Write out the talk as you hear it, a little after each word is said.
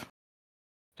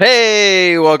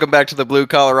Hey, welcome back to the Blue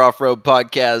Collar Off-Road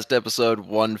Podcast, episode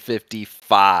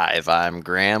 155. I'm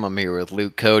Graham. I'm here with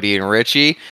Luke, Cody, and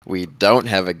Richie. We don't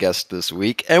have a guest this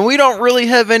week, and we don't really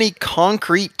have any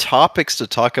concrete topics to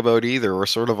talk about either. We're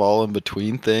sort of all in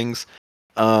between things.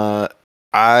 I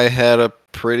had a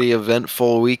pretty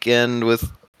eventful weekend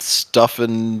with stuff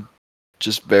and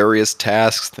just various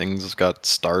tasks. Things got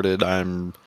started.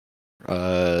 I'm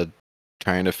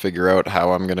trying to figure out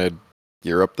how I'm going to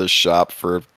gear up this shop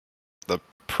for the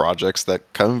projects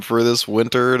that come for this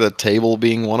winter, the table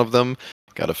being one of them.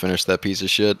 Gotta finish that piece of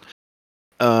shit.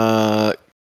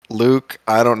 Luke,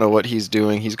 I don't know what he's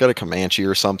doing. He's got a Comanche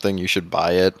or something. You should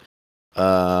buy it.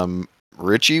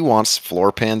 Richie wants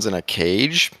floor pans in a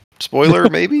cage. Spoiler,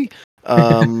 maybe?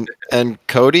 And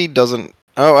Cody doesn't...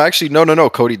 Oh, actually, no.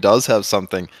 Cody does have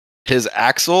something. His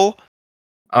axles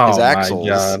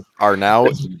are now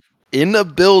in a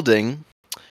building.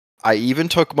 I even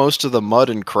took most of the mud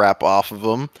and crap off of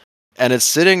them, and it's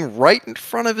sitting right in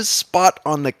front of his spot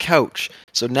on the couch.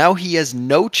 So now he has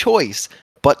no choice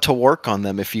but to work on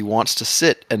them if he wants to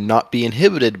sit and not be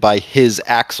inhibited by his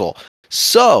axle.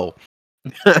 So,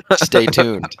 stay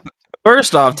tuned.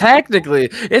 First off, technically,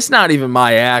 it's not even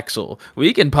my axle.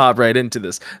 We can pop right into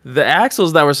this. The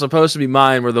axles that were supposed to be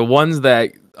mine were the ones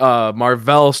that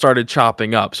Marvell started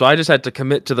chopping up. So I just had to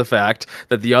commit to the fact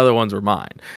that the other ones were mine.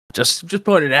 Just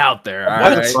putting it out there.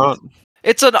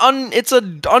 It's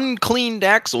an uncleaned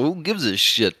axle. Who gives a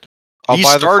shit? He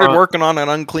I'll started working on an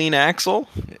unclean axle?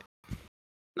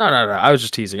 No. I was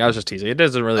just teasing. It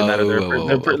doesn't really matter.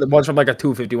 One's from like a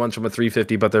 250, one's from a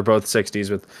 350, but they're both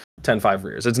 60s with 10.5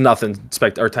 rears. It's nothing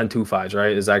or 10.25s,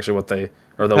 right? Is actually what they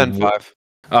or the 10.5.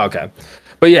 Oh, okay.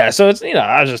 But yeah, so it's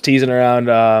I was just teasing around.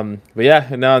 But yeah,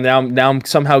 now I'm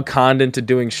somehow conned into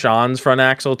doing Sean's front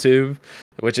axle too,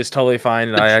 which is totally fine.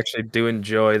 And I actually do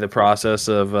enjoy the process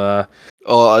of.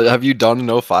 Have you done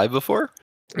an 05 before?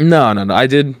 No. I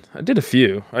did a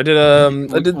few. I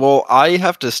did. Well, I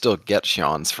have to still get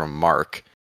Sean's from Mark.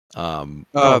 We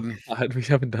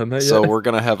haven't done that yet. So we're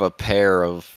gonna have a pair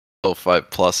of 05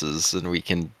 pluses, and we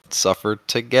can suffer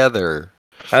together.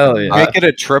 Hell yeah! Make it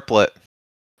a triplet.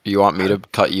 You want me to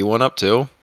cut you one up too?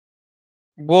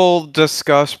 We'll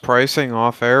discuss pricing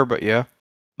off air, but yeah.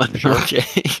 Okay.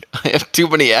 I have too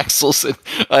many axles, and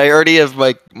I already have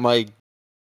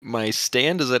my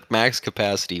stand is at max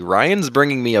capacity. Ryan's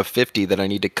bringing me a 50 that I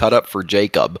need to cut up for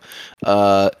Jacob,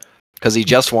 because he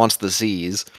just wants the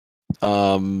C's.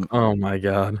 Oh my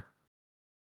god.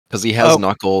 Because he has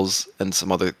knuckles and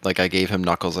some other, like I gave him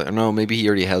knuckles. I don't know, maybe he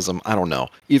already has them. I don't know.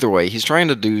 Either way, he's trying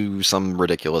to do some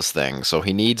ridiculous thing. So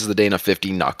he needs the Dana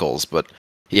 50 knuckles, but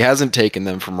he hasn't taken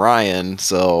them from Ryan.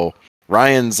 So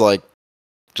Ryan's like,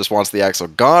 just wants the axle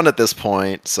gone at this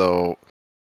point. So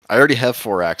I already have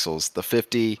 4 axles. The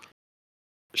 50,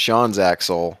 Sean's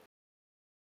axle,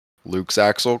 Luke's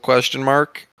axle, ?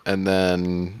 And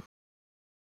then,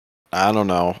 I don't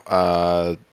know,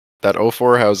 that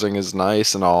 04 housing is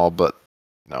nice and all, but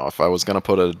if I was going to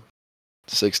put a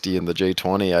 60 in the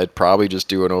J20, I'd probably just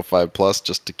do an 05 plus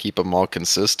just to keep them all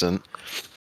consistent.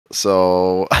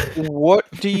 So... What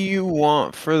do you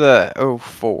want for that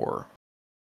 04?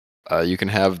 You can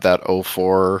have that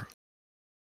 04.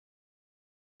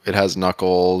 It has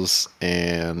knuckles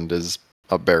and is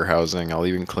a bare housing. I'll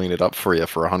even clean it up for you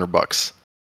for $100.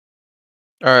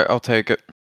 Alright, I'll take it.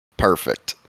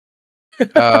 Perfect.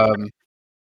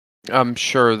 I'm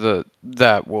sure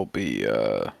that will be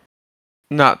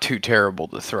not too terrible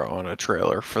to throw on a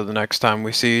trailer for the next time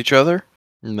we see each other.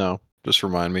 No, just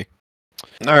remind me.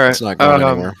 Alright. It's not going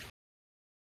anywhere.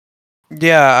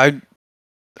 Yeah,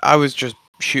 I was just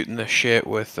shooting the shit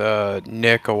with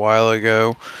Nick a while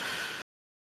ago.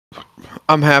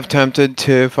 I'm half tempted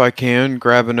to, if I can,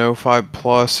 grab an 05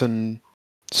 Plus and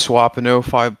swap an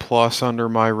 05 Plus under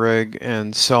my rig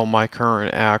and sell my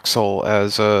current axle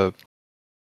as a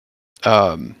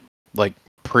like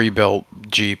pre-built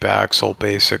Jeep axle,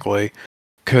 basically.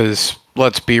 Because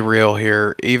let's be real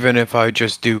here, even if I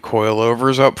just do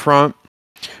coilovers up front,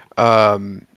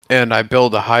 and I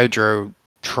build a hydro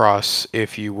truss,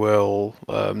 if you will,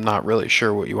 I'm not really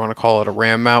sure what you want to call it, a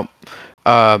ram mount.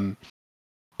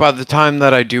 By the time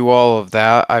that I do all of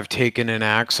that, I've taken an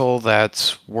axle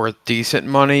that's worth decent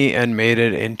money and made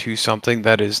it into something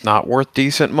that is not worth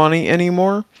decent money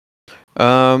anymore.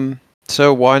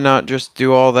 So why not just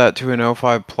do all that to an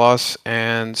 05 Plus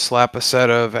and slap a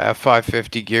set of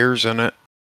F550 gears in it?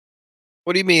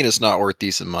 What do you mean it's not worth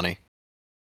decent money?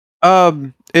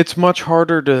 It's much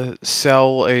harder to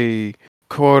sell a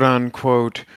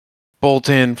quote-unquote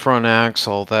bolt-in front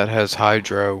axle that has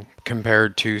hydro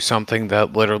compared to something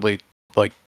that literally,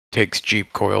 like, takes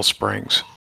Jeep coil springs.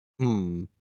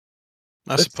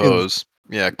 I That suppose.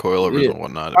 Yeah, coilovers Yeah. and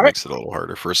whatnot. It Alright. makes it a little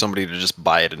harder for somebody to just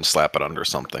buy it and slap it under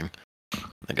something.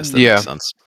 I guess that Yeah. makes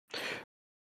sense.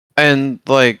 And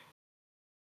like,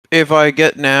 if I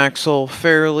get an axle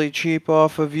fairly cheap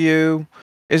off of you,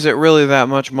 is it really that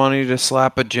much money to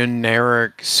slap a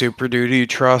generic Super Duty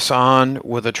truss on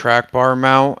with a track bar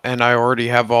mount and I already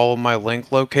have all of my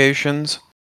link locations?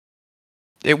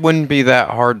 It wouldn't be that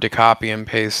hard to copy and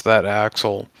paste that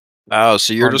axle. Oh,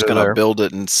 so you're just Under gonna there. build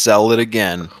it and sell it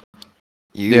again.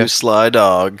 You Yeah. sly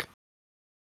dog.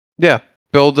 Yeah,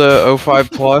 build a 05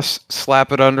 Plus,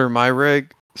 slap it under my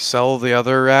rig, sell the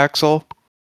other axle.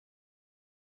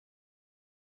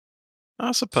 I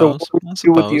So suppose. what would I you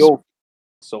do with the suppose. old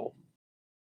soul?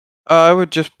 I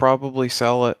would just probably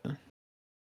sell it.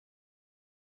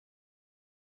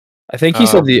 I think you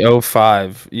said Um, the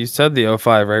 05. You said the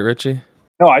 05, right, Richie?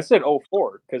 No, I said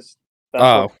 04 because that's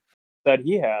Oh, what that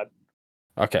he had.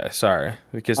 okay. Sorry.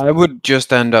 Because I would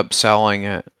just end up selling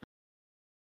it.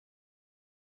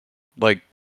 Like,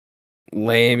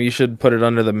 lame, you should put it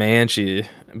under the Manchi,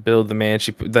 build the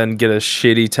Manchi, then get a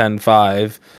shitty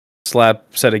 10.5,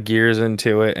 slap set of gears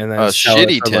into it, and then A sell it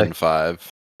shitty for, like, 10.5.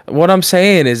 what I'm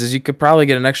saying is you could probably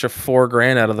get an extra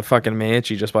 $4,000 out of the fucking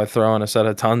Manchi just by throwing a set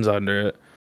of tons under it.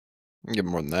 You get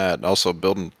more than that. Also,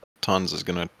 building tons is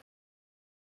gonna.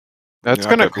 that's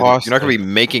gonna cost. You're not gonna be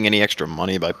making any extra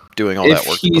money by doing all If that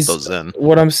work to put those in.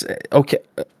 what I'm saying, okay,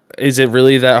 is it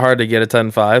really that hard to get a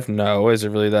 10.5? No. Is it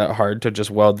really that hard to just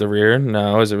weld the rear?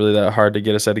 No. Is it really that hard to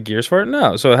get a set of gears for it?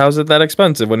 No. So how's it that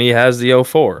expensive when he has the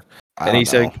 04? I And don't he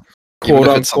said, know. quote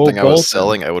Even if it's something I unquote, was Bolton.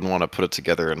 selling, I wouldn't want to put it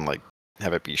together and like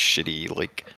have it be shitty.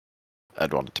 Like,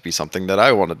 I'd want it to be something that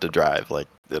I wanted to drive. Like,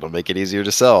 it'll make it easier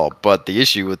to sell. But the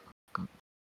issue with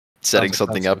setting Sounds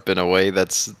something expensive. up in a way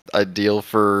that's ideal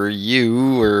for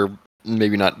you, or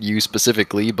maybe not you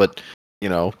specifically, but you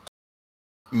know,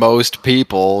 most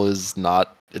people is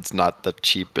not. It's not the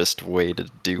cheapest way to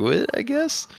do it. I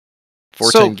guess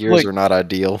 410 gears like, are not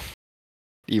ideal,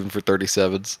 even for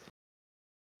 37s.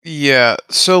 yeah.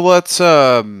 So let's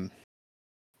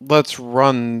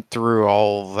run through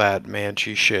all that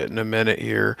Manchi shit in a minute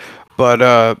here.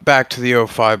 But back to the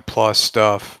 05 Plus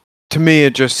stuff. To me,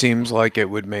 it just seems like it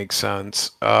would make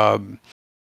sense. And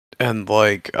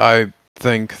like I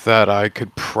think that I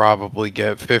could probably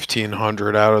get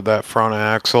 1,500 out of that front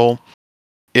axle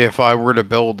if I were to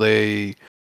build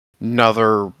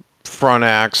another front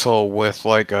axle with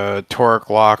like a torque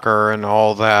locker and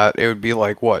all that. It would be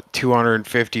like what,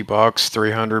 $250,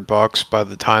 $300 by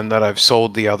the time that I've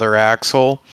sold the other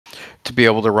axle to be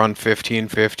able to run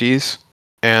 1550s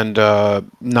and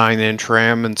 9-inch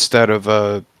ram instead of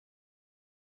a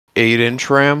 8-inch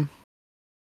ram.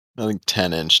 I think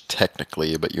 10-inch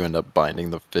technically, but you end up binding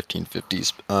the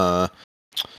 1550s.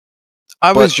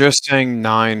 I was just saying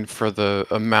 9 for the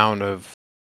amount of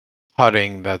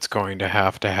putting that's going to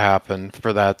happen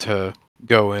for that to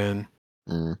go in.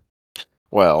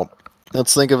 Well,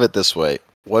 let's think of it this way.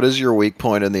 What is your weak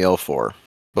point in the 04?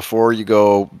 Before you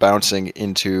go bouncing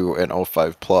into an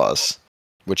 05 Plus,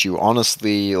 which you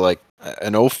honestly like,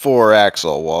 an 04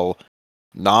 axle, while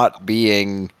not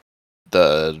being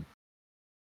the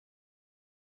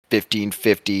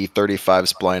 1550 35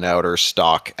 spline outer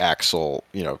stock axle,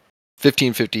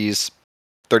 1550s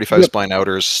 35 spline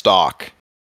outers stock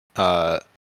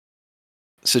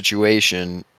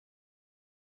situation.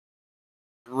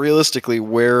 Realistically,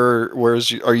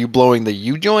 are you blowing the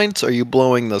U joints? Are you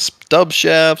blowing the stub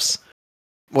shafts?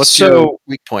 What's your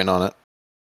weak point on it?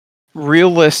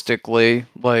 Realistically,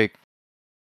 like,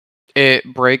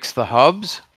 it breaks the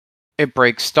hubs, it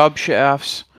breaks stub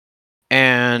shafts,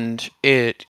 and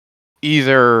it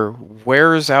either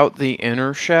wears out the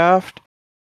inner shaft,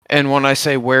 and when I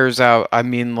say wears out, I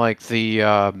mean like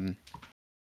the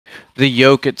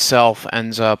yoke itself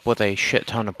ends up with a shit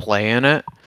ton of play in it.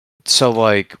 So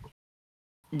like,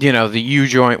 the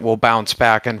U-joint will bounce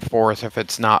back and forth if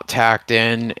it's not tacked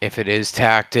in. If it is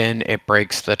tacked in, it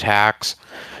breaks the tacks.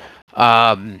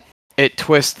 It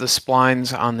twists the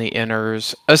splines on the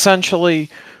inners. Essentially,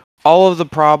 all of the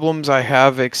problems I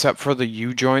have except for the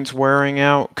U-joints wearing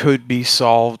out could be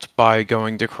solved by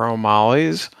going to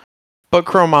chromolyes, but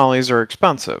chromolyes are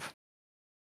expensive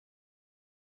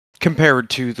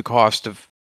compared to the cost of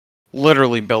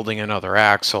literally building another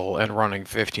axle and running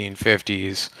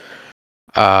 1550s.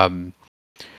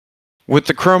 With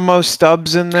the chromo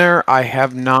stubs in there, I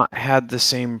have not had the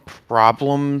same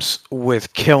problems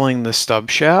with killing the stub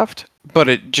shaft, but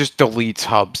it just deletes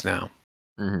hubs now.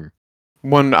 Mm-hmm.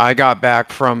 When I got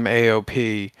back from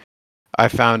AOP, I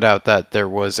found out that there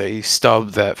was a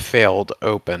stub that failed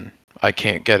open. I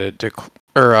can't get it to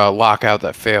or lockout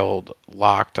that failed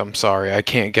locked. I'm sorry, I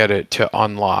can't get it to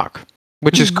unlock,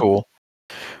 which is cool.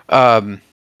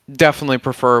 Definitely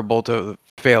preferable to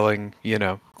failing,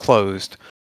 closed.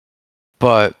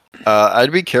 But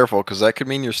I'd be careful because that could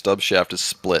mean your stub shaft is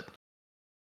split.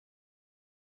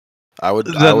 I would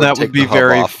that would take be the hub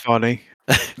very off funny.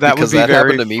 That would because be that very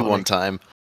happened to me funny. one time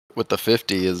with the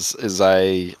 50. Is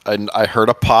I heard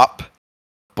a pop,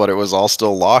 but it was all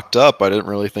still locked up. I didn't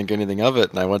really think anything of it,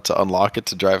 and I went to unlock it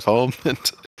to drive home, and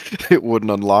it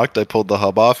wouldn't unlock. I pulled the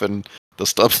hub off, and the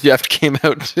stub shaft came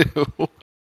out too.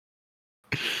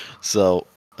 So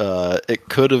it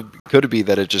could be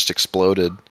that it just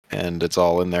exploded and it's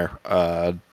all in there.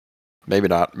 Maybe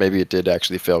not. Maybe it did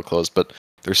actually fail closed, but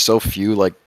there's so few,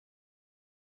 like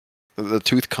the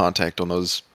tooth contact on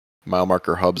those mile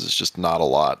marker hubs is just not a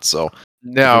lot. So if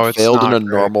No, it it's failed in not a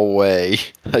great. normal way,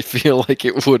 I feel like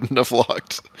it wouldn't have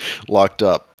locked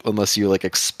up unless you like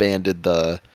expanded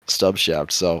the stub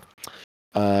shaft. So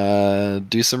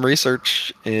do some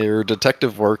research or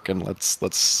detective work and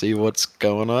let's see what's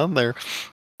going on there.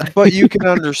 But you can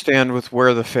understand with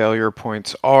where the failure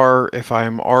points are. If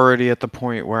I'm already at the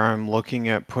point where I'm looking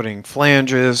at putting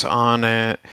flanges on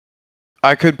it,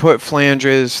 I could put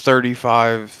flanges,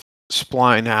 35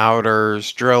 spline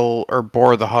outers, drill or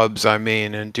bore the hubs,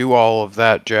 and do all of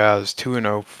that jazz to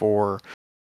an 04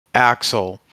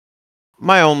 axle.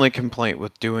 My only complaint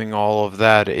with doing all of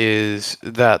that is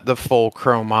that the full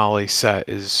chromoly set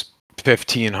is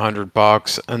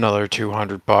 $1,500, another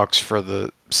 $200 for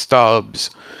the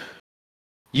stubs.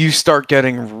 You start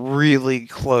getting really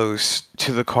close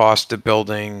to the cost of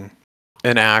building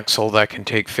an axle that can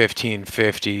take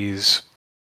 1550s.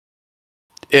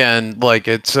 And like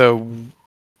it's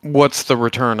what's the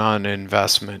return on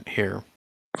investment here?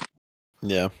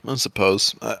 Yeah, I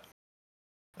suppose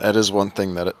that is one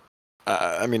thing that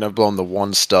I mean, I've blown the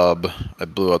one stub. I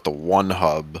blew out the one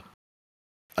hub.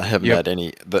 I haven't Yep. had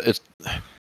any.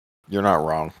 You're not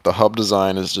wrong. The hub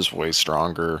design is just way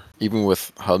stronger. Even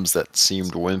with hubs that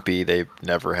seemed wimpy, they've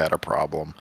never had a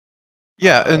problem.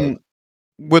 Yeah, and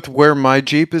with where my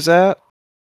Jeep is at,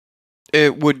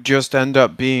 it would just end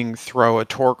up being throw a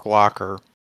torque locker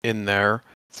in there.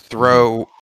 Well,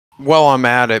 I'm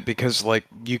at it because like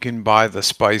you can buy the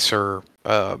Spicer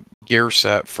gear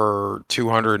set for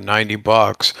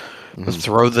 $290.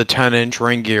 Throw the 10-inch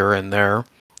ring gear in there.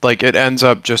 Like it ends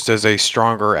up just as a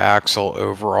stronger axle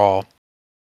overall.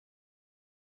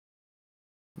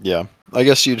 Yeah, I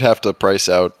guess you'd have to price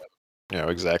out,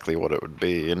 exactly what it would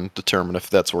be and determine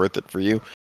if that's worth it for you.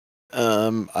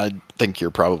 I think you're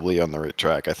probably on the right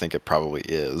track. I think it probably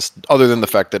is. Other than the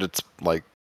fact that it's like,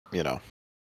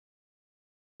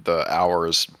 the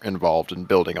hours involved in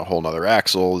building a whole nother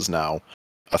axle is now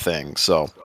a thing.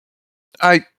 So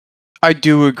I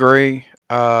do agree.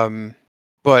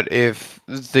 But if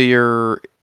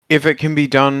it can be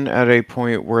done at a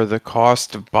point where the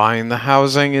cost of buying the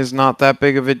housing is not that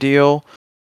big of a deal,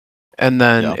 and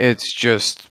then it's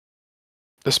just,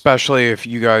 especially if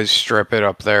you guys strip it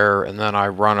up there and then I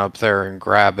run up there and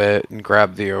grab it and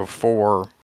grab the 04,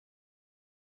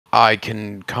 I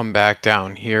can come back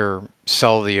down here,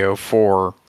 sell the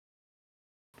 04,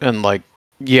 and like,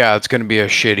 yeah, it's going to be a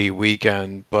shitty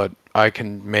weekend, but I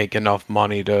can make enough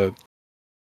money to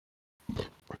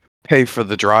pay for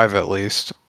the drive at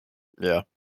least. yeah.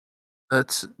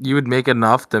 You would make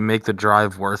enough to make the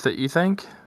drive worth it, you think?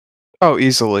 Oh,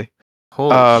 easily.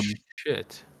 Holy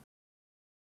shit.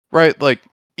 Right, like,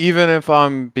 even if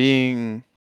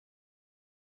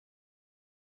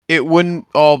it wouldn't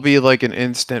all be like an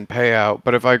instant payout,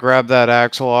 but if I grab that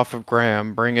axle off of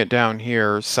Graham, bring it down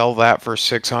here, sell that for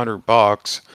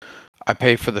 $600, I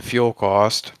pay for the fuel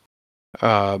cost,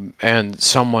 and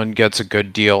someone gets a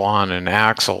good deal on an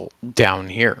axle down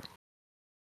here.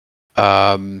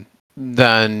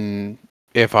 Then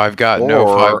if I've got one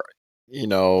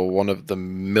of the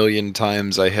million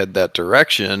times I head that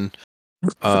direction,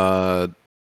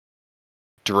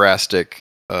 drastic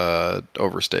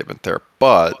overstatement there,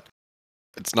 but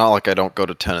it's not like I don't go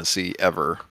to Tennessee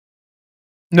ever.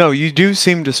 No, you do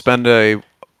seem to spend a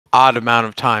odd amount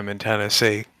of time in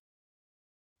Tennessee.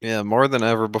 Yeah, more than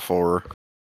ever before.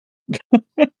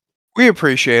 We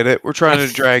appreciate it. We're trying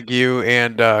to drag you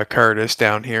and Curtis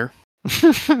down here.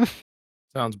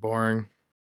 Sounds boring.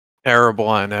 Terrible,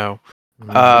 I know.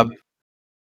 Mhm.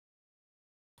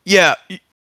 Yeah.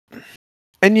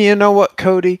 And you know what,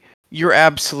 Cody? You're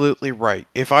absolutely right.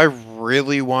 If I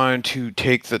really wanted to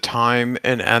take the time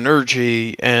and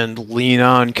energy and lean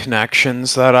on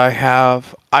connections that I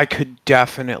have, I could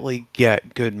definitely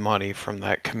get good money from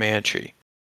that Comanche.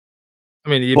 I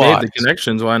mean, you made the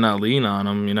connections. Why not lean on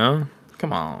them?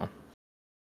 Come on.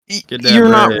 Get that You're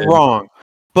not bread. wrong,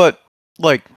 but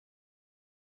like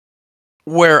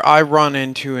where I run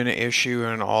into an issue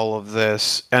in all of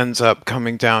this ends up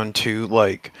coming down to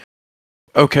like,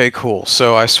 okay, cool.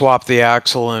 So I swap the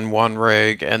axle in one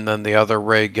rig, and then the other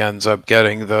rig ends up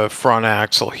getting the front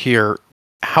axle here.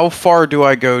 How far do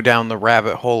I go down the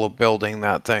rabbit hole of building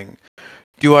that thing?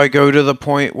 Do I go to the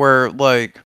point where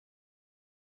like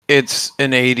it's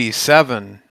an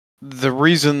 87? The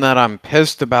reason that I'm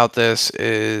pissed about this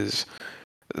is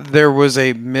there was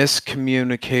a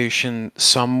miscommunication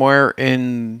somewhere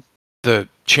in the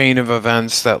chain of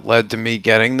events that led to me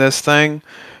getting this thing.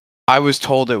 I was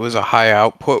told it was a high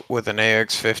output with an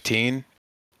AX15.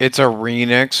 It's a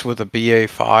Renix with a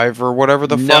BA5 or whatever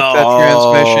the fuck that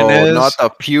transmission No, is. not the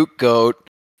puke goat.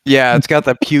 Yeah, it's got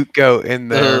the puke goat in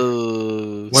there.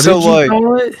 What So, did you like-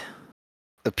 call it?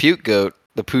 The puke goat,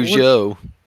 the Peugeot,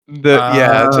 It's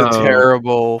a Oh.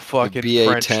 terrible fucking BA10.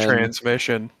 French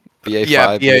transmission. BA5,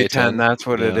 Yeah, BA10, BA10. that's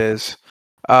what it Yeah. is.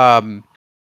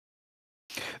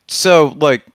 So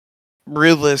like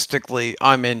realistically,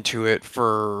 I'm into it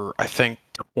for I think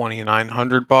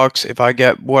 $2,900. If I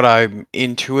get what I'm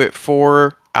into it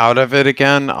for out of it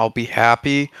again, I'll be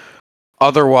happy.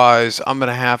 Otherwise, I'm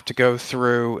gonna have to go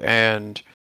through and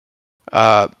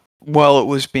while it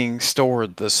was being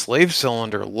stored, the slave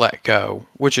cylinder let go,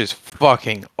 which is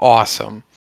fucking awesome.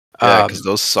 Yeah, because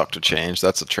those suck to change.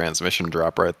 That's a transmission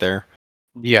drop right there.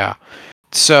 Yeah.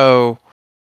 So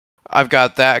I've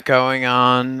got that going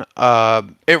on.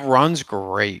 It runs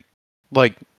great.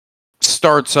 Like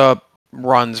starts up,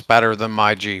 runs better than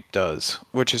my Jeep does,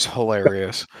 which is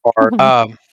hilarious.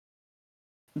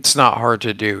 It's not hard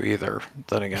to do either,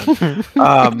 then again.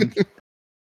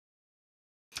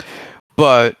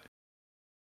 But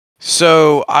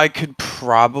so I could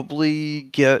probably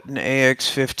get an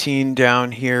AX15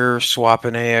 down here, swap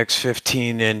an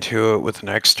AX15 into it with an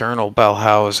external bell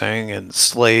housing and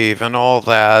slave and all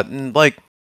that. And like,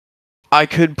 I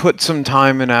could put some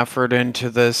time and effort into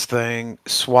this thing,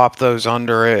 swap those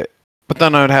under it, but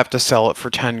then I'd have to sell it for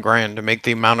 10 grand to make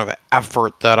the amount of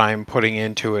effort that I'm putting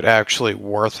into it actually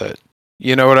worth it.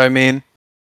 You know what I mean?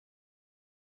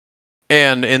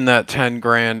 And in that 10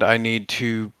 grand, I need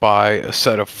to buy a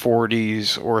set of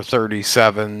 40s or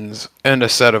 37s and a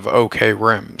set of OK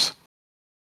rims.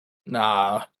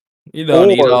 Nah, you don't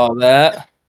need Or- all that.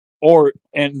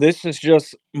 And this is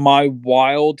just my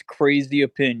wild, crazy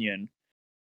opinion.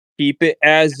 Keep it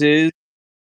as is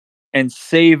and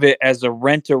save it as a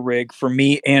rent-a-rig for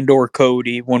me and or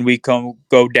Cody when we go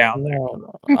down there.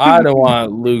 No, I don't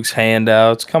want Luke's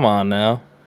handouts. Come on now.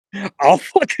 I'll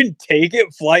fucking take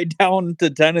it, fly down to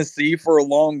Tennessee for a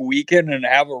long weekend and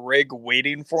have a rig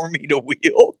waiting for me to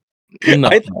wheel. No,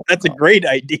 I think that's a great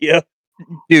idea.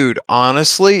 Dude,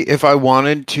 honestly, if I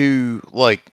wanted to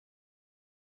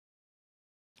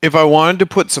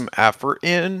put some effort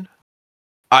in,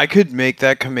 I could make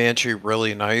that Comanche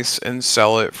really nice and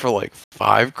sell it for like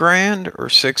 5 grand or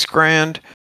 6 grand.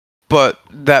 But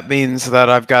that means that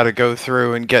I've got to go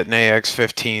through and get an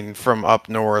AX15 from up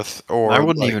north, or I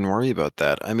wouldn't like, even worry about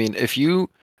that. I mean,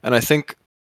 and I think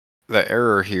the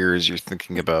error here is you're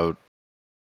thinking about,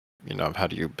 how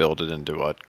do you build it into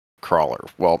a crawler?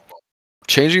 Well,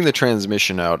 changing the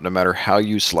transmission out, no matter how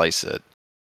you slice it,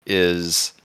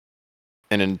 is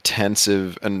an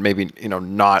intensive, and maybe,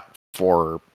 not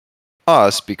for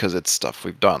us because it's stuff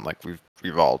we've done. Like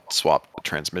we've all swapped the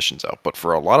transmissions out, but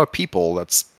for a lot of people,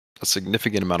 that's a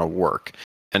significant amount of work.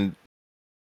 And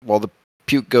while the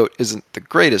Puke Goat isn't the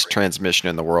greatest transmission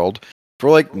in the world, for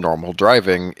like normal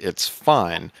driving, it's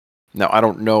fine. Now, I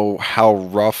don't know how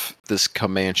rough this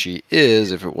Comanche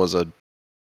is, if it was a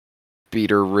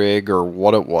beater rig or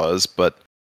what it was, but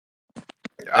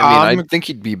I think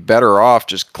he'd be better off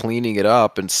just cleaning it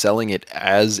up and selling it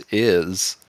as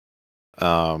is.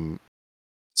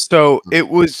 So it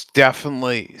was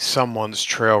definitely someone's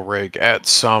trail rig at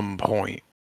some point.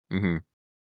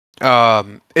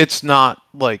 Mm-hmm. It's not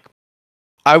like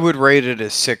I would rate it a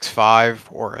 6.5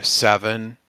 or a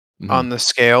 7 on the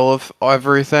scale of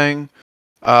everything.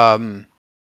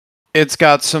 It's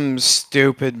got some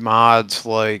stupid mods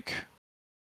like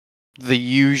the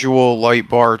usual light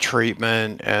bar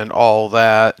treatment and all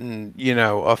that, and a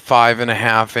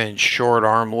 5.5-inch short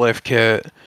arm lift kit.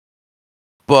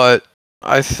 But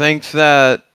I think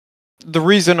that the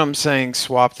reason I'm saying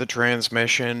swap the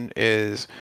transmission is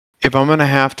if I'm going to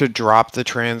have to drop the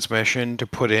transmission to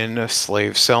put in a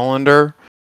slave cylinder,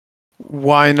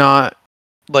 why not,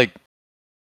 like,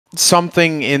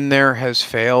 something in there has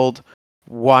failed.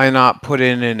 Why not put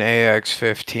in an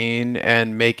AX15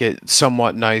 and make it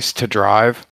somewhat nice to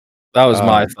drive? That was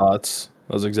my thoughts.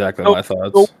 Those are exactly So, my so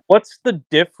thoughts. what's the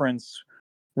difference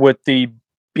with the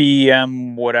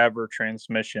BM whatever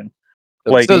transmission?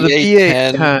 The Like So the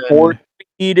BA10, BA10,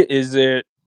 4-speed? Is it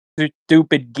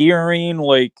stupid gearing?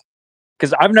 Like,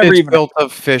 because I've never it's even. built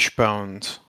of fish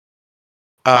bones.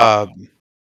 Oh,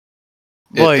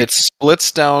 it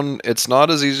splits down. It's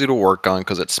not as easy to work on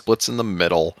because it splits in the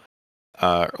middle.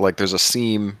 Like there's a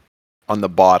seam on the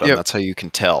bottom. Yep. That's how you can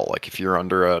tell. Like if you're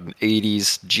under an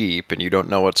 80s Jeep and you don't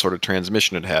know what sort of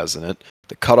transmission it has in it.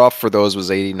 The cutoff for those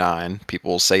was 89.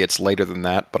 People will say it's later than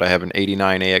that, but I have an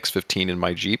 89 AX15 in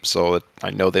my Jeep, so I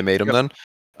know they made them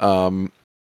then.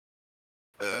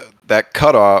 That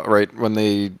cutoff, right, when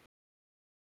the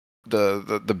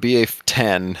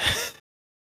BA10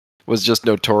 was just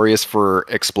notorious for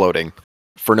exploding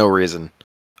for no reason.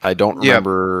 I don't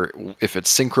remember if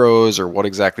it's synchros or what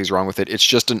exactly is wrong with it. It's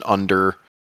just an under.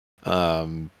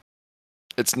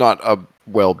 It's not a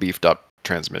well beefed up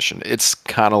transmission. It's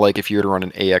kind of like if you were to run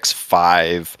an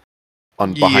AX5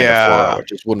 behind a 4.0, it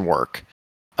just wouldn't work.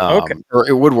 okay. Or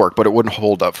it would work, but it wouldn't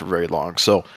hold up for very long.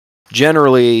 So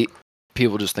generally,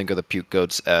 people just think of the puke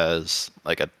goats as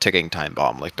like a ticking time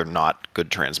bomb. Like they're not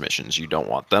good transmissions. You don't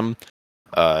want them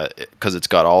because it's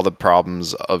got all the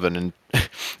problems of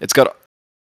it's got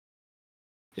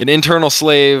an internal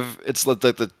slave. It's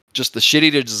just the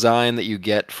shitty design that you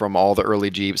get from all the early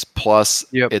Jeeps. Plus,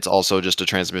 it's also just a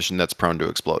transmission that's prone to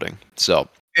exploding. So,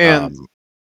 and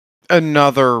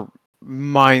another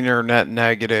minor net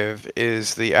negative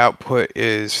is the output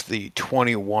is the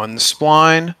 21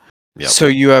 spline. Yep. So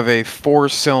you have a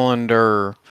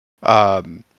 4-cylinder,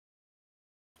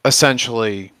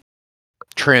 essentially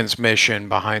transmission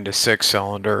behind a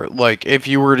 6-cylinder. Like if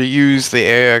you were to use the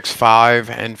AX5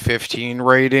 and 15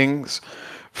 ratings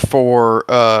for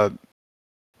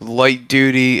light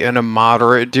duty and a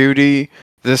moderate duty,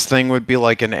 this thing would be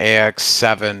like an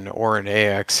AX7 or an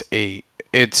AX8.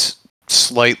 It's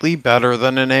slightly better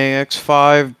than an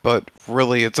AX5, but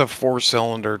really it's a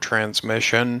 4-cylinder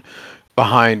transmission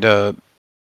behind a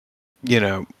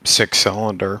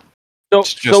 6-cylinder.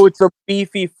 So it's a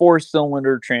beefy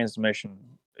 4-cylinder transmission,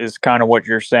 is kind of what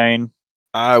you're saying.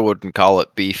 I wouldn't call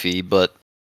it beefy, but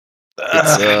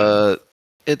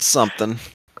it's something.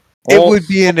 It would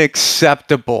be an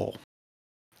acceptable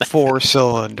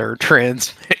 4-cylinder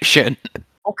transmission.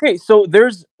 Okay, so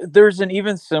there's an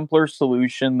even simpler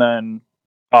solution than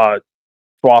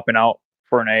swapping out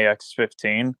for an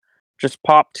AX15. Just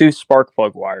pop 2 spark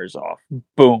plug wires off.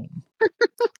 Boom.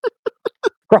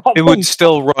 It would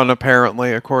still run,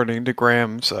 apparently, according to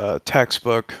Graham's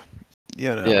textbook.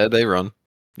 Yeah, they run.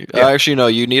 Actually, no,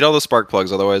 you need all the spark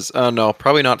plugs, otherwise... no,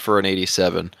 probably not for an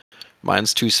 87.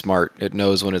 Mine's too smart. It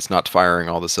knows when it's not firing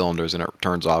all the cylinders, and it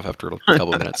turns off after a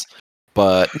couple minutes.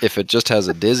 But if it just has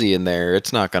a dizzy in there,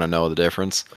 it's not going to know the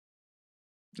difference.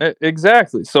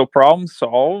 Exactly. So problem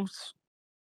solves.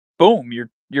 Boom,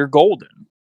 you're golden.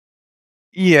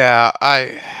 Yeah,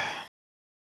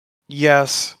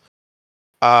 Yes.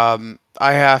 I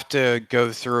have to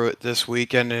go through it this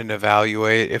weekend and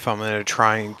evaluate if I'm going to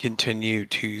try and continue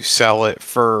to sell it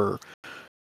for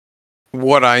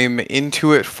what I'm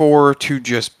into it for, to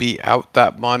just be out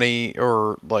that money,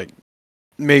 or like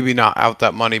maybe not out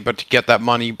that money, but to get that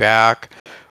money back,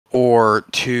 or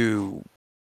to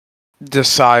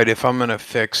decide if I'm going to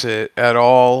fix it at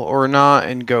all or not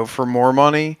and go for more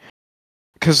money.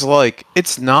 Because, like,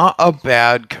 it's not a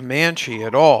bad Comanche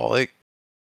at all.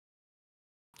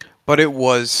 But it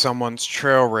was someone's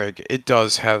trail rig. It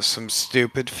does have some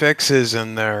stupid fixes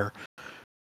in there.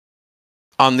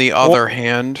 On the other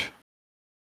hand,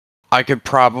 I could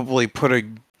probably put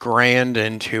 $1,000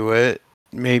 into it,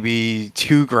 maybe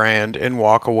 $2,000, and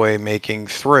walk away making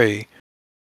 3,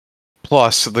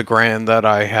 plus the $1,000 that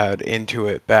I had into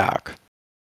it back.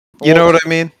 You know what I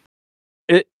mean?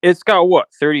 It's got what,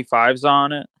 35s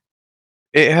on it?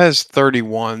 It has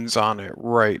 31s on it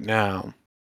right now.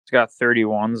 It's got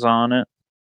 31s on it.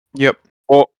 Yep.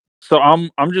 Well, so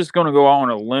I'm just gonna go out on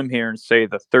a limb here and say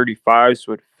the 35s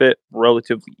would fit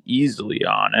relatively easily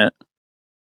on it.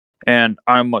 And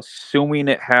I'm assuming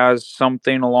it has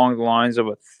something along the lines of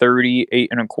a 38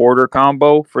 and a quarter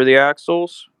combo for the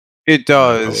axles. It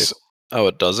does. Oh,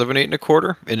 it does have an 8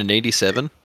 1/4 in an 87?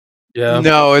 Yeah.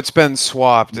 No, it's been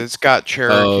swapped. It's got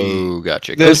Cherokee. Oh,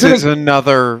 gotcha. This is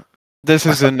another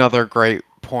great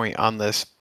point on this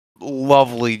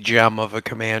lovely gem of a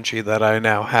Comanche that I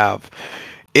now have.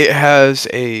 It has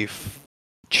a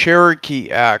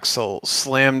Cherokee axle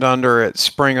slammed under it,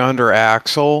 spring under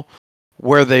axle,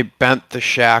 where they bent the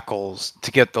shackles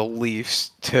to get the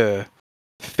leafs to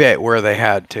fit where they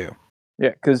had to. Yeah,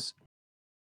 because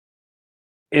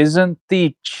isn't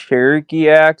the Cherokee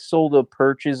axle the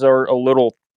perches are a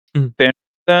little Mm. thinner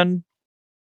than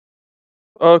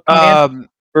Comanche,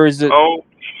 or is it? Oh,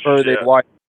 Or are they shit. wide?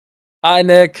 Hi,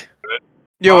 Nick.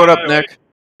 Yo, what up, Hi, Nick?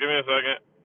 Give me a second.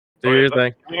 Do your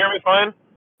thing. Can you hear me fine?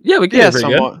 Yeah, we can Yeah, hear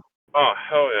pretty somewhat. Oh,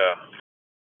 hell yeah.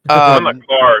 I'm in the Um,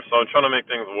 car, so I'm trying to make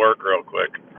things work real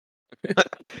quick.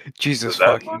 Jesus Is that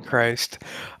fucking fun? Christ.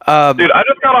 Dude, I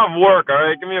just got off work,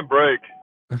 alright? Give me a break.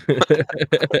 good.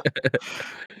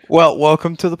 Well,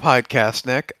 welcome to the podcast,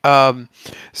 Nick.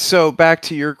 So back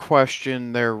to your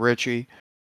question there, Richie.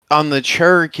 On the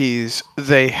Cherokees,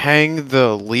 they hang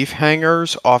the leaf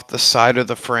hangers off the side of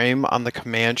the frame. On the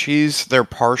Comanches, they're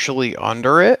partially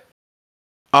under it,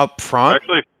 up front.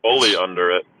 Actually, fully under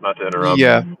it, not to interrupt.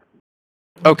 Yeah.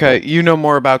 Okay, you know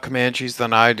more about Comanches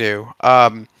than I do.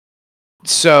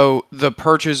 So the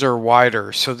perches are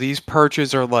wider. So these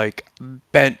perches are like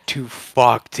bent to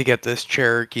fuck to get this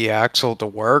Cherokee axle to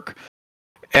work.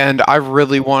 And I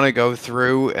really want to go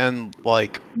through and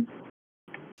like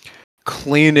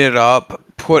clean it up,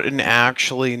 put an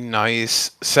actually nice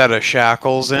set of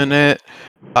shackles in it,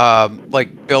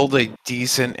 like build a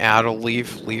decent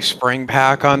leaf spring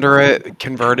pack under it,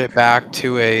 convert it back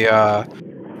to a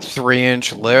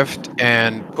 3-inch lift,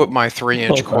 and put my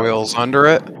 3-inch Hold on. coils under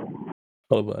it.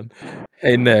 Hold on.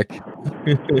 Hey, Nick.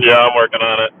 Yeah, I'm working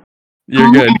on it.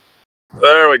 You're good.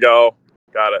 There we go.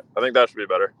 Got it. I think that should be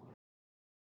better.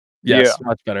 Yes,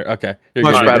 much better. Okay. You're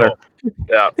Much good. Alright, better. cool.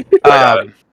 Yeah, I got it.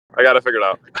 Um, I got it figured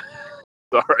out.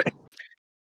 Sorry.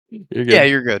 You're good. yeah,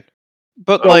 you're good.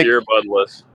 But I'm like,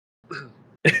 earbudless.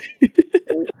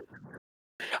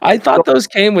 I thought those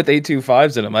came with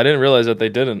 825s in them. I didn't realize that they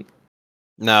didn't.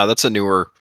 No, that's a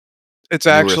newer it's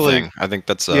newer actually thing. I think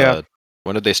that's yeah.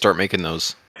 When did they start making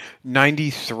those?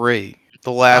 93.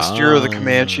 The last year of the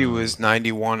Comanche was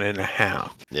 91 and a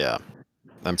half. Yeah,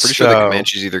 I'm pretty sure the So-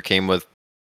 Comanches either came with.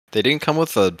 They didn't come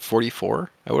with a 44.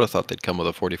 I would have thought they'd come with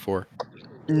a 44.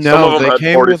 No, Some of them they had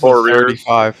came with a 44 rears.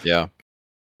 35. Yeah.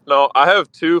 No, I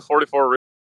have two 44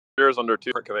 rears under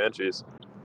two different Comanches.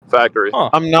 Factory. Huh.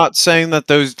 I'm not saying that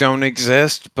those don't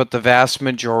exist, but the vast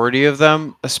majority of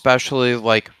them, especially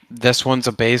like this one's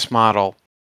a base model,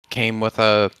 came with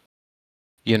a,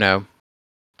 30,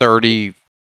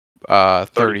 35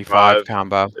 35.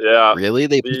 combo. Yeah. Really?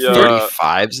 They put The,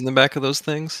 35s in the back of those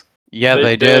things? Yeah,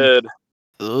 they did.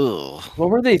 Ugh. What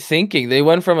were they thinking? They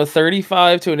went from a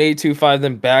 35 to an 825,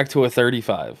 then back to a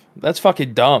 35. That's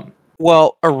fucking dumb.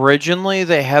 Well, originally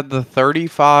they had the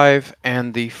 35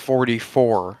 and the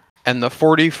 44, and the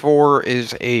 44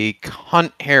 is a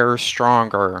cunt hair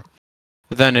stronger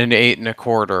than an 8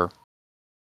 1/4.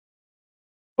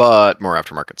 But more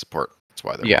aftermarket support. That's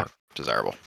why they're Yeah. more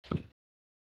desirable.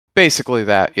 Basically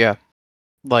that, yeah.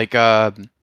 Like an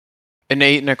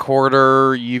 8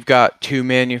 1/4, you've got two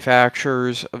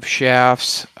manufacturers of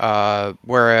shafts,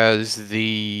 whereas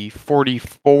the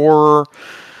 44,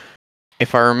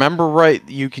 if I remember right,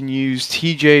 you can use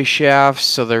TJ shafts,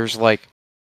 so there's like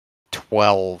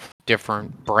 12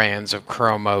 different brands of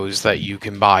chromos that you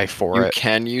can buy for You it.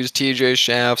 can use TJ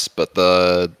shafts, but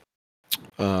the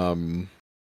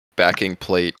backing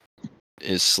plate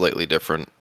is slightly different.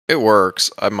 It works.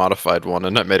 I modified one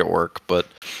and I made it work, but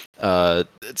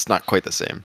it's not quite the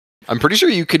same. I'm pretty sure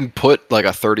you can put like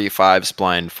a 35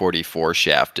 spline 44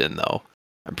 shaft in though.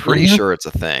 I'm pretty sure it's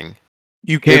a thing.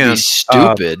 You It'd can. be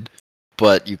stupid,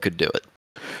 but you could do it.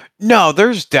 No,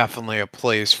 there's definitely a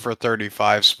place for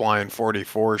 35 spline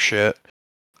 44 shit.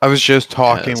 I was just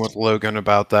talking Yes. with Logan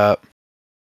about that.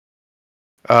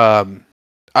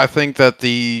 I think that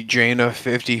the Jaina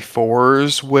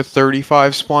 54s with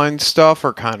 35 spline stuff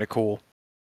are kind of cool.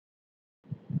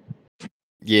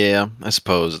 Yeah, I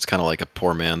suppose it's kind of like a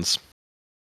poor man's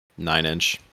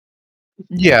 9-inch.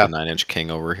 Yeah. The 9-inch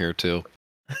king over here too.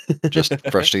 Just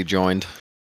freshly joined.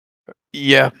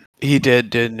 Yeah, he did,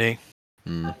 didn't he?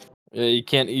 Mm. Yeah,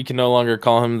 you can no longer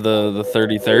call him the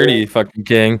 30-30 fucking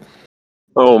king.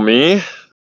 Oh, me?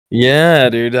 Yeah,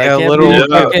 dude. I Yeah, can't little- believe you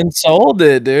fucking sold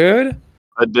it, dude.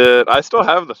 I did. I still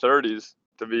have the 30s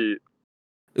to be.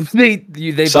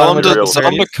 They Sell bought them him to, sell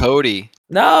 'em to 30s? Cody.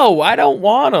 No, I don't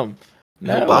want them.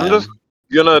 He'll No. buy I'm 'em. just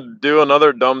gonna do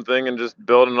another dumb thing and just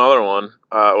build another one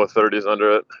with 30s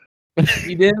under it.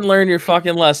 You didn't learn your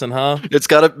fucking lesson, huh? It's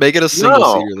got to make it a single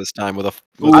No. seater this time with a That's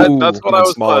what even I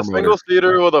was. smaller A single motor.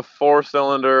 seater with a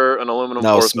 4-cylinder, an aluminum.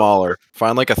 No, 4-cylinder. smaller.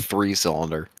 Find like a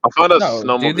 3-cylinder. I'll find a No,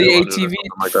 snowmobile do the engine or ATV.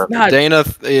 something like that. Not Dana,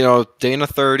 Dana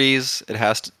 30s. It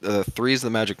has to. 3 is the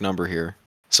magic number here,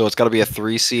 so it's got to be a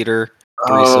 3-seater,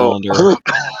 3-cylinder.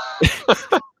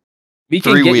 we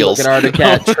can 3 get wheels. you like an Arctic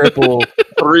Cat triple.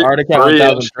 Three Arctic Cat 3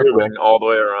 1000 inch triple. tubing all the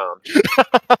way around.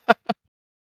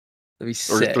 That'd be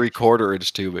Or sick. 3/4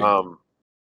 inch tubing.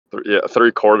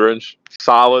 3/4 inch,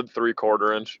 solid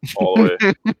 3/4 inch all the way.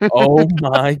 Oh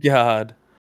my god.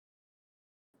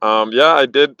 Yeah, I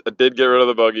did get rid of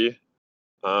the buggy.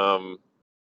 What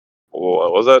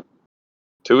was that?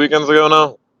 2 weekends ago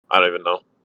now? I don't even know.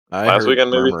 I Last heard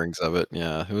weekend, maybe? murmurings of it.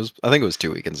 Yeah, it was. I think it was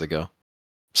 2 weekends ago.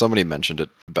 Somebody mentioned it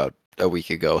about a week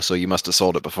ago, so you must have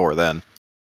sold it before then.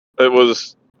 It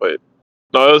was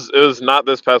no, it was not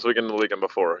this past weekend. The weekend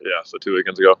before, yeah, so 2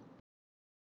 weekends ago.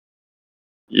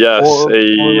 Yes,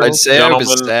 I'd say I was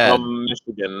gentleman sad, from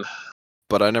Michigan.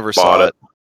 but I never Bought saw it. it.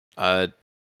 I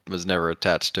was never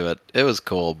attached to it. It was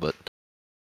cool, but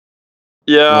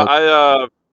Yeah, Nope. I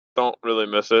don't really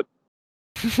miss it.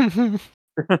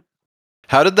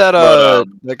 How did that But,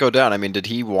 that go down? I mean, did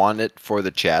he want it for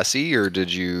the chassis, or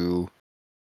did you?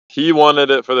 he wanted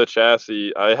it for the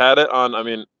chassis. I had it on. I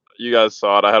mean, you guys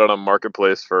saw it. I had it on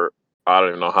Marketplace for I don't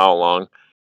even know how long.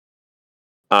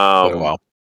 Quite a while.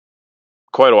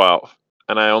 Quite a while.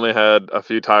 And I only had a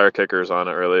few tire kickers on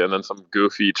it, really, and then some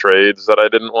goofy trades that I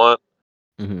didn't want.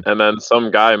 Mhm. And then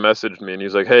some guy messaged me, and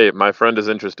he's like, "Hey, my friend is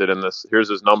interested in this. Here's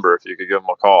his number. If you could give him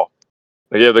a call."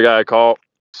 I gave the guy a call.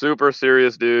 Super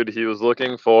serious dude. He was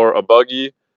looking for a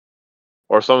buggy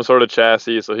or some sort of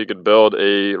chassis so he could build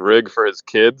a rig for his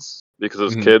kids because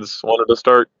his Mhm. kids wanted to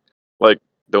start like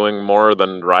doing more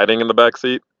than riding in the back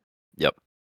seat. Yep.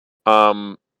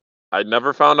 I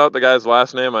never found out the guy's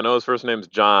last name. I know his first name's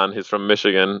John. He's from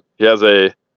Michigan. He has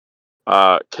a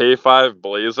K5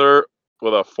 Blazer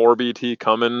with a 4BT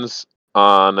Cummins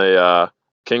on a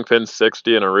Kingpin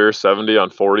 60 and a rear 70 on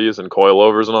 40s and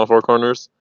coilovers in all four corners.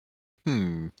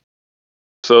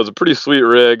 So it's a pretty sweet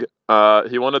rig.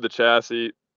 He wanted the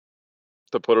chassis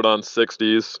to put it on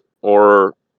 60s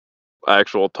or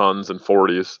actual tons and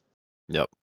 40s. Yep.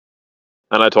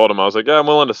 And I told him, I was like, yeah, I'm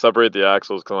willing to separate the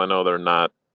axles because I know they're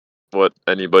not what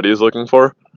anybody is looking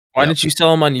for. Why Yep. didn't you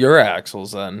sell them on your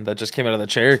axles then? That just came out of the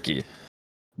Cherokee.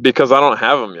 Because I don't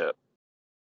have them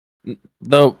yet.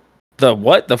 The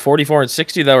what? The 44 and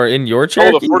 60 that were in your Oh,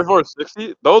 Cherokee? the 44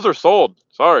 60? Those are sold.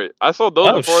 Sorry. I sold those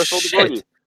Oh, before I sold the buggy. shit.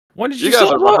 When did You you guys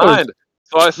sell are those? behind.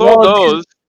 So I sold Well, those.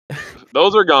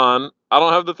 Those are gone. I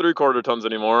don't have the 3/4 tons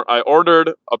anymore. I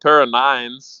ordered a pair of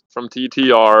 9s from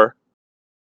TTR.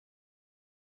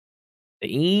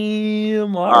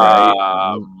 Damn, all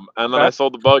right. And then I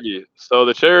sold the buggy. So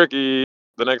the Cherokee,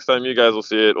 the next time you guys will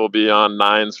see it, will be on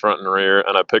 9s front and rear.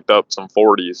 And I picked up some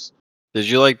 40s. Did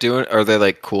you like doing? Are they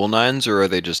like cool 9s or are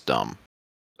they just dumb?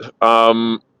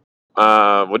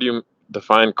 What do you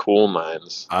define cool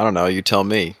 9s? I don't know. You tell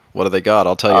me. What do they got?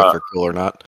 I'll tell you if they're cool or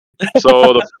not.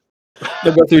 So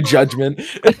They'll go through judgment.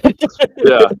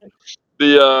 yeah,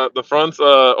 the front's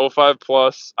 05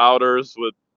 plus outers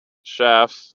with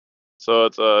shafts, so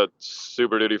it's a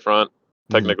Super Duty front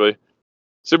technically.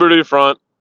 Super Duty front.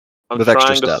 I'm With extra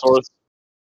trying to steps. source.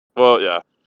 Well, yeah.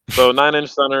 So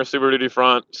 9-inch center, Super Duty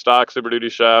front, stock Super Duty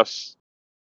shafts,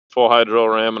 full hydro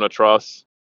ram and a truss.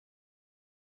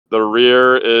 The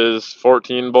rear is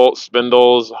 14 bolt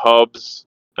spindles, hubs,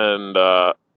 and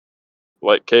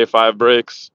like K5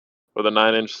 brakes with a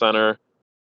 9-inch center.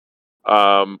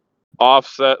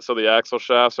 Offset, so the axle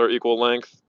shafts are equal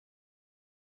length.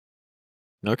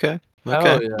 Okay. Hell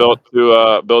Okay.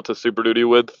 yeah. Built to Super Duty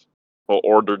width. Well,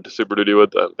 ordered to Super Duty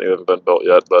width. They haven't been built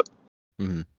yet, but.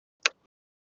 Mhm.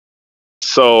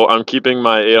 So I'm keeping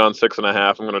my 8 on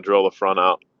 6.5. I'm going to drill the front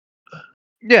out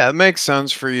Yeah, it makes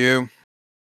sense for you.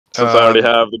 since I already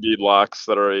have the bead locks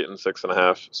that are 8 and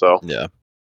 6.5. So Yeah.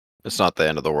 It's not the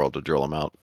end of the world to drill them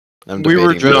out. I'm We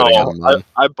were debating just- putting no, them on.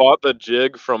 I bought the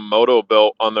jig from Moto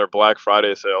Built on their Black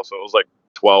Friday sale, so it was like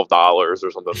 $12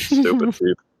 or something stupid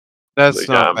cheap. That's Like,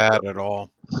 not yeah. bad at all.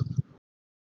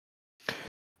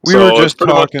 We So were it's just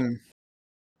pretty much- talking.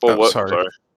 Well, Oh, what? sorry.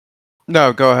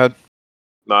 No, go ahead.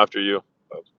 No, after you.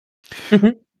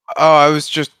 Oh, I was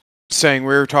just saying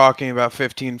we were talking about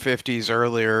 1550s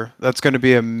earlier. That's going to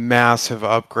be a massive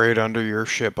upgrade under your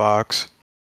shitbox.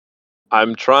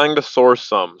 I'm trying to source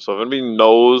some, so if anybody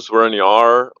knows where any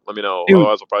are, let me know. Dude.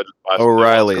 Otherwise, I'll probably just buy some.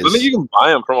 O'Reilly's. Because I think you can buy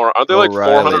them from. Aren't they like $400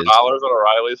 O'Reilly's. at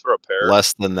O'Reilly's for a pair?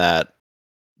 Less than that.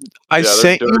 I Yeah, they're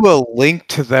sent you dirt. a link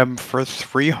to them for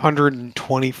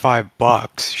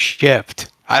 $325 shipped.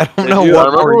 I don't Did know you? I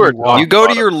what remember more we were you want. You go to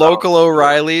about it. your I don't local remember.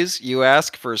 O'Reilly's, you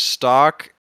ask for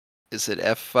stock. Is it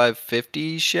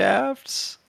F550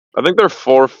 shafts? I think they're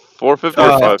 450 or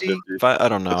 550. I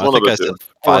don't know. It's I one of think the I two. said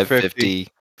 550.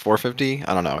 450?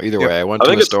 I don't know. Either Yep. way, I went I to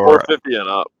think a it's store. 450 and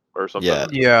up or something.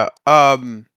 Yeah. Yeah.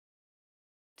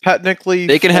 Technically,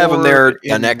 They can have them there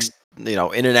in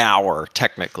in an hour,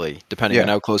 technically, depending on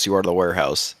Yeah. how close you are to the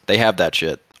warehouse. They have that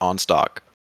shit on stock.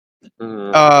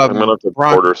 I'm gonna have to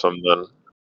order some then.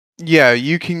 Yeah,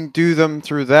 you can do them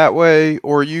through that way,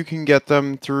 or you can get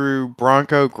them through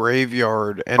Bronco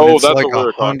Graveyard, and it's That's like what we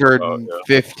were talking about.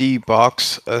 Yeah.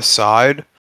 $150 a side.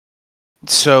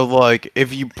 So, like,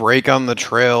 if you break on the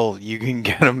trail, you can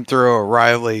get them through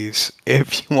O'Reilly's.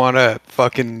 If you want to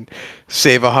fucking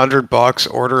save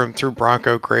 $100, order them through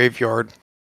Bronco Graveyard.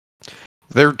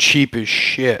 They're cheap as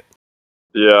shit.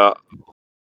 Yeah,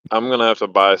 I'm gonna have to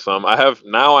buy some. I have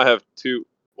two.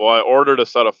 Well, I ordered a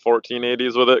set of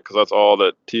 1480s with it because that's all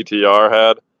that TTR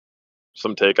had.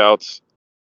 Some takeouts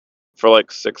for like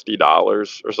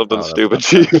 $60 or something Oh, that's stupid not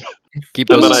cheap. Keep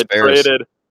And those then as spares.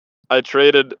 I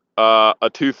traded a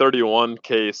 231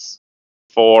 case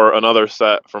for another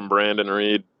set from Brandon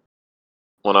Reed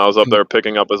when I was up there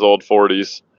picking up his old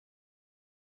 40s.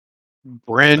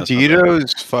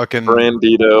 Brandito's fucking.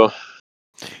 Brandito.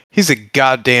 He's a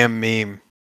goddamn meme.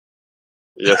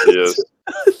 Yes, he is.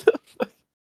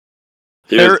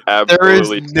 He There was is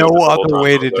absolutely no tuned the whole other time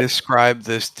way I was to there. describe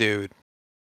this dude.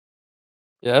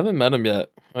 Yeah, I haven't met him yet.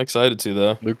 I'm excited to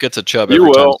though. Luke gets a chub You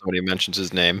every time will. somebody mentions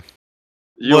his name.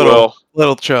 You will.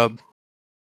 Little chub.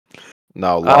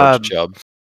 No, large Um, chub.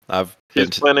 I've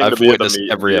He's planning to I've be at the witnessed meet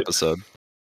and every greet. episode.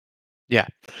 Yeah.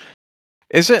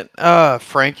 Isn't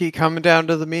Frankie coming down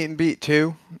to the meet and beat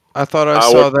too? I thought I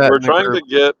saw that. We're in the trying group. to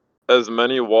get as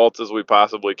many waltz as we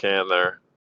possibly can there.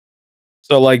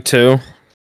 So like 2.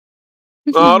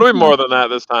 No, it'll be more than that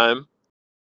this time.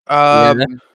 Yeah.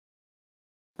 Is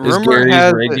Rumor Gary's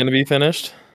has rig it, gonna be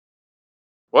finished?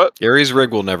 What? Gary's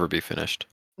rig will never be finished.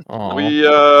 Oh, We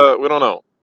don't know.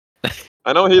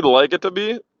 I know he'd like it to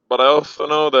be, but I also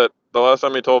know that the last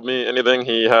time he told me anything,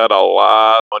 he had a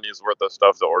lot of money's worth of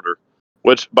stuff to order.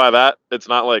 Which by that, it's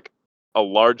not like a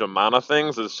large amount of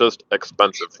things; it's just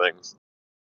expensive things.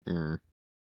 Mm.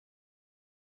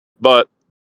 But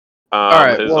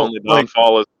right, his well, only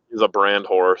downfall is he's a brand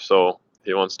whore, so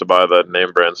he wants to buy the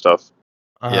name brand stuff.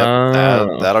 Yep,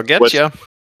 Oh. that'll get Which- you.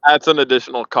 That's an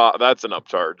additional cost. That's an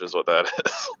upcharge, is what that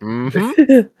is.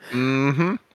 Mm-hmm.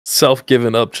 Mm-hmm.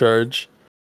 Self-given upcharge.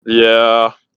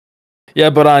 Yeah. Yeah,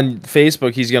 but on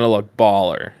Facebook he's gonna look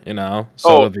baller, you know.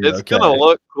 So it'll be It's okay. gonna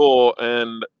look cool,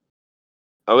 and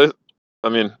at least, I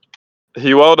mean,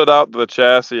 he welded out the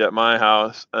chassis at my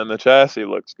house, and the chassis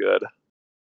looks good.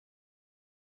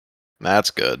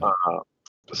 That's good.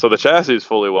 So the chassis is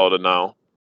fully welded now.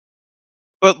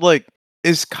 but like,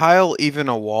 is Kyle even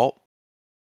a Walt?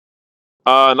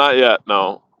 Not yet.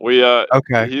 No, we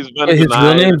Okay. he's been Wait, his real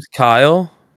denied. name's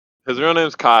Kyle? His real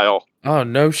name's Kyle. Oh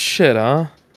no shit, huh?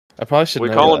 I probably should We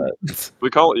know call him- that. We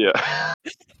call it yeah.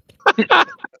 God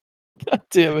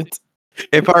damn it.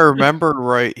 If I remember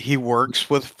right, he works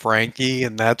with Frankie,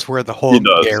 and that's where the whole He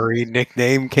does. Gary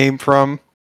nickname came from.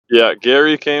 Yeah,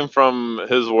 Gary came from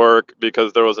his work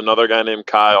because there was another guy named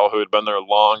Kyle who had been there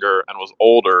longer and was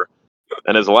older,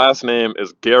 and his last name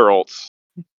is Geraltz.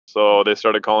 So they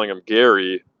started calling him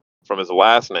Gary from his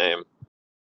last name.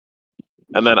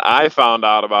 And then I found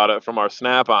out about it from our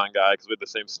Snap-on guy because we had the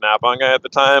same Snap-on guy at the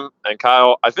time. And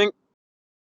Kyle, I think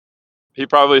he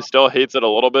probably still hates it a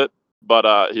little bit,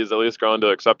 but he's at least grown to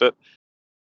accept it.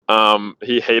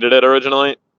 He hated it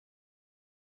originally,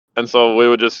 and so we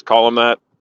would just call him that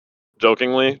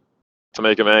jokingly to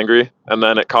make him angry. And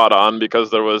then it caught on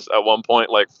because there was at one point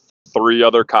like 3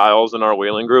 other Kyles in our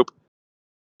wheeling group,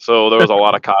 so there was a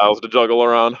lot of Kyles to juggle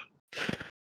around.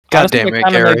 God Honestly, damn it it,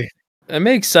 kinda Gary. It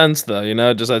makes sense though, you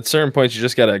know, just at certain points you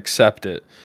just gotta accept it.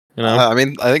 You know? I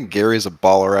mean, I think Gary's a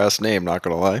baller ass name. Not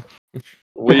gonna lie.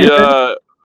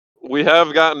 We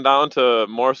have gotten down to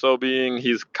more so being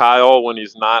he's Kyle when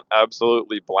he's not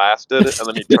absolutely blasted, and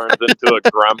then he turns into a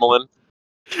gremlin.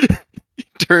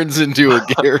 Turns into a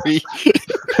Gary. He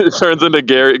turns into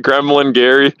Gremlin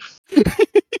Gary,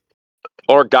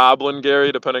 or Goblin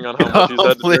Gary, depending on how much he's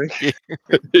had to Goblin drink.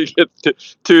 He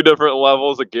gets 2 different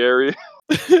levels of Gary.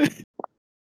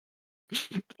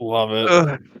 Love it.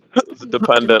 Ugh. It's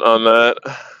dependent on that.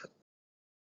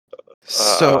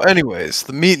 So, anyways,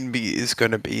 the meet and beat is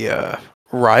going to be a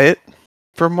riot,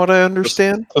 from what I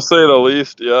understand. To say the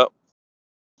least, yeah.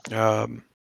 Um,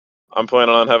 I'm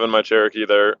planning on having my Cherokee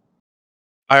there.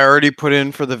 I already put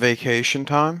in for the vacation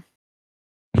time.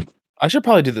 I should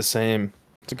probably do the same.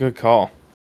 It's a good call.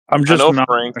 I'm I just know not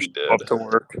Frankie gonna show up did. to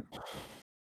work.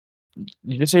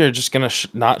 You just say you're just gonna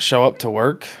not show up to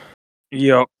work?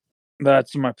 Yep,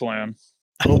 that's my plan.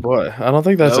 Oh boy, I don't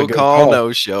think that's No a good call, call.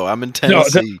 no show. I'm in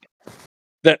Tennessee.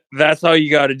 That's how you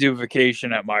got to do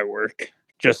vacation at my work.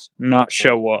 Just not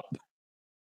show up.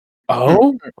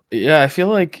 Oh, yeah. I feel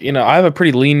like I have a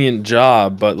pretty lenient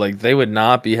job, but like they would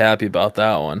not be happy about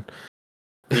that one.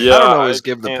 Yeah, I don't always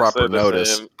give the can't proper say the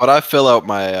notice, same. but I fill out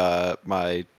my my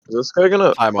Is this guy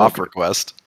gonna time off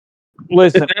request.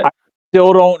 Listen, I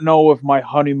still don't know if my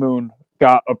honeymoon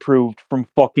got approved from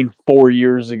fucking 4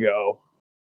 years ago.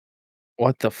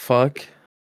 What the fuck?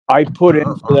 I put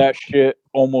in for that shit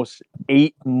almost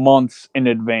 8 months in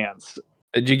advance.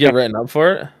 Did you get written up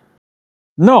for it?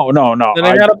 No. Then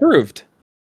I got approved.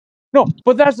 No,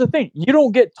 but that's the thing. You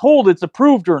don't get told it's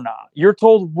approved or not. You're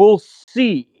told we'll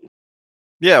see.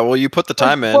 Yeah, well, you put the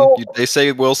time in. Well- They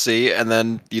say we'll see, and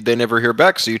then they never hear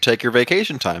back, so you take your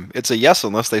vacation time. It's a yes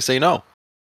unless they say no.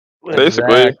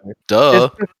 Basically. Exactly. Duh.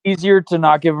 It's easier to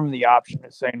not give them the option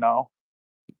to say no.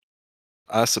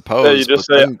 I suppose. Yeah, you just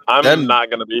but say, then- I'm then- not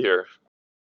gonna be here.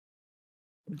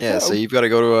 Yeah, so you've got to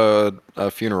go to a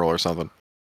funeral or something.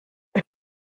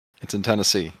 It's in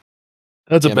Tennessee.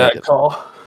 That's a Can't make bad it. call.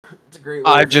 It's a great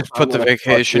I way just to put the find out. Fuck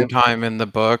vacation you. time in the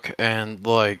book, and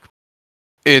like,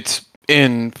 it's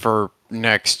in for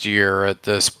next year at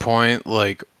this point.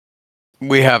 Like,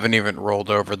 we haven't even rolled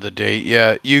over the date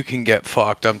yet. You can get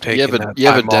fucked. I'm taking that You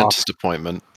have a time off. dentist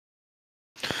appointment.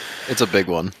 It's a big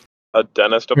one. A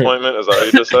dentist appointment? Is that what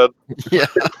you just said? Yeah.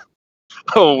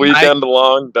 A weekend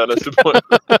long dentist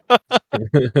appointment.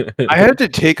 I had to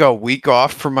take a week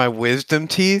off for my wisdom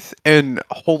teeth, and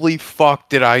holy fuck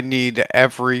did I need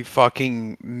every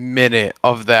fucking minute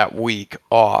of that week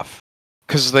off.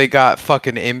 Because they got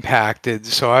fucking impacted,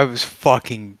 so I was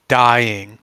fucking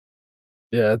dying.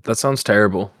 Yeah, that sounds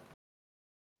terrible.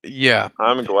 Yeah,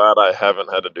 I'm glad I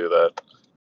haven't had to do that.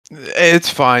 it's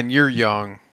fine. You're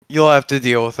young. You'll have to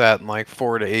deal with that in like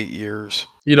 4 to 8 years.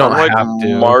 You don't I'm like have to.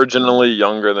 marginally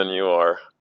younger than you are.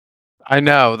 I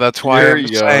know, that's why You're I'm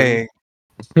young. saying.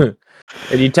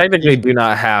 And you technically do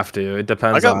not have to. It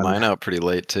depends I got on. mine out pretty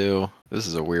late too. This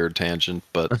is a weird tangent,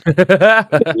 but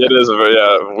It is a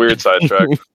very weird sidetrack.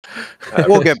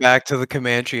 We'll get back to the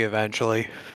Comanche eventually.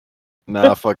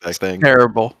 nah, fuck that thing.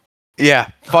 Terrible. Yeah,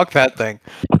 fuck that thing.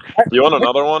 You want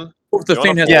another one? The You thing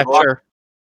wanna has Yeah, four-door? sure.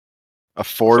 A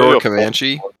four-door Say a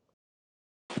Comanche? four-door.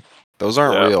 Those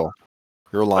aren't Yeah. real.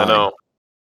 You're lying. I know.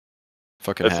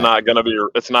 Fucking It's hack. not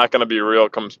gonna be real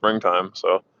come springtime,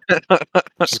 so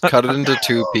Just cut it into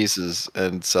 2 pieces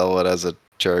and sell it as a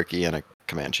Cherokee and a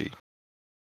Comanche.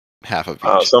 Half of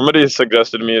each. somebody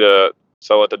suggested me to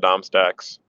sell it to Dom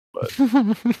Stacks.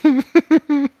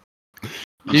 You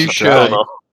I should. don't know.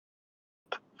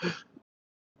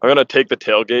 I'm gonna take the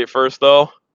tailgate first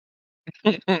though.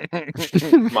 Mine.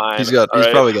 He's alright?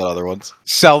 probably got other ones.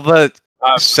 Sell the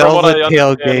From sell what the I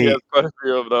understand, he tailgate. has quite a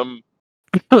few of them.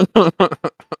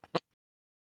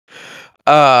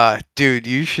 Dude,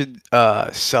 you should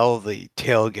sell the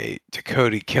tailgate to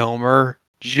Cody Kilmer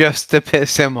just to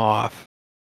piss him off.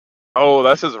 Oh,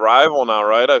 that's his rival now,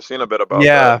 right? I've seen a bit about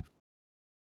Yeah,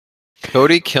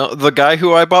 that. The guy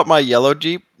who I bought my yellow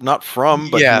Jeep, not from,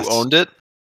 but Yes. who owned it.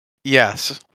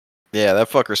 yes. Yeah, that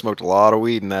fucker smoked a lot of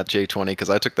weed in that J20 because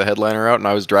I took the headliner out and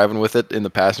I was driving with it in the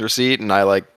passenger seat and I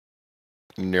like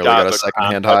nearly Got got a the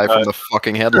secondhand contact high from high. the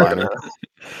fucking headliner.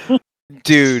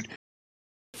 Dude,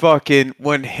 fucking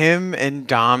when him and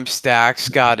Dom Stacks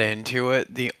got into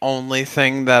it, the only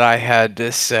thing that I had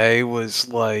to say was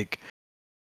like,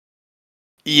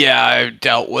 yeah, I've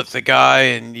dealt with the guy,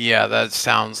 and yeah, that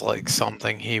sounds like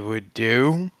something he would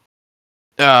do.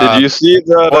 Did you see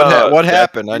that? What Jack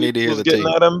happened? I need to hear was the getting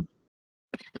tea. at him.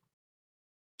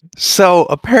 So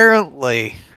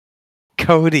apparently,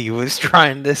 Cody was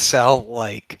trying to sell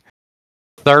like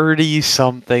 30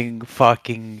 something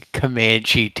fucking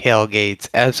Comanche tailgates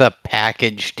as a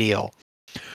package deal.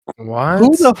 What?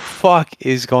 Who the fuck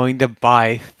is going to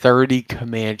buy 30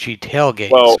 Comanche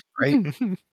tailgates? Well- right?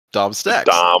 Dom Stacks.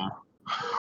 Dom.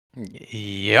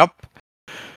 Yep.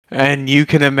 And you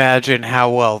can imagine how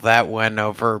well that went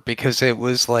over because it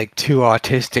was like 2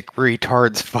 autistic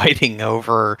retards fighting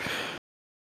over,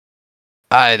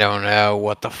 I don't know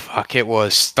what the fuck it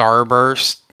was,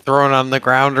 Starburst thrown on the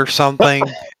ground or something.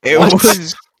 It What?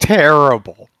 was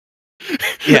terrible.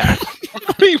 Yeah.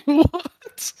 Wait, what?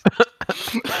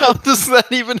 How does that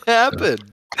even happen?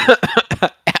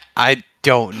 I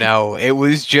don't know. It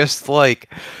was just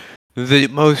like the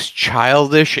most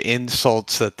childish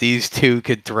insults that these two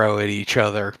could throw at each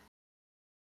other.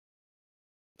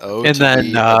 Oh, And to then,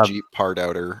 be a Jeep part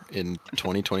outer in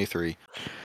 2023.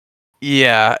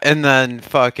 Yeah, and then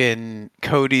fucking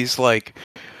Cody's like,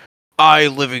 I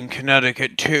live in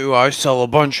Connecticut too. I sell a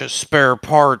bunch of spare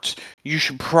parts. You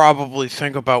should probably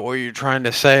think about what you're trying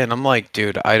to say. And I'm like,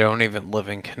 dude, I don't even live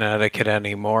in Connecticut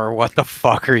anymore. What the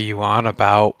fuck are you on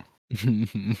about? Facebook.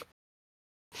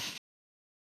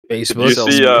 you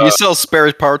see, he sells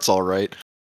spare parts, all right.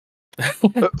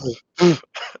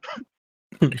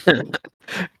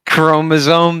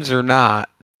 Chromosomes or not.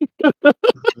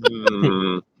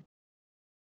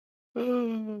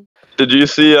 Hmm. Did you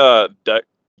see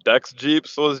Dex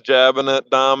Jeeps was jabbing at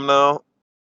Dom now?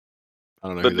 I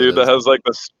don't know The who dude that that is.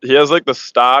 has like the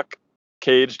stock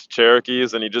caged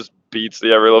Cherokees, and he just beats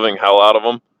the ever living hell out of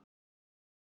them.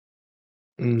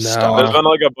 There's No. been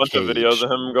like a bunch of videos Caged.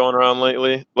 of him going around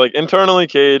lately, like internally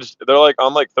caged. They're like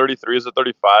on like 33s or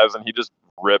 35s, and he just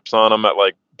rips on them at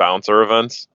like bouncer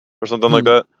events or something like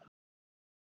that.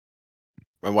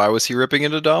 And why was he ripping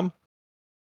into Dom?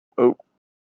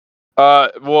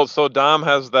 Well, so Dom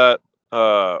has that.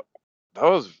 That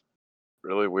was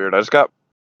really weird. I just got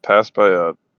passed by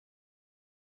a,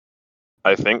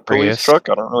 I think, police Prius. truck.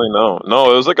 I don't really know.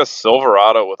 No, it was like a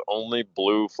Silverado with only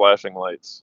blue flashing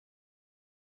lights.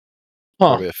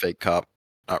 Probably a fake cop.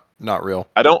 Not real.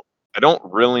 I don't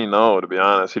really know, to be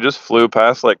honest. He just flew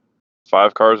past like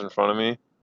 5 cars in front of me.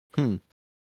 Hmm.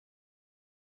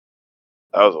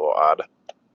 That was a little odd.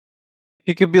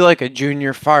 He could be like a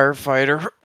junior firefighter.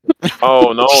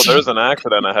 Oh no, there's an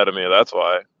accident ahead of me. That's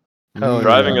why. Oh,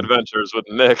 Driving no. adventures with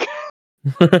Nick.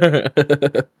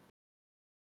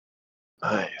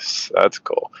 Nice. That's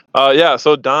cool. Yeah.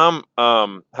 So Dom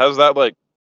has that like,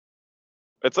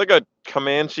 it's like a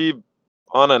Comanche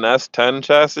on an S10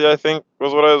 chassis, I think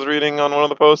was what I was reading on one of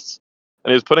the posts.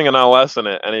 And he was putting an LS in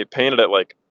it, and he painted it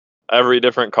like every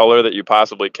different color that you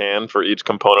possibly can for each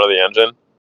component of the engine.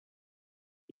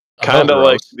 Kind of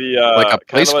like gross. the Like a play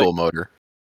kind of school like, motor.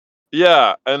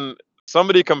 yeah, and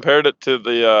somebody compared it to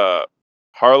the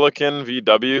Harlequin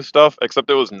VW stuff, except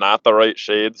it was not the right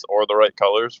shades or the right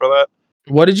colors for that.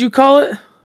 What did you call it?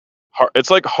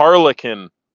 It's like Harlequin.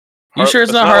 You sure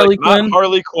it's not Harley Quinn? Not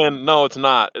Harley Quinn. No, it's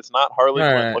not. It's not Harley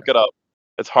Quinn. Alright. Look it up.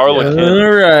 It's All Harlequin.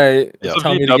 right. It's Yeah. a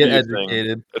Tell me to get VW thing.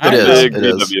 educated. It's It a is, big it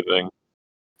is. VW thing.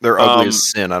 They're ugly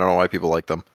as sin. I don't know why people like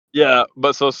them. Yeah,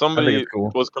 but so I think somebody it's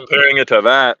cool. was comparing it to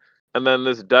that, and then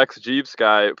this Dex Jeeps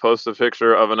guy posted a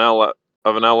picture of an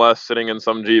LS sitting in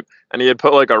some Jeep, and he had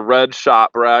put like a red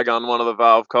shop rag on one of the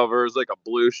valve covers, like a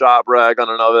blue shop rag on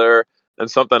another, and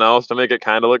something else to make it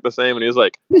kind of look the same. And he was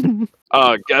like,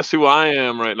 guess who I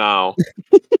am right now?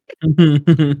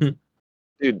 Dude,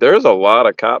 there's a lot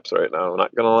of cops right now, I'm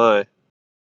not gonna lie.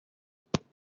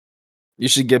 You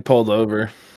should get pulled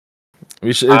over.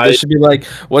 This should be like,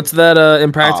 what's that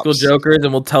Impractical Ops. Jokers,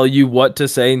 and we'll tell you what to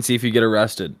say and see if you get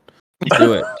arrested.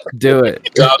 Do it. Do it.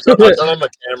 I'll turn on the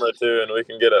camera too, and we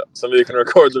can get somebody can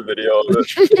record the video of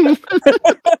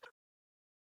it.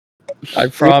 I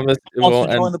promise it Wants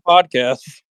won't to join end. the podcast.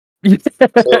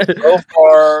 So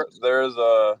far, there's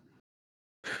a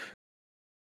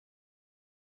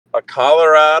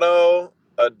Colorado,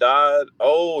 a Dodge.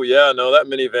 Oh yeah, no, that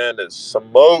minivan is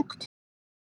smoked.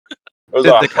 It was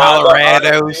Did a the Honda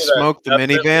Colorado Odyssey that smoke the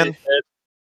definitely minivan?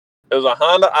 It was a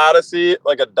Honda Odyssey,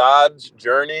 like a Dodge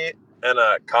Journey, and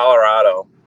a Colorado.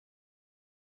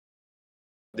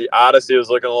 The Odyssey was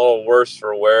looking a little worse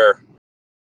for wear.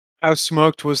 How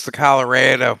smoked was the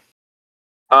Colorado?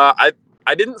 I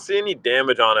didn't see any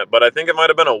damage on it, but I think it might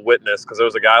have been a witness because there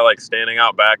was a guy like standing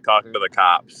out back talking to the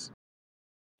cops.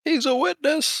 He's a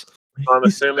witness. So I'm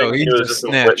assuming Oh, he he's was a just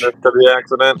snitch. a witness to the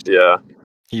accident. Yeah.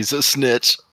 He's a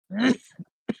snitch.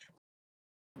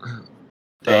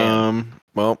 Damn.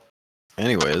 Well,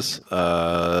 anyways,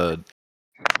 I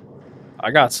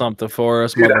got something for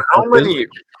us, Dude, motherfuckers.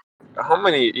 how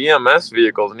many EMS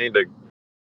vehicles need to?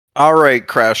 all right,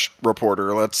 crash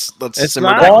reporter. Let's It's simmer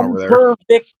not- down over there. Per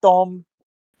victim.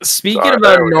 Speaking Sorry,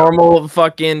 about there we go. normal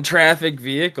fucking traffic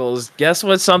vehicles, guess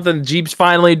what? Something Jeep's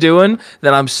finally doing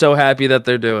that I'm so happy that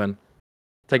they're doing.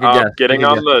 Take a guess. Getting Take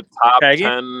a on guess. the top Peggy?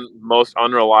 10 most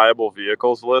unreliable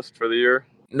vehicles list for the year.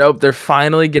 Nope, they're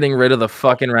finally getting rid of the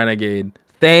fucking Renegade.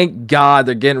 Thank God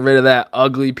they're getting rid of that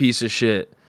ugly piece of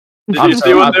shit. Did you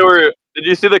see what they were? Did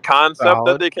you see the concept that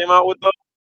Solid. they came out with though?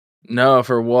 No,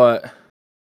 for what?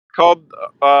 Called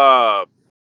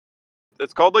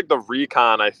it's called like the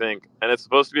Recon, I think, and it's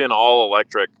supposed to be an all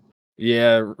electric.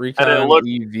 Yeah, Recon looked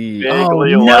EV.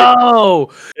 vaguely Oh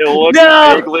no! It looks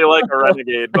No! vaguely like a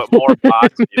Renegade, but more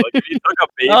boxy. Like if you took a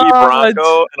baby Oh,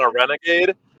 Bronco and a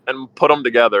Renegade and put them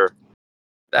together.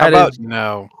 How That about is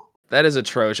no? that is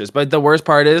atrocious. But the worst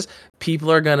part is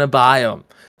people are gonna buy them.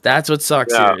 That's what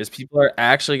sucks Yeah. here. Is people are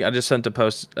actually. I just sent a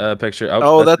post picture.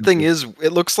 Oh, that's that thing is.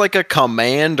 It looks like a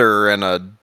Commander and a.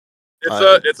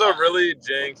 It's a really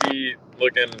janky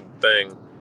looking thing.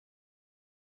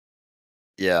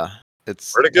 Yeah,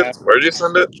 it's. Where'd you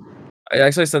send it? I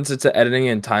actually sent it to editing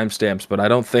and timestamps, but I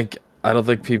don't think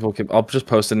people can. I'll just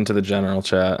post it into the general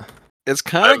chat. It's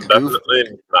I'm kind of goofy. definitely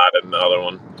not in the other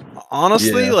one.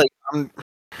 Honestly, Yeah. like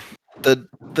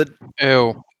the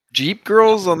Ew. Jeep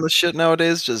girls on the shit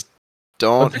nowadays just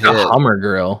don't Looks like a hit. Hummer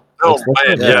grill. Oh That's what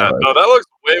man, it yeah, looks no, that looks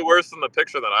way worse than the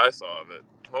picture that I saw of it.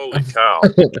 Holy cow!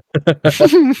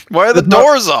 Why are the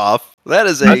doors off? That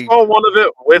is I a saw one of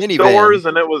it with minivan. doors,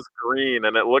 and it was green,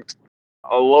 and it looked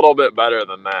a little bit better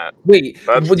than that. Wait,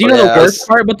 That's do you know the Yes. worst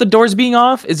part about the doors being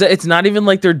off is that it's not even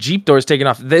like their Jeep doors taken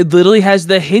off. They literally has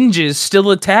the hinges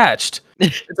still attached.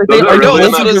 It's like Does they it I know, really? that's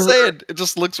unbolted what I'm the, saying. It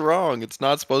just looks wrong. It's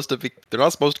not supposed to be. They're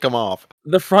not supposed to come off.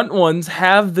 the front ones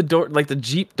have the door, like the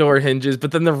Jeep door hinges,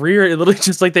 but then the rear, it literally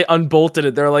just like they unbolted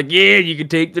it. They're like, yeah, you can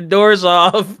take the doors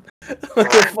off. What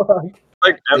the fuck?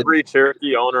 Like every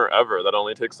Cherokee owner ever that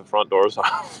only takes the front doors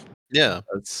off. Yeah.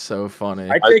 That's so funny.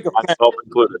 I take offense. Myself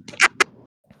included.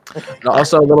 And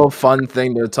also, a little fun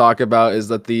thing to talk about is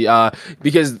that the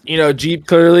because Jeep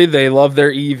clearly they love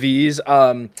their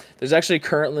EVs. There's actually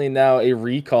currently now a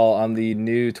recall on the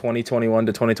new 2021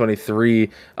 to 2023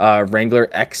 Wrangler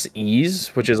XEs,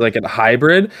 which is like a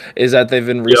hybrid. Is that they've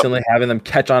been recently having them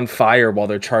catch on fire while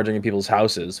they're charging in people's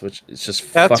houses, which is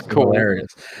just That's fucking cool. hilarious.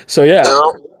 So yeah,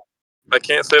 I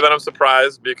can't say that I'm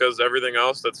surprised because everything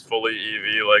else that's fully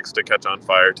EV likes to catch on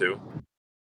fire too.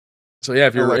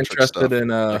 if you're Electric interested stuff in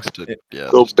likes to- yeah,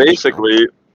 So just in general. basically,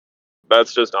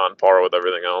 that's just on par with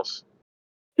everything else.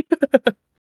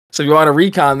 So if you want a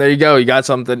recon, there you go. You got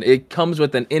something. It comes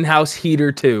with an in-house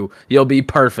heater too. You'll be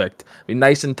perfect. Be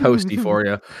nice and toasty for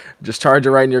you. Just charge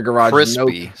it right in your garage.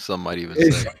 crispy. Some might even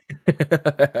say.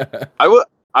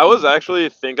 I was actually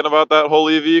thinking about that whole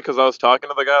EV because I was talking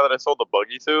to the guy that I sold the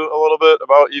buggy to a little bit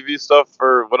about EV stuff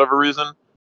for whatever reason,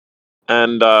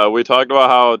 and we talked about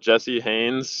how Jesse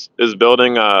Haynes is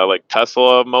building a like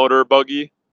Tesla motor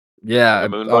buggy, Yeah, a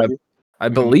moon buggy. I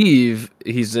believe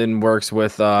he's in works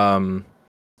with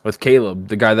Caleb,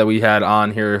 the guy that we had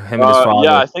on here. Him and his father.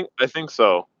 Yeah, I think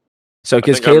so. So I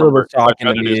because think I Caleb was remember. I talking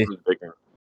tried to to do me. some digging.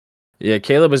 Yeah,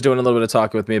 Caleb was doing a little bit of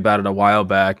talking with me about it a while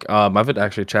back. I've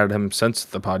actually chatted him since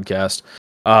the podcast.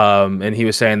 And he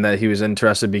was saying that he was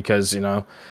interested because,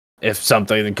 if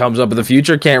something that comes up in the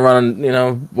future can't run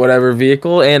on, whatever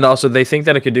vehicle, and also they think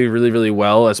that it could do really, really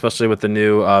well, especially with the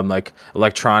new like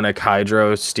electronic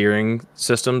hydro steering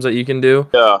systems that you can do.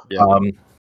 Yeah.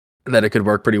 That it could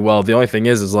work pretty well. The only thing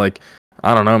is like,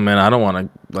 I don't know, man. I don't want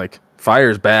to like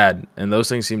fire's bad, and those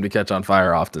things seem to catch on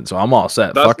fire often. So I'm all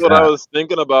set. That's Fuck what that. I was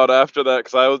thinking about after that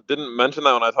because didn't mention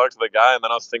that when I talked to the guy, and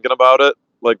then I was thinking about it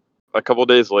like a couple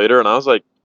days later, and I was like,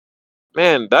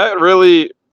 man, that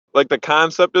really like the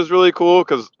concept is really cool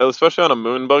because especially on a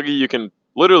moon buggy, you can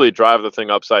literally drive the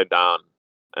thing upside down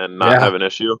and not have an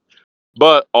issue.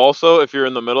 But also, if you're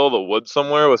in the middle of the woods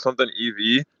somewhere with something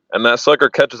EV and that sucker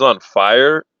catches on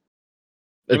fire,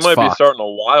 you It's might be fucked. starting a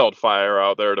wildfire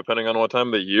out there, depending on what time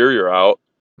of the year you're out.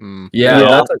 Yeah, You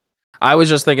know? I was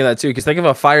just thinking that too. Because think of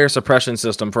a fire suppression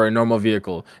system for a normal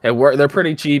vehicle. They're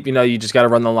pretty cheap. You just got to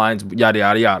run the lines, yada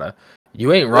yada yada.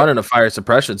 You ain't running a fire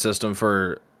suppression system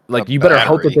for like. A You better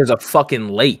hope that battery. there's a fucking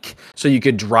lake so you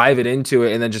could drive it into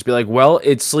it and then just be like, well,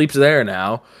 it sleeps there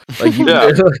now. Like you, Yeah.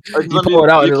 you pull it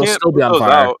out and you it'll can't still be put on those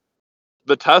fire. out.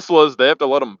 The Teslas, they have to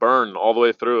let them burn all the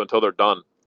way through until they're done.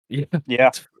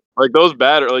 Yeah. Like those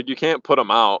battery, like you can't put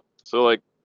them out. So like,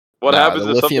 what Nah, happens the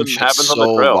if lithium something shit's happens on the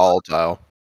so trail? volatile.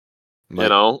 You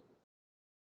know,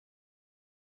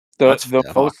 The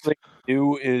yeah. most they can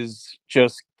do is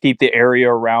just keep the area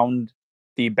around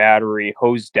the battery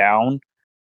hosed down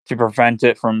to prevent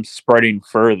it from spreading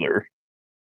further.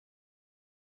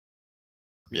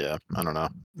 Yeah, I don't know.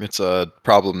 It's a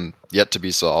problem yet to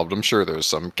be solved. I'm sure there's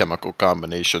some chemical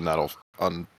combination that'll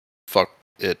unfuck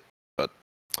it, but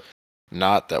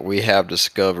not that we have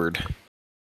discovered.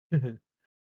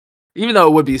 Even though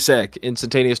it would be sick,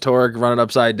 instantaneous torque, run it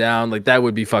upside down, like that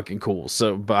would be fucking cool.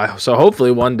 So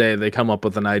hopefully one day they come up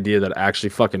with an idea that actually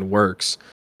fucking works,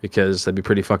 because that'd be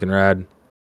pretty fucking rad.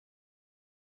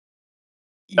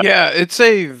 Yeah, it's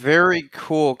a very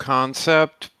cool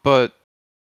concept, but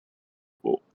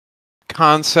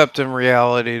concept and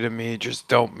reality to me just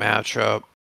don't match up.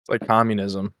 It's like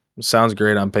communism. It sounds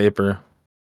great on paper.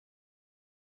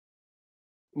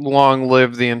 Long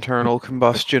live the internal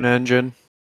combustion engine.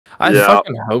 I Yeah.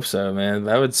 fucking hope so, man.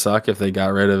 That would suck if they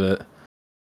got rid of it.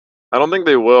 I don't think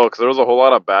they will because there was a whole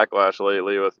lot of backlash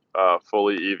lately with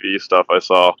fully EV stuff I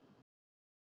saw,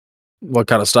 What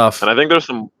kind of stuff? and I think there's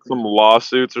some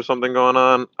lawsuits or something going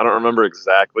on. I don't remember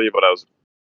exactly, but I was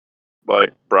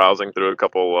like browsing through a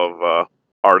couple of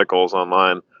articles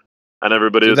online, and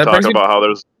everybody Dude, was that brings talking me- about how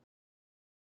there's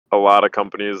a lot of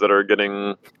companies that are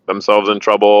getting themselves in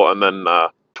trouble, and then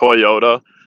Toyota,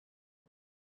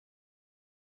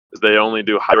 they only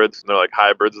do hybrids, and they're like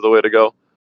hybrids are the way to go.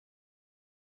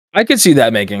 I could see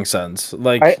that making sense.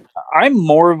 Like, I'm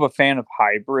more of a fan of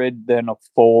hybrid than a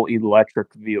full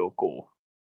electric vehicle.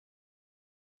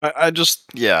 I just,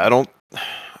 yeah, I don't,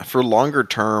 for longer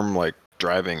term, like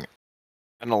driving,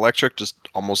 an electric just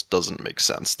almost doesn't make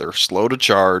sense. They're slow to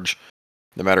charge.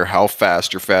 No matter how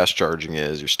fast your fast charging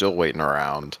is, you're still waiting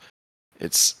around.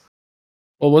 It's,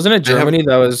 well, wasn't it They have- Germany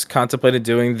that was contemplated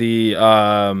doing the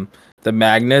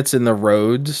magnets in the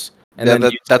roads? And yeah, then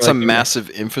using, that's a like, massive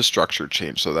infrastructure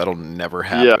change, so that'll never Yeah,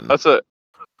 happen. that's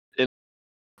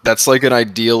That's like an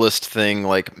idealist thing.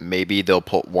 Like maybe they'll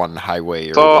put one highway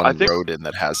or So, I one think- road in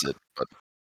that has it, but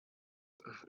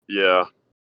yeah.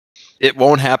 it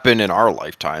won't happen in our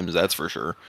lifetimes. That's for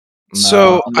sure.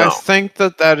 So No. I think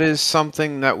that is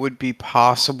something that would be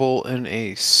possible in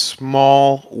a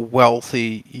small,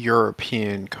 wealthy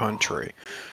European country,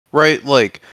 right?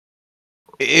 Like,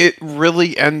 it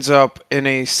really ends up in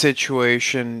a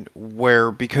situation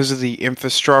where, because of the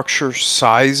infrastructure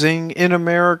sizing in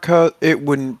America, it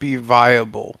wouldn't be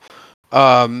viable.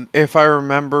 If I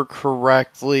remember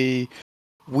correctly,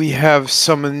 we have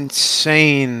some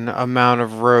insane amount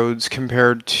of roads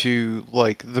compared to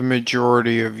like the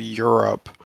majority of Europe.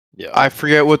 Yeah. I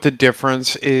forget what the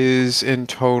difference is in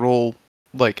total,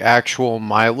 like actual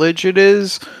mileage it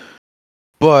is,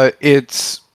 but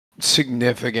it's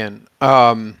significant.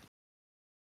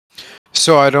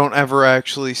 So I don't ever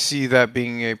actually see that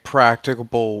being a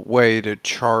practicable way to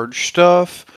charge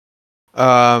stuff.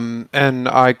 And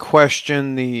I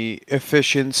question the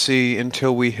efficiency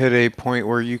until we hit a point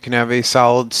where you can have a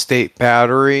solid state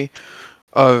battery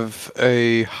of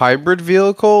a hybrid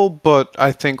vehicle, but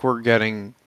I think we're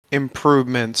getting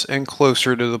improvements and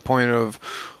closer to the point of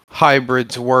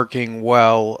hybrids working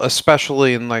well,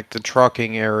 especially in like the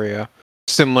trucking area,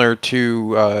 similar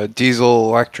to diesel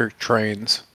electric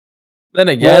trains. then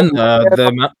again, Well,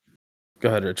 go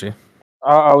ahead, Richie.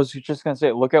 I was just gonna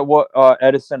say, look at what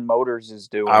Edison Motors is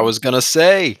doing. I was gonna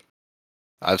say,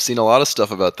 I've seen a lot of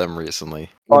stuff about them recently.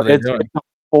 What are they it's, doing?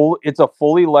 it's a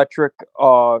full electric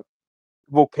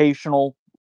vocational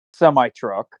semi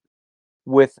truck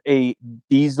with a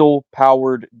diesel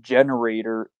powered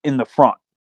generator in the front.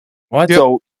 What? Yep.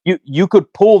 So you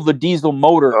could pull the diesel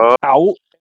motor out,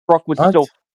 truck would What? still.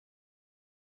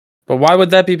 But why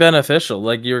would that be beneficial?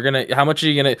 Like, how much are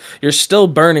you gonna? You're still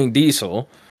burning diesel.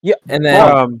 Yeah, And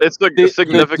then It's a the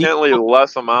significantly diesel-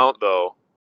 less amount, though,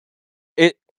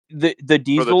 the for the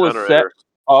diesel is set generator.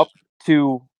 up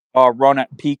to run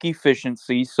at peak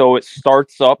efficiency, so it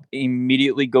starts up,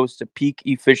 immediately goes to peak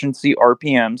efficiency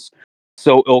RPMs,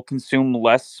 so it'll consume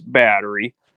less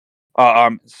battery.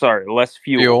 Less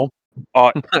fuel.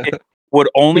 It would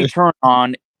only turn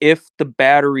on if the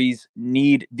batteries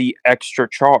need the extra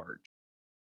charge,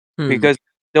 because it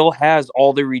still has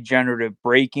all the regenerative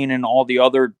braking and all the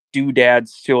other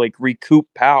doodads to like recoup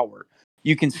power.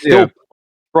 You can still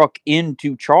truck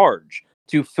into charge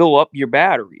to fill up your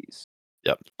batteries.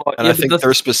 Yep. But And I think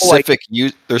their specific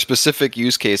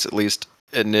use case, at least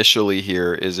initially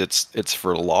here, is it's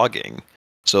for logging.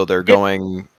 So they're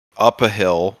going up a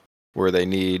hill where they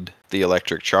need the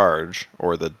electric charge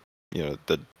or the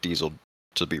diesel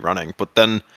to be running, but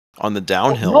then on the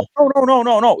downhill.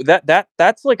 No.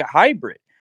 That's like a hybrid.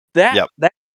 Yep.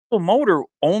 That motor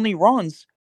only runs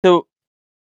to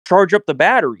charge up the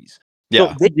batteries.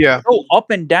 Yeah. So they go up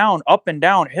and down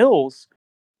hills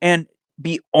and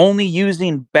be only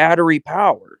using battery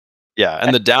power. Yeah,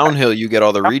 and the downhill you get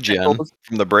all the regen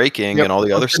from the braking and all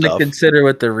the other something to stuff. consider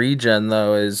with the regen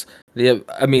though is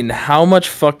how much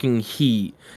fucking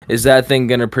heat is that thing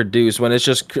gonna produce when it's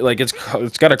just like it's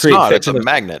got to create? It's a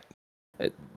magnet.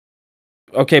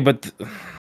 Okay, but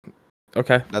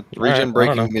okay. That regen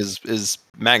braking is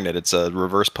magnet. It's a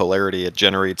reverse polarity. It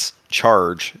generates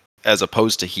charge as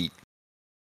opposed to heat.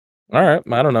 All right,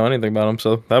 I don't know anything about them,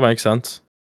 so that makes sense.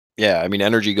 Yeah, I mean,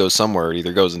 energy goes somewhere. It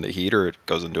either goes into heat or it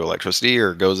goes into electricity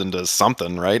or it goes into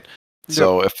something, right? Yep.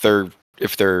 So if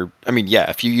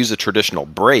you use a traditional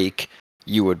brake,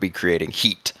 you would be creating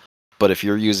heat. But if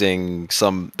you're using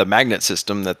the magnet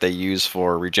system that they use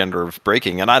for regenerative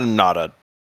braking, and I'm not a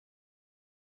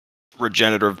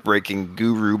regenerative braking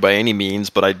guru by any means,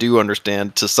 but I do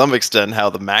understand to some extent how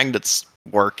the magnets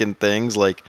work and things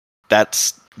like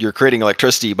you're creating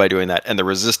electricity by doing that, and the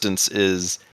resistance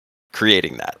is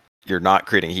creating that. You're not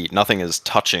creating heat. Nothing is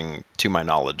touching, to my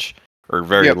knowledge, or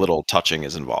very little touching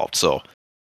is involved. So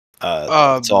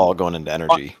it's all going into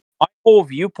energy. My whole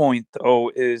viewpoint,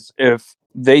 though, is if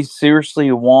they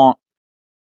seriously want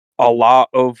a lot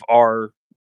of our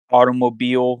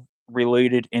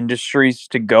automobile-related industries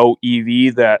to go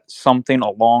EV, that something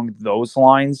along those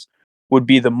lines would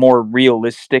be the more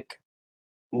realistic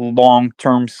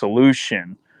long-term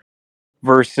solution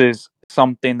versus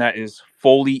something that is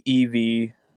fully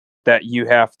EV that you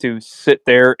have to sit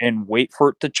there and wait for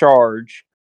it to charge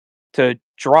to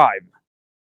drive.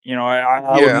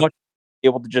 I would Yeah. much be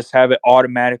able to just have it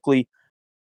automatically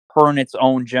turn its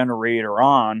own generator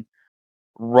on,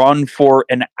 run for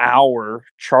an hour,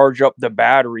 charge up the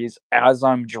batteries as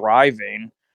I'm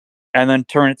driving, and then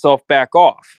turn itself back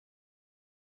off.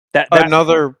 That's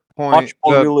Another much point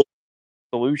more that realistic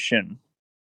solution.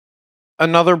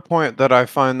 Another point that I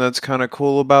find that's kind of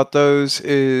cool about those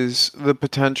is the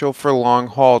potential for long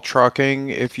haul trucking.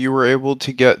 If you were able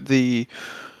to get the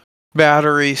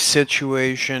battery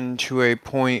situation to a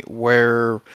point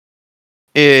where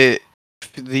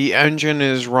the engine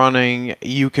is running,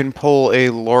 you can pull a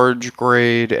large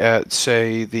grade at,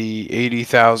 say, the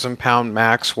 80,000 pound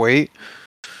max weight.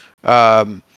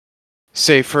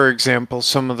 Say, for example,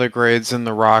 some of the grades in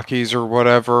the Rockies or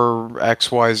whatever,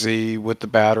 XYZ with the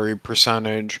battery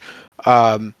percentage.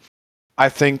 I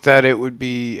think that it would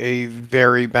be a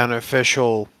very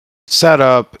beneficial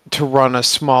setup to run a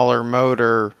smaller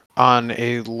motor on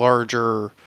a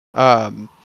larger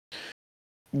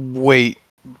weight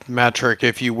metric,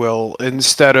 if you will,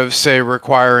 instead of, say,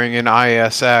 requiring an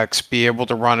ISX, be able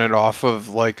to run it off of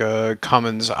like a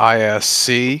Cummins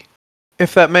ISC,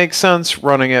 if that makes sense,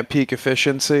 running at peak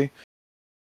efficiency.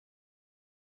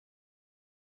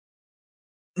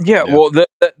 Yeah, Yeah. well,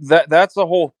 that's the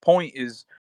whole point. Is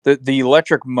that the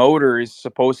electric motor is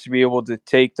supposed to be able to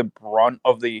take the brunt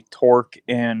of the torque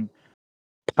and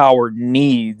power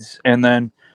needs, and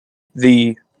then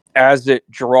the as it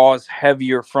draws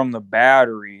heavier from the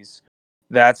batteries,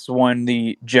 that's when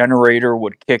the generator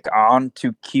would kick on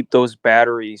to keep those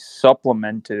batteries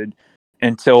supplemented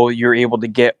until you're able to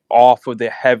get off of the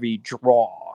heavy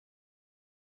draw.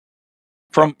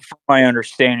 From my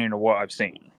understanding of what I've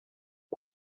seen.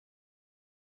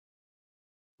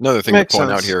 Another thing Makes to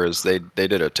point out sense. here is they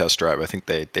did a test drive. I think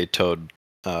they towed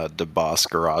DeBoss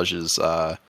Garage's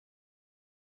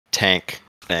tank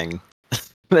thing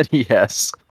that he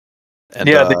has, and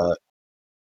Yeah,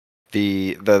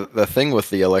 the thing with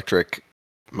the electric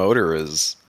motor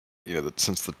is, that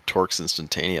since the torque's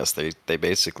instantaneous, they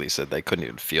basically said they couldn't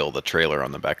even feel the trailer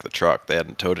on the back of the truck. They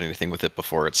hadn't towed anything with it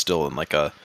before. It's still in like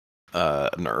an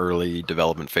early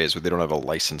development phase where they don't have a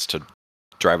license to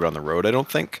drive it on the road, I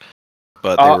don't think.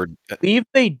 But they were I believe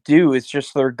they do. It's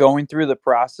just they're going through the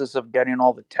process of getting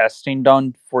all the testing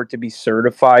done for it to be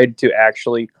certified to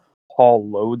actually haul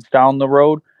loads down the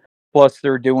road. Plus,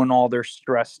 they're doing all their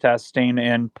stress testing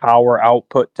and power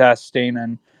output testing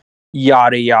and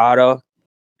yada yada.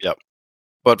 Yep.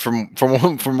 But from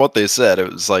what they said,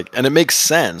 it was like, and it makes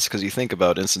sense because you think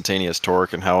about instantaneous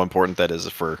torque and how important that is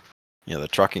for, the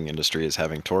trucking industry is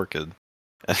having torque. And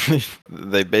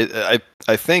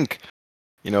I think,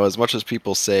 as much as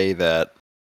people say that,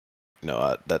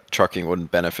 that trucking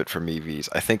wouldn't benefit from EVs,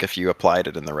 I think if you applied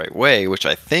it in the right way, which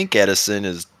I think Edison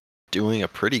is doing a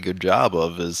pretty good job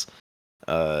of, is,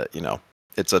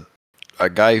 it's a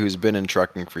guy who's been in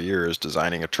trucking for years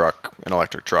designing an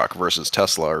electric truck versus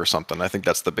Tesla or something. I think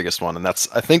that's the biggest one, and that's,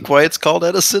 I think, why it's called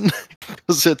Edison,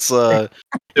 because it's It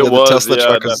the was, Tesla yeah,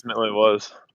 truck it definitely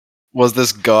was. was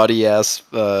this gaudy ass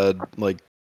like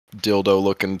dildo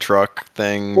looking truck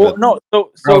thing. Well, that- no,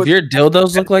 so Bro, if your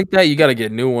dildos look like that, you got to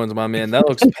get new ones, my man. That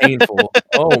looks painful.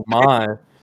 Oh my,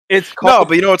 it's no, called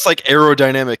but it's like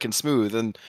aerodynamic and smooth,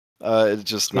 and it's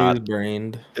just not. smooth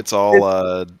brained. It's all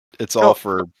no, it's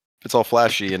all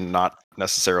flashy and not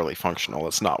necessarily functional.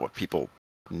 It's not what people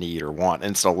need or want.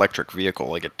 And it's an electric vehicle.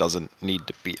 Like, it doesn't need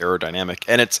to be aerodynamic.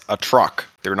 And it's a truck.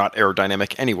 They're not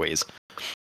aerodynamic anyways.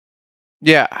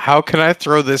 Yeah, how can I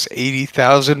throw this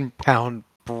 80,000 pound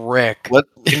brick What?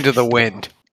 into the wind?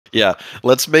 Yeah,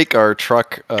 let's make our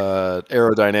truck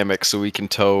aerodynamic so we can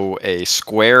tow a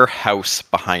square house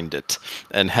behind it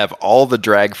and have all the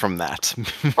drag from that.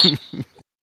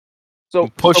 so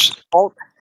Push.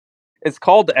 it's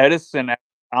called Edison,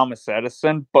 Thomas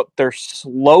Edison, but their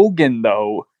slogan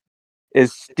though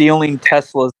is stealing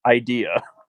Tesla's idea.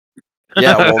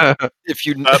 Yeah, well, if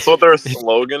you That's what their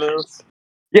slogan is.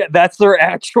 Yeah, that's their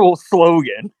actual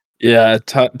slogan. Yeah,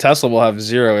 Tesla will have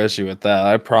zero issue with that.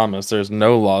 I promise. There's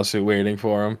no lawsuit waiting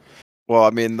for him. Well,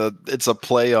 I mean, it's a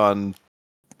play on,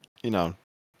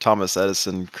 Thomas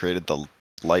Edison created the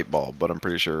light bulb, but I'm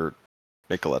pretty sure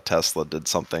Nikola Tesla did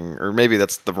something, or maybe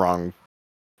that's the wrong.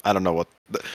 I don't know what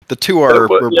the two are.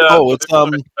 It's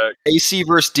AC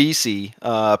versus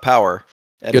DC power.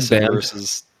 Edison band.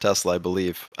 versus Tesla, I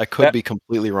believe. I could be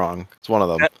completely wrong. It's one of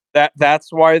them.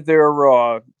 That's why their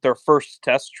first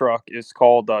test truck is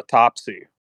called Topsy.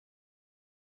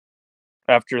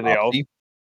 After the Topsy?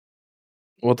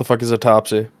 What the fuck is a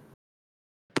Topsy?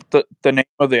 The name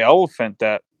of the elephant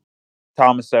that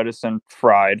Thomas Edison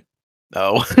fried.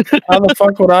 No. How the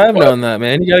fuck would I have known that,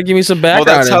 man? You gotta give me some Well,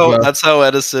 background info. that's how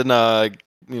Edison,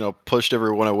 pushed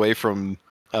everyone away from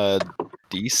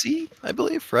DC, I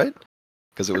believe, right?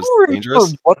 Because it was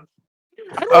dangerous.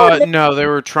 No, they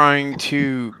were trying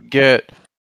to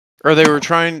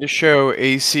show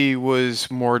AC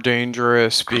was more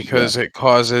dangerous because it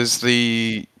causes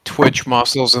the twitch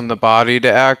muscles in the body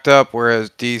to act up, whereas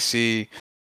DC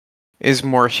is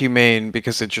more humane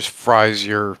because it just fries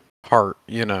your heart,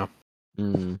 you know.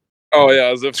 Mm. Oh yeah,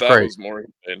 as if It's that great. was more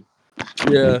humane.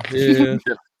 Yeah.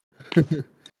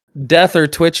 Death or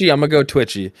Twitchy? I'm gonna go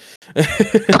Twitchy.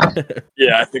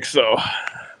 Yeah, I think so.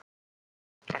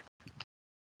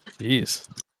 Jeez.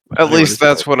 At Anyway, least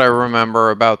that's what I remember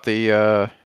about the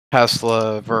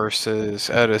Tesla versus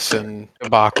Edison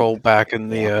debacle back in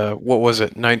the what was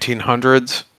it,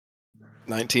 1900s?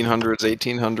 1900s,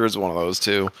 1800s, one of those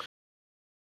two.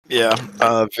 Yeah,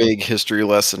 vague history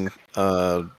lesson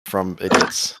from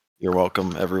idiots. You're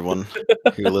welcome, everyone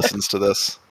who listens to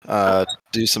this.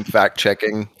 Do some fact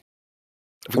checking.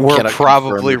 We're Cannot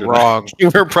probably confirm or deny. wrong.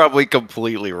 We're probably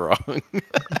completely wrong.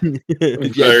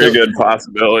 Very good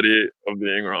possibility of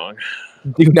being wrong.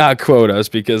 Do not quote us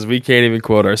because we can't even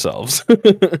quote ourselves.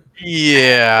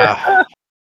 Yeah.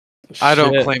 I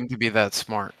don't Shit. claim to be that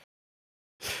smart.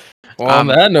 Well, on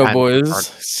that note, kind of boys, hard.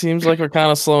 seems like we're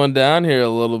kind of slowing down here a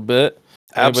little bit.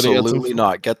 Anybody got some- Absolutely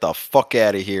not. Get the fuck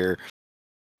out of here.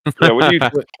 Yeah, what are you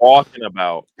talking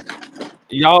about?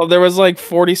 Y'all, there was like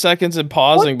 40 seconds in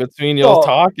pausing between y'all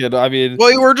talking. I mean,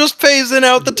 Well, we're just phasing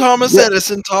out the Thomas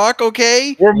Edison talk,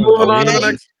 okay? We're moving on to the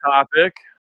Okay. next topic.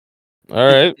 all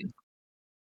right.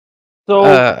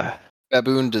 So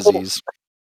Baboon disease.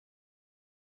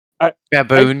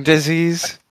 Baboon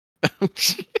disease?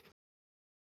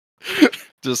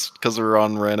 Just because we're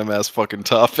on random ass fucking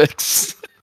topics.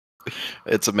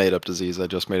 It's a made up disease. I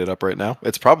just made it up right now.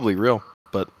 It's probably real,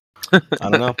 but I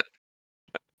don't know.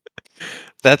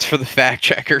 That's for the fact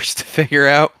checkers to figure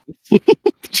out.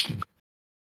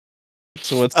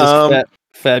 So what's this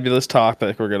fabulous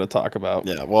topic we're going to talk about?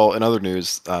 Yeah, well, in other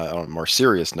news, on a more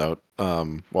serious note,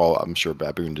 well, I'm sure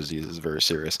baboon disease is very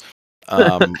serious.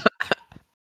 My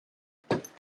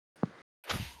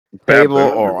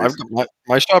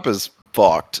shop is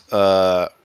fucked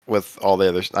with all the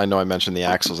other. I know I mentioned the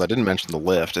axles. I didn't mention the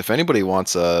lift. If anybody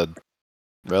wants a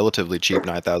relatively cheap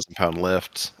 9,000-pound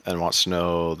lift and wants to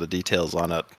know the details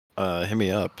on it, hit me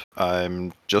up.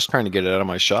 I'm just trying to get it out of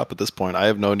my shop at this point. I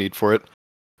have no need for it.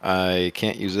 I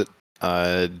can't use it.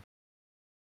 I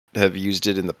have used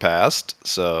it in the past,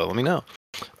 so let me know.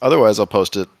 Otherwise, I'll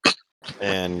post it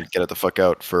and get it the fuck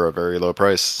out for a very low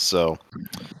price. So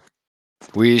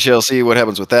we shall see what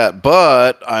happens with that.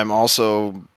 But I'm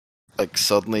also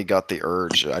suddenly got the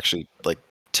urge, actually,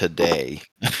 today.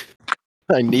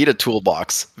 I need a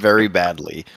toolbox very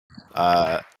badly.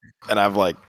 And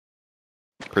I've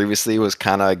previously was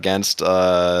kind of against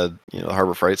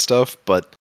Harbor Freight stuff,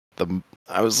 but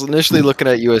I was initially looking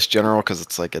at US General because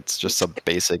it's just a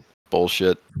basic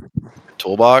bullshit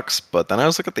toolbox, but then I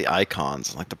was looking at the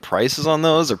icons and the prices on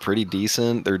those are pretty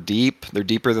decent. They're deep. They're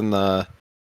deeper than the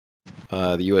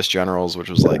US Generals, which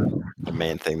was the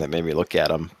main thing that made me look at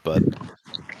them. But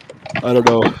I don't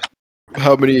know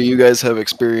how many of you guys have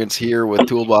experience here with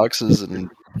toolboxes and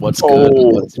what's good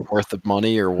and what's worth the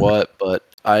money or what,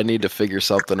 but I need to figure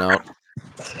something out.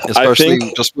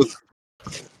 Especially just with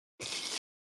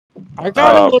I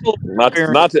got a little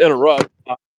not to interrupt.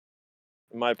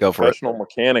 In my Go for it. professional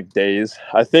mechanic days,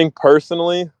 I think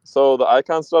personally, so the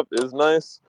icon stuff is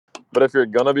nice, but if you're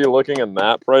gonna be looking in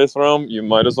that price realm, you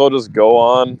might as well just go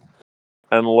on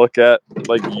and look at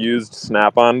used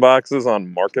Snap-on boxes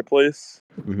on Marketplace,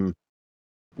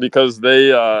 because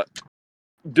they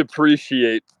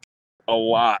depreciate a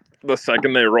lot the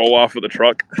second they roll off of the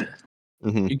truck.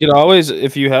 You could always,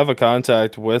 if you have a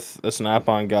contact with a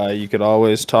Snap-on guy, you could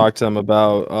always talk to them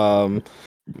about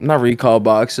not recall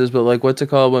boxes, but what's it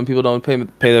called when people don't pay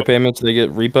their payments, they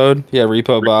get repoed? Yeah,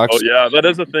 repo box. Oh yeah, that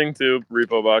is a thing too.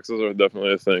 Repo boxes are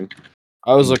definitely a thing.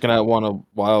 I was looking at one a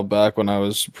while back when I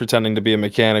was pretending to be a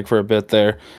mechanic for a bit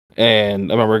there,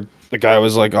 and I remember the guy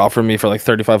was offering me for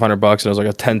 $3,500, and it was a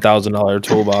 $10,000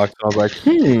 toolbox. And I was like,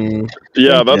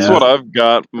 Yeah, that's what I've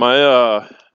got. My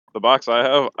the box I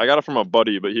have, I got it from a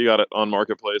buddy, but he got it on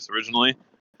Marketplace originally.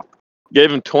 Gave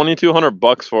him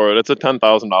 $2,200 for it. It's a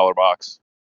 $10,000 box.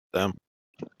 Damn.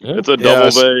 Yeah. It's a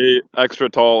double bay, extra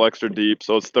tall, extra deep.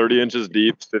 So it's 30 inches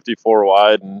deep, 54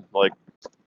 wide, and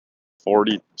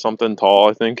 40 something tall,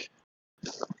 I think.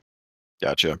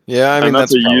 Gotcha. Yeah, I mean and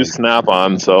that's a probably... used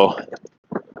Snap-on. So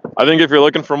I think if you're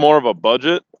looking for more of a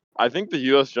budget, I think the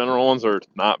U.S. General ones are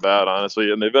not bad,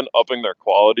 honestly, and they've been upping their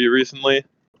quality recently.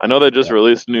 I know they just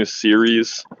released a new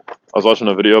series. I was watching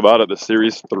a video about it, the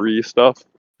Series 3 stuff.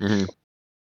 Mhm.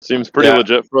 Seems pretty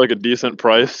legit for like a decent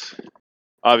price.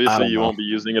 Obviously, don't you know. won't be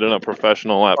using it in a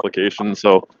professional application,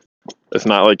 so it's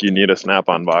not like you need a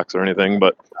snap-on box or anything.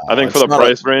 But I think for It's the not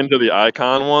price range of the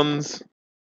Icon ones,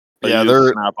 I Yeah,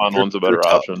 use snap-on one's a they're better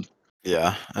tough. option.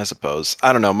 Yeah, I suppose.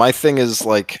 I don't know. My thing is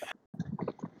like,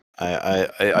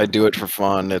 I do it for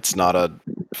fun. It's not a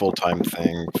full-time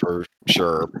thing for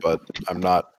sure, but I'm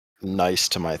not nice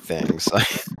to my things.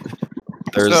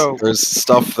 So- There's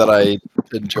stuff that I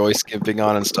enjoy skimping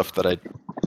on and stuff that I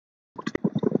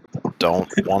don't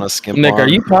want to skimp Nick, on. are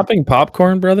you popping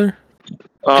popcorn, brother?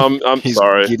 I'm He's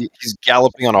sorry. He's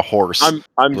galloping on a horse. I'm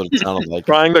That's what it sounded like.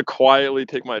 trying to quietly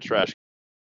take my trash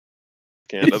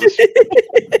can to the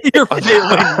street. You're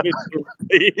failing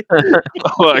miserably.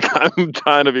 Look, I'm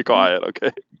trying to be quiet,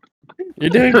 okay? You're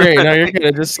doing great. No, you're good.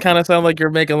 It just kind of sounds like you're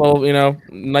making a little,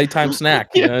 nighttime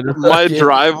snack. Just My fucking-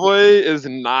 driveway is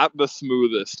not the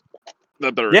smoothest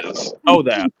that there is. Yeah. Oh,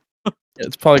 that.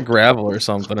 It's probably gravel or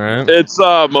something, right? It's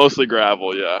mostly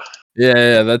gravel, yeah.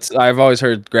 Yeah. That's I've always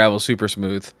heard gravel super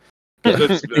smooth.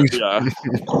 It's yeah,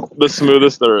 the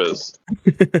smoothest there is.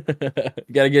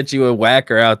 Got to get you a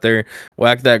whacker out there,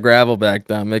 whack that gravel back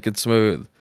down, make it smooth.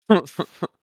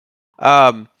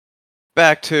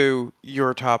 Back to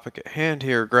your topic at hand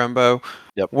here, Grembo.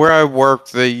 Yep. Where I work,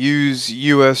 they use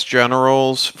U.S.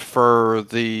 Generals for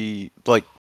the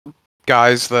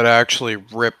guys that actually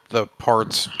rip the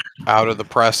parts out of the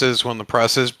presses when the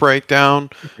presses break down.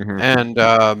 Mhm.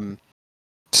 And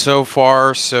so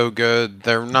far, so good.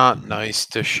 They're not nice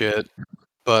to shit,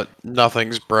 but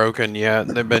nothing's broken yet.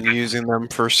 They've been using them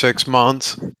for 6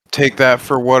 months. Take that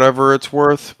for whatever it's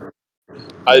worth.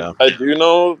 Yeah. I do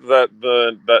know that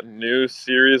that new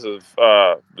series of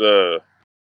the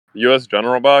U.S.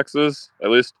 General boxes, at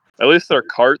least they're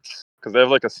carts, because they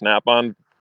have like a snap-on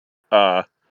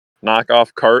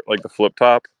knockoff cart, like the flip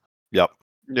top. Yep.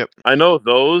 I know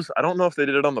those. I don't know if they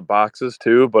did it on the boxes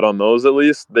too, but on those at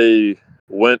least, they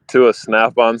went to a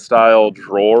snap-on style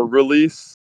drawer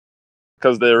release,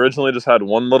 because they originally just had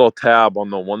one little tab on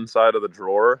the one side of the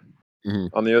drawer Mhm.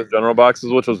 on the US General boxes,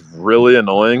 which was really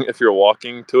annoying if you're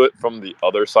walking to it from the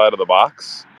other side of the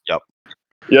box. Yep.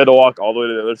 You had to walk all the way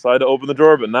to the other side to open the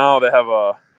drawer, but now they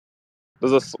have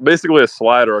basically a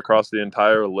slider across the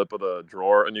entire lip of the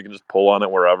drawer, and you can just pull on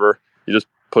it wherever. You just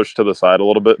push to the side a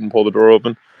little bit and pull the drawer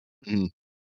open. Mhm.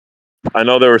 I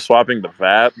know they were swapping the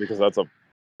VAT because that's a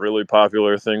really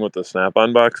popular thing with the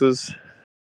snap-on boxes.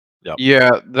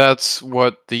 Yeah, that's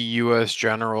what the U.S.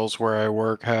 Generals where I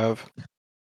work have.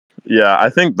 Yeah,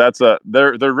 I think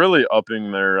they're really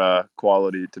upping their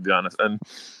quality, to be honest, and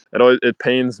it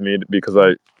pains me because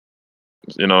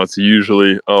it's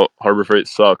usually Harbor Freight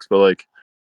sucks, but like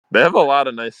they have a lot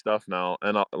of nice stuff now,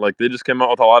 and like they just came out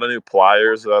with a lot of new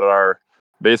pliers that are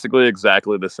basically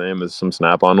exactly the same as some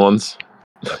Snap-on ones.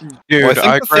 Dude, Well, I think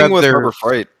I the thing grabbed with their Harbor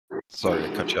Freight, sorry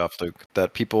to cut you off, Luke,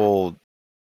 that people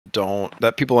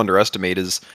underestimate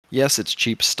is, yes, it's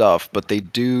cheap stuff, but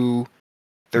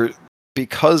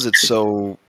because it's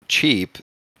so cheap,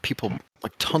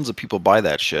 tons of people buy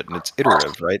that shit, and it's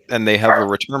iterative, right? And they have a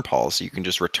return policy. You can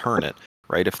just return it,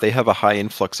 right? If they have a high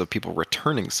influx of people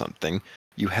returning something,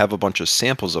 you have a bunch of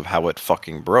samples of how it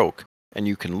fucking broke, and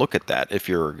you can look at that if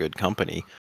you're a good company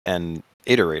and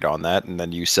iterate on that, and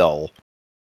then you sell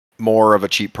more of a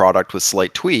cheap product with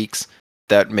slight tweaks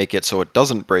that make it so it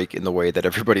doesn't break in the way that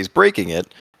everybody's breaking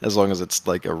it, as long as it's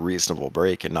like a reasonable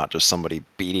break and not just somebody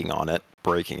beating on it,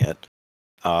 breaking it.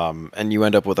 And you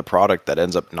end up with a product that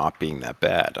ends up not being that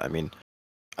bad. I mean,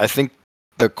 I think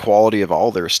the quality of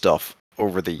all their stuff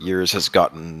over the years has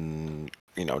gotten,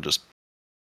 just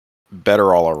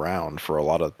better all around for a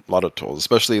lot of tools.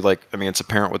 Especially it's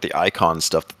apparent with the Icon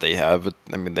stuff that they have.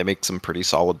 I mean, they make some pretty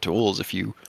solid tools. If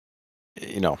you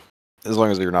as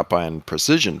long as you're not buying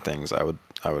precision things, I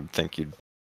would think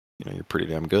you're pretty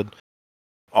damn good.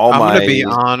 All I'm my gonna be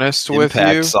honest with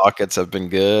impact you. sockets have been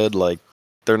good. Like,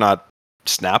 they're not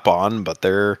snap-on, but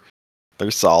they're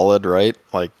solid, right?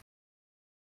 Like,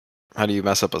 how do you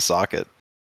mess up a socket?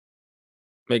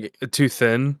 Make it too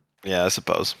thin. Yeah, I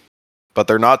suppose. But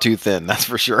they're not too thin, that's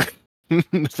for sure.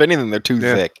 If anything, they're too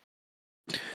Yeah. thick.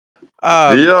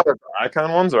 The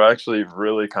Icon ones are actually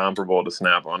really comparable to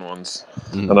Snap-on ones,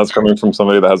 Mm. and that's coming from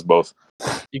somebody that has both.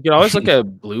 You can always look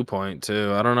at Blue Point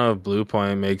too. I don't know if Blue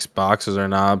Point makes boxes or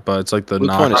not, but it's like the Blue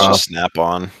Point is knockoff. just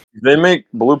snap-on. They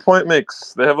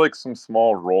have like some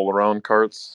small roll-around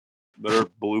carts They're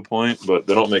Blue Point, but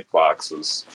they don't make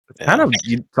boxes. Kind of,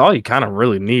 it's all you kind of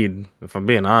really need, if I'm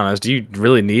being honest. Do you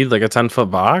really need like a 10-foot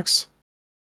box?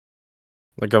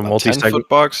 Like a multi-segment 10-foot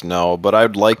box? No, but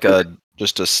I'd like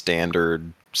just a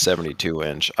standard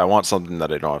 72-inch. I want something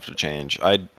that I don't have to change.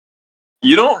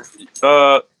 You don't.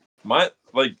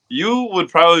 You would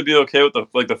probably be okay with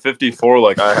the 54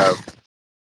 like I have.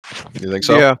 You think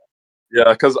so? Yeah. Yeah,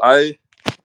 because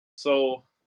so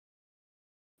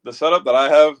the setup that I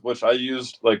have, which I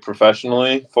used like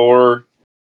professionally for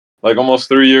like almost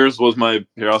 3 years, was my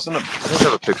here. I think I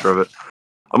have a picture of it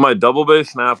of my double bay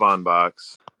snap-on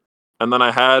box, and then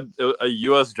I had a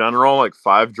U.S. General like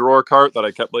 5-drawer cart that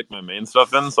I kept like my main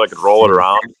stuff in, so I could roll it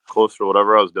around close to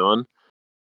whatever I was doing.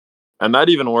 And that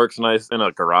even works nice in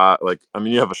a garage. Like, I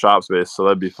mean, you have a shop space, so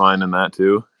that'd be fine in that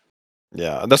too.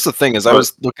 Yeah, that's the thing is I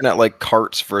was looking at like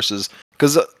carts versus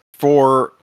because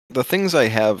for the things I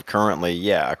have currently,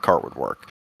 yeah, a cart would work.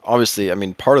 Obviously, I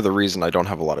mean, part of the reason I don't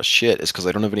have a lot of shit is because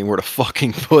I don't have anywhere to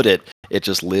fucking put it. It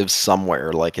just lives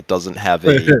somewhere. Like it doesn't have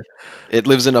it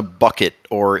lives in a bucket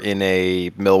or in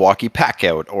a Milwaukee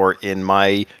Packout or in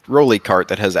my Rolly cart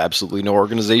that has absolutely no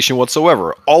organization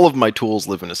whatsoever. All of my tools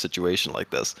live in a situation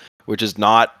like this, which is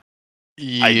not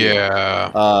ideal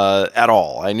at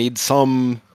all. I need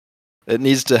some. It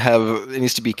needs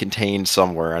to be contained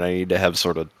somewhere, and I need to have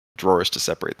sort of drawers to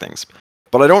separate things.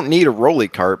 But I don't need a rolly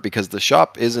cart because the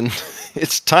shop isn't.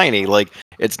 It's tiny. Like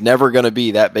it's never going to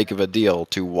be that big of a deal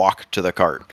to walk to the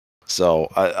cart. So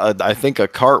I think a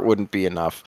cart wouldn't be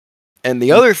enough. And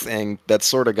the other thing that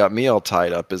sort of got me all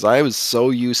tied up is I was so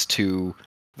used to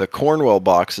the Cornwell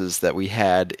boxes that we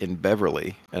had in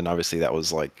Beverly, and obviously that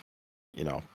was like, you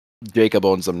know, Jacob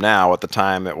owns them now. At the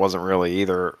time, it wasn't really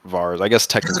either of ours. I guess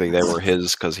technically they were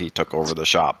his because he took over the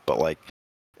shop. But like,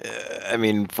 I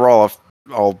mean, for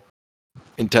all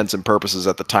intents and purposes,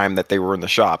 at the time that they were in the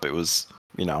shop, it was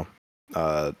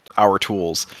our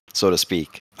tools, so to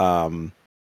speak. And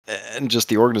just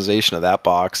the organization of that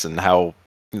box and how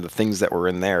the things that were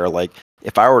in there. Like,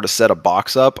 if I were to set a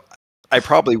box up, I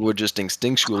probably would just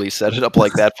instinctually set it up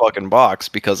like that fucking box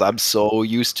because I'm so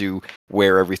used to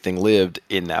where everything lived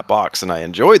in that box, and I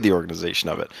enjoyed the organization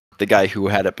of it. The guy who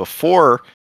had it before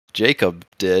Jacob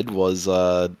did was, he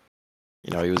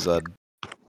was a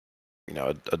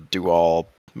do-all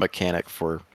mechanic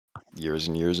for years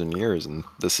and years and years, and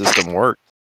the system worked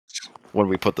when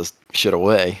we put this shit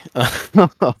away.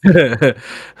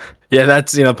 Yeah,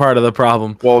 that's part of the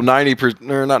problem. Well, 90%,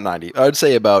 or not 90. I'd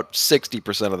say about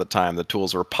 60% of the time, the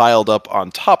tools were piled up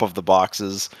on top of the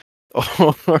boxes.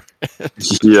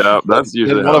 Yeah, that's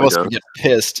usually one how of it us goes. would get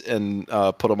pissed and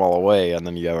put them all away, and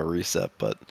then you have a reset.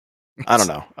 But I don't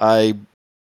know. I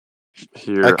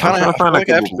Here, I I'm kind trying of to find a like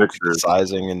I have couple to look at the pictures.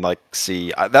 sizing and like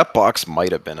see that box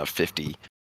might have been a 50.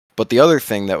 But the other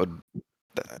thing that would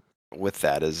with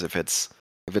that is if it's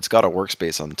got a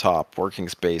workspace on top, working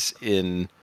space in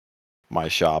my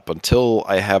shop until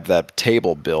I have that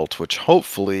table built, which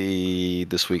hopefully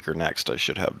this week or next I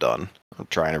should have done. I'm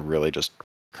trying to really just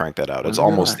crank that out. It's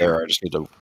almost there. I just need to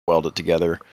weld it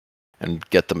together and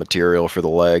get the material for the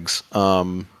legs.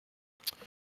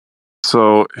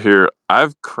 So here,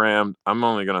 I'm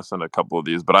only gonna send a couple of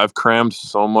these, but I've crammed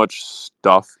so much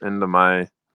stuff into my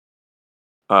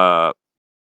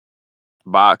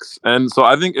box, and so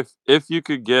I think if you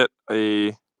could get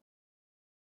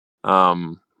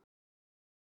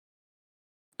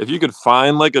if you could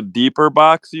find like a deeper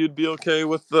box, you'd be okay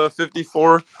with the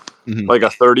 54, like a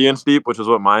 30-inch deep, which is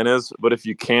what mine is. But if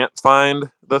you can't find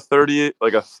the 30,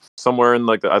 like somewhere in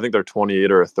like I think they're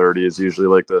 28 or a 30 is usually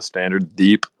like the standard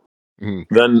deep.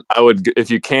 Then if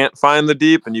you can't find the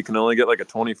deep and you can only get like a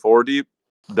 24 deep,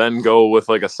 then go with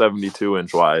like a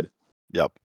 72-inch wide.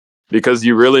 Yep. Because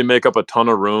you really make up a ton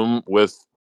of room with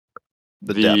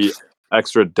the depth.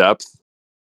 extra depth.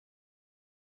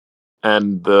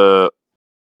 And the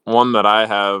one that I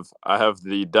have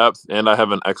the depth and I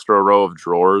have an extra row of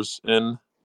drawers in.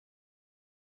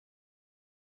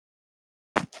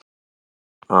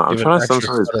 I'm trying to send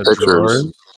some of these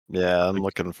pictures. Yeah, I'm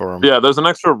looking for them. Yeah, there's an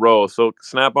extra row. So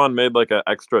Snap-on made like an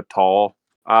extra tall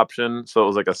option. So it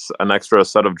was like an extra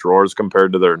set of drawers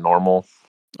compared to their normal.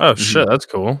 Oh shit, that's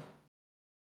cool.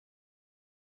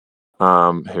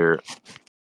 Here.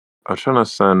 I'm trying to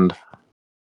send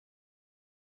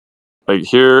like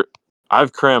here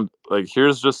I've crammed like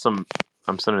here's just some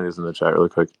I'm sending these in the chat really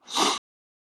quick.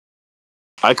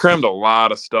 I crammed a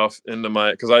lot of stuff into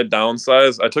because I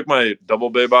downsized. I took my double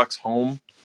bay box home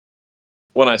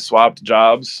when I swapped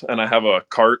jobs, and I have a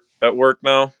cart at work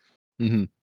now. And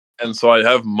so I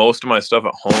have most of my stuff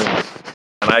at home,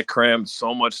 and I crammed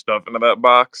so much stuff into that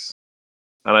box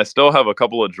And I still have a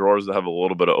couple of drawers that have a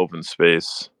little bit of open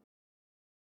space.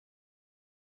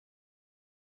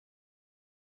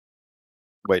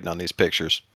 Waiting on these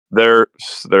pictures. They're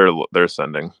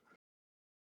sending.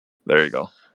 There you go.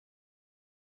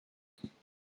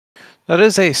 That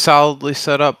is a solidly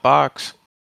set up box.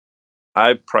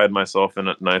 I pride myself in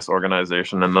a nice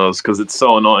organization in those because it's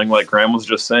so annoying. Like Graham was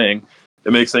just saying,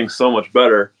 it makes things so much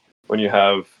better when you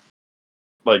have,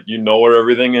 like, you know where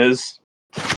everything is.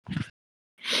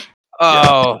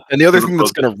 Oh, And the other thing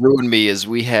that's going to ruin me is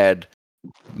we had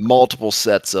multiple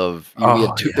sets of.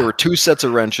 There were 2 sets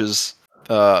of wrenches,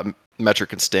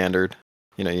 metric and standard.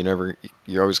 You know,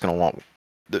 you're always going to want.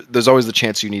 There's always the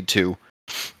chance you need 2.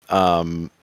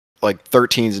 Like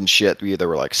 13s and shit. There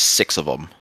were like 6 of them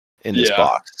in this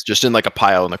box, just in like a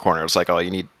pile in the corner. It's like, oh,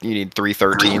 you need 3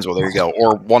 13s. Well, there you go.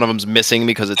 Or one of them's missing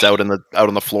because it's out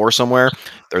on the floor somewhere.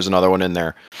 There's another one in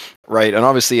there, right? And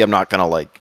obviously, I'm not gonna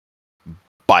like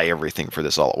buy everything for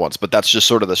this all at once, but that's just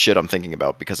sort of the shit I'm thinking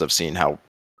about because I've seen how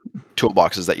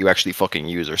toolboxes that you actually fucking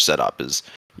use are set up. Is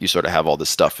you sort of have all this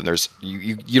stuff, and there's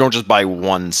you don't just buy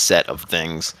one set of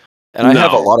things. And I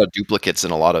have a lot of duplicates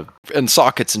and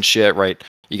sockets and shit, right?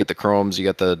 You get the chromes, you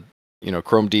get the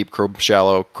chrome deep, chrome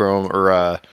shallow, chrome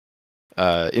or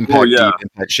impact deep,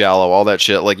 impact shallow, all that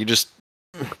shit. Like you just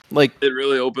like it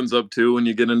really opens up too when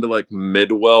you get into like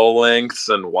mid-well lengths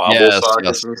and wobble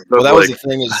sockets. And stuff. Well, that was the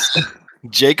thing is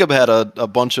Jacob had a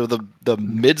bunch of the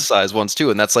mid-size ones too,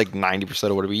 and that's like 90%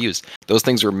 of what we used. Those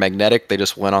things were magnetic. They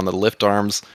just went on the lift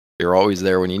arms. They were always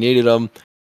there when you needed them.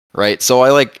 Right, so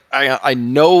I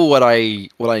know what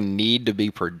I need to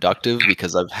be productive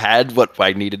because I've had what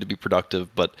I needed to be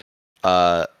productive, but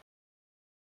I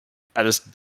just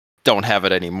don't have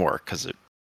it anymore because it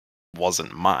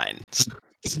wasn't mine. So,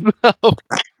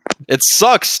 it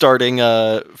sucks starting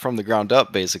from the ground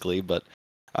up, basically. But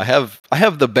I have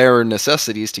the bare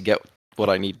necessities to get what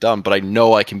I need done. But I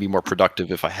know I can be more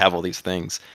productive if I have all these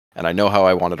things, and I know how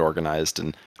I want it organized,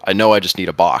 and I know I just need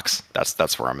a box.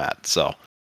 That's where I'm at. So.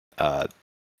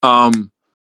 Now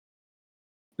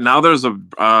there's a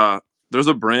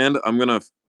brand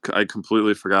I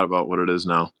completely forgot about what it is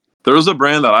now. There was a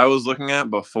brand that I was looking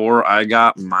at before I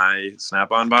got my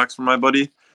Snap-on box from my buddy.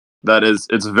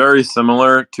 It's very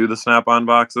similar to the Snap-on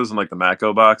boxes and like the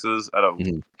Matco boxes.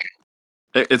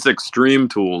 It's Extreme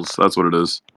Tools. That's what it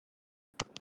is.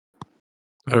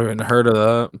 I haven't heard of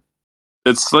that.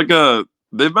 It's like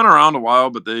they've been around a while,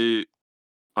 but they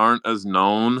aren't as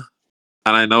known.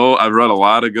 And I know I've read a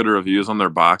lot of good reviews on their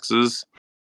boxes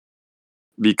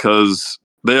because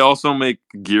they also make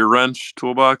gear wrench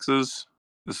toolboxes.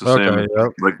 It's the same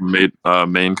like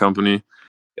main company.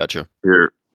 Gotcha.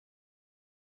 Here,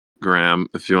 Graham,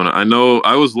 if you want to. I know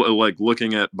I was like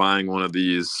looking at buying one of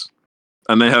these,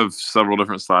 and they have several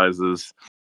different sizes.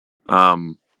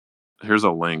 Here's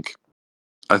a link.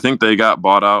 I think they got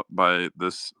bought out by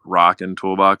this Rockin'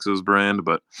 Toolboxes brand,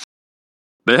 but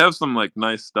they have some like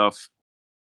nice stuff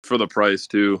for the price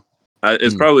too.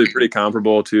 It's probably pretty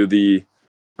comparable to the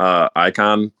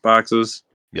Icon boxes.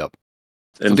 Yep.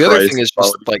 And the other thing is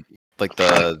just like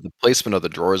the placement of the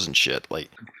drawers and shit.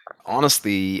 Like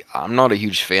honestly, I'm not a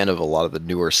huge fan of a lot of the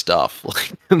newer stuff.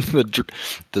 Like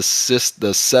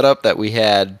the setup that we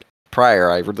had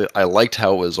prior, I liked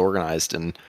how it was organized,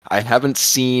 and I haven't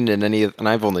seen in any of, and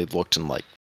I've only looked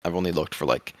for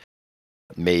like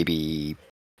maybe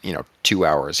 2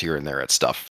 hours here and there at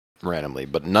stuff randomly,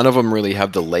 but none of them really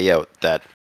have the layout that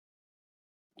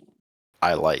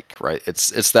I like. Right,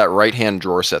 it's that right hand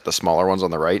drawer set, the smaller ones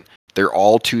on the right. They're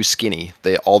all too skinny.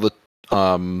 They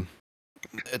only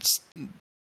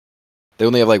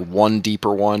have like one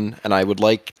deeper one, and I would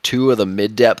like 2 of the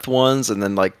mid-depth ones, and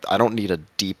then like I don't need a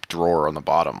deep drawer on the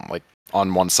bottom, like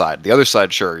on one side. The other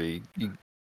side, sure, you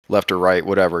left or right,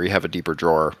 whatever, you have a deeper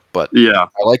drawer. But yeah,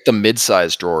 I like the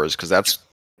mid-sized drawers because that's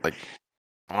like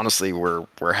honestly where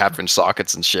half-inch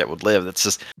sockets and shit would live. That's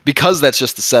just because that's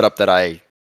just the setup that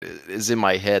is in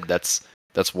my head. That's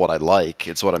what I like.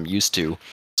 It's what I'm used to,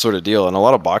 sort of deal. And a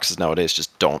lot of boxes nowadays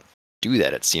just don't do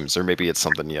that, it seems, or maybe it's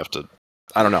something you have to.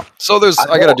 I don't know. So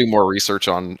I got to do more research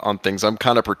on things. I'm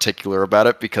kind of particular about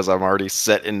it because I'm already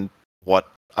set in what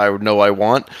I know I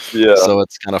want. Yeah. So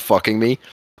it's kind of fucking me,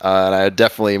 and I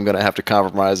definitely am going to have to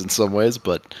compromise in some ways.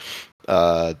 But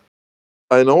I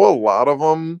know a lot of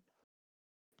them.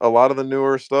 A lot of the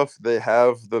newer stuff, they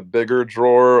have the bigger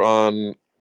drawer on.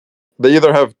 They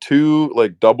either have 2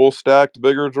 like double stacked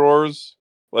bigger drawers,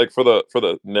 like for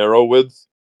the narrow width,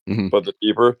 but the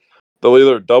deeper. They'll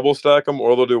either double stack them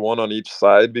or they'll do one on each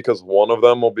side because one of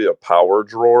them will be a power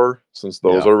drawer since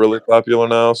those are really popular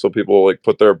now. So people like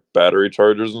put their battery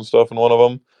chargers and stuff in one of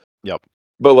them. Yep.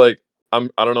 But like I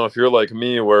don't know if you're like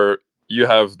me where you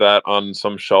have that on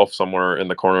some shelf somewhere in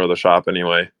the corner of the shop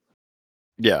anyway.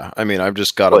 Yeah, I mean, I've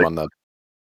just got them Like, on the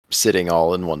sitting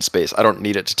all in one space. I don't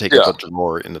need it to take yeah, up a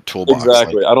drawer in the toolbox. Like,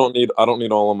 exactly. I don't need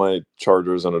all of my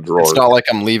chargers in a it's drawer. not like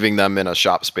I'm leaving them in a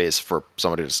shop space for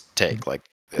somebody to take. Like,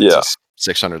 it's Yeah. a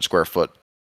 600 square foot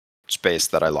space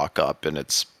that I lock up, and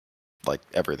it's like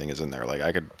everything is in there. Like,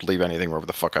 I could leave anything wherever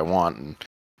the fuck I want, and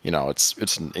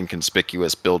it's an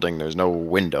inconspicuous building. There's no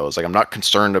windows. Like, I'm not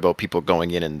concerned about people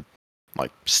going in and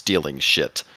like stealing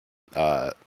shit.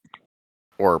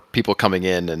 Or people coming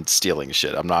in and stealing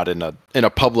shit. I'm not in a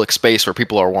public space where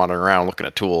people are wandering around looking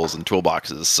at tools and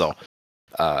toolboxes. So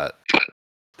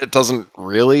it doesn't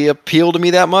really appeal to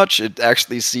me that much. It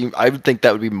actually I would think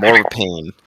that would be more of a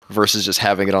pain versus just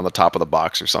having it on the top of the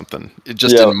box or something.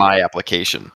 In my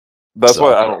application. That's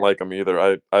why I don't like them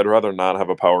either. I'd rather not have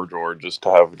a power drawer just to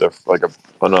have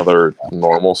another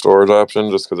normal storage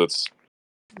option, just because it's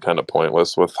kind of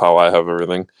pointless with how I have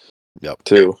everything. Yep.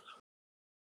 Too.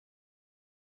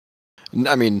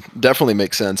 I mean, definitely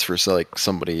makes sense for like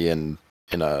somebody in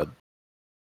a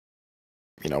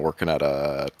working at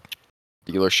a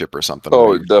dealership or something. Oh,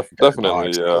 where you got your definitely,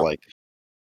 box, yeah. but, like,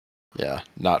 yeah,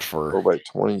 not for. Oh, by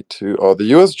 22. Oh, the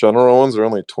U.S. General ones are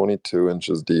only 22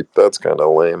 inches deep. That's kind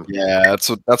of lame. Yeah,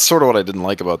 that's sort of what I didn't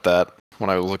like about that when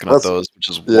I was looking at those, which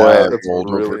is why I it's rolled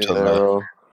over really to narrow.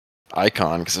 the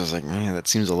Icon, because I was like, man, that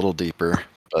seems a little deeper.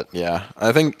 But yeah,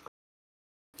 I think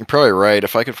you're probably right.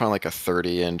 If I could find like a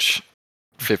 30-inch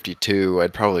 52,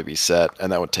 I'd probably be set,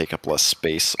 and that would take up less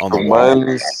space on the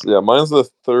wall. Mine's the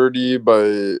 30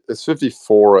 by it's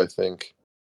 54, I think.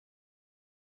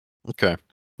 Okay.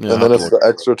 Yeah, And then it's the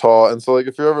extra tall. And so like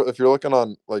if you're looking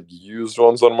on like used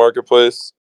ones on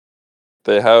Marketplace,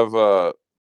 they have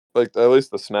like at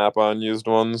least the Snap-on used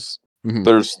ones. Mhm.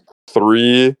 There's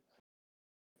 3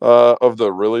 of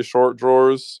the really short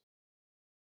drawers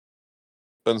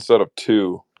instead of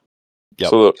 2. Yep.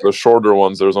 So the shorter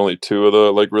ones, there's only 2 of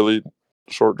the like really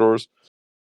short drawers.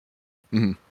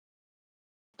 Mhm.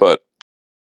 But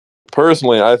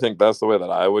personally, I think that's the way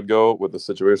that I would go with the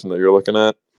situation that you're looking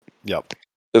at. Yep.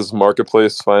 Is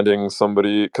Marketplace finding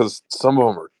somebody, because some of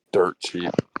them are dirt cheap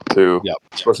too. Yep.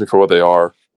 Especially for what they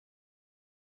are.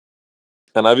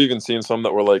 And I've even seen some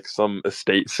that were like some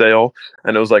estate sale,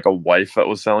 and it was like a wife that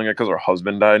was selling it because her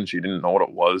husband died and she didn't know what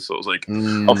it was. So it was like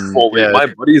a fully. Yeah. My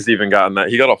buddy's even gotten that.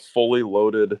 He got a fully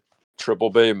loaded triple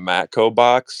bay Matco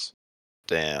box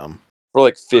Damn. for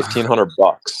like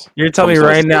 $1,500. You're telling me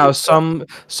right now, some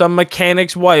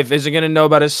mechanic's wife isn't gonna know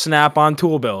about his Snap-on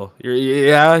tool bill.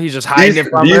 He's just hiding it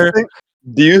from her.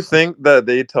 Do you think that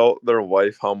they tell their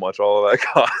wife how much all of that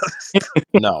costs?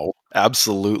 No,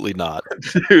 absolutely not.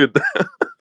 Dude.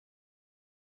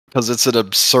 Because it's an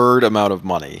absurd amount of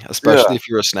money, especially if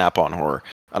you're a Snap-on whore.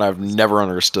 And I've never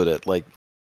understood it. Like,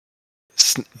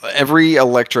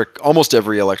 almost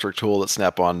every electric tool that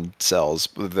Snap-on sells,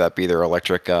 whether that be their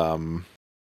electric, or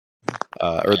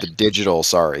the digital,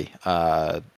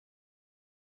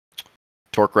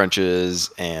 torque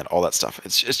wrenches and all that stuff.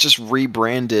 It's just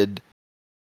rebranded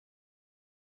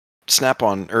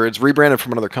Snap-on, or it's rebranded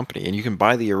from another company, and you can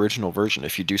buy the original version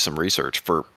if you do some research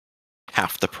for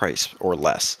half the price or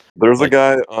less. There's a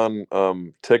guy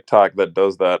on TikTok that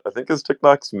does that. I think his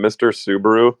TikTok's Mr.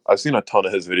 Subaru. I've seen a ton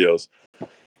of his videos.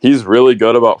 He's really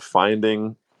good about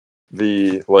finding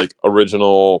the like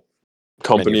original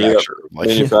company that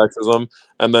manufactures them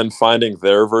and then finding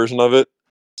their version of it.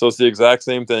 So it's the exact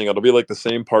same thing. It'll be like the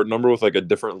same part number with like a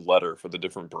different letter for the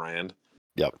different brand.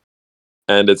 Yep.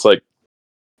 And it's like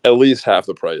at least half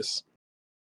the price.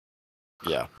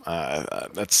 Yeah. I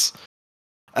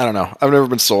don't know. I've never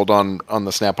been sold on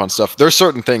the Snap-on stuff. There's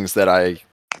certain things that I,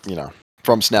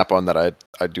 from Snap-on that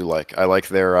I do like. I like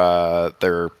their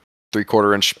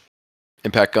 3/4 inch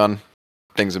impact gun.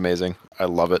 Thing's amazing. I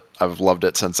love it. I've loved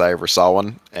it since I ever saw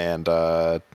one. And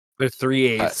they're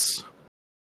 3/8.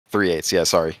 3/8. Yeah,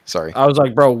 sorry. I was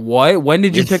like, bro, what? When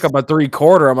did you pick up a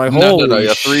 3/4? I'm like, holy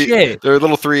shit. Their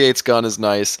little 3/8 gun is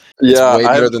nice. Yeah, it's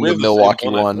way better than the Milwaukee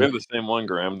one. We have the same one,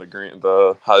 Graham.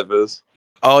 The high vis.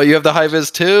 Oh, you have the high vis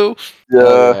too?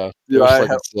 Yeah. I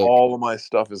have all of my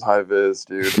stuff is high vis,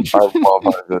 dude. I love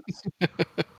high vis.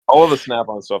 All of the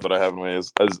Snap-on stuff that I have anyway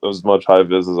is as much high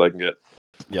vis as I can get.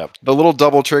 Yep. The little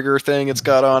double trigger thing it's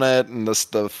got on it, and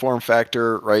the form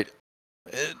factor, right?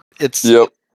 It's. Yep.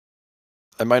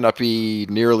 It might not be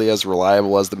nearly as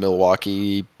reliable as the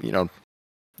Milwaukee,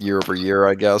 year over year,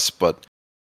 I guess, but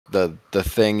the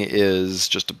thing is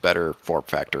just a better form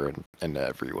factor in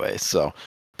every way. So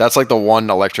that's like the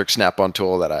one electric Snap-on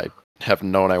tool that I have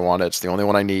known I want it. It's the only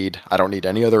one I need. I don't need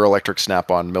any other electric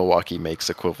snap-on. Milwaukee makes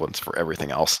equivalents for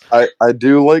everything else. I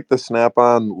do like the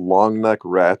snap-on long neck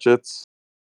ratchets.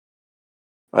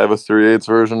 I have a 3/8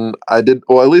 version. I did,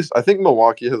 well, at least I think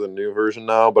Milwaukee has a new version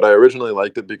now, but I originally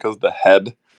liked it because the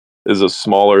head is a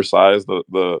smaller size.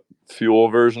 The fuel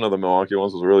version of the Milwaukee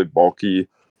ones was a really bulky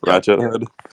ratchet head.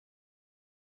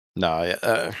 No,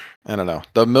 I don't know.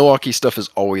 The Milwaukee stuff is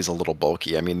always a little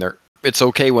bulky. I mean, it's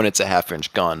okay when it's a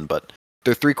 1/2-inch gun, but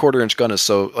their 3/4-inch gun is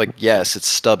so, like, yes, it's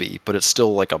stubby, but it's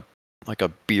still like a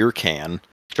beer can.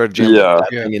 Try to jam that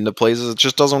thing into places. It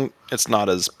just doesn't. It's not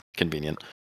as convenient.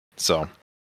 So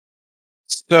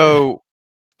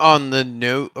on the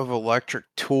note of electric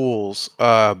tools,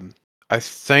 I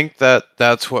think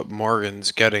that's what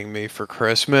Morgan's getting me for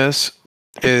Christmas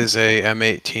is a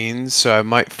M18, so I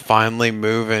might finally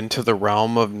move into the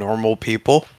realm of normal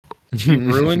people. You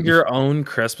ruined your own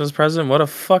Christmas present? What a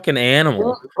fucking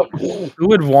animal. Who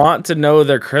would want to know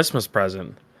their Christmas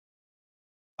present?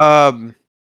 I'm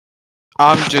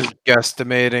just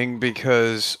guesstimating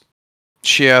because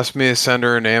she asked me to send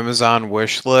her an Amazon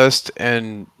wish list,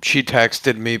 and she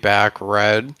texted me back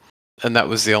red, and that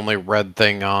was the only red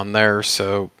thing on there.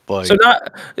 So like,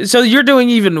 so you're doing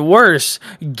even worse,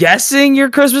 guessing your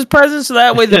Christmas present, so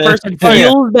that way the person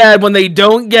feels bad when they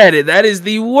don't get it. That is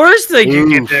the worst thing you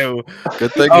can do.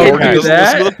 Good thing Oh, Morgan do doesn't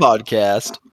listen to that? the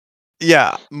podcast.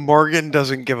 yeah, Morgan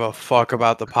doesn't give a fuck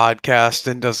about the podcast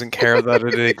and doesn't care that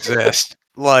it exists.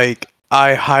 Like,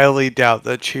 I highly doubt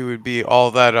that she would be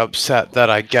all that upset that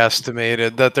I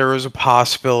guesstimated that there was a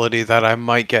possibility that I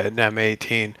might get an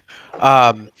M18.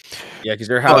 Yeah, because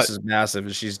your house is massive,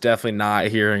 and she's definitely not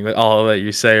hearing all that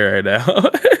you say right now.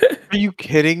 Are you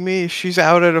kidding me? She's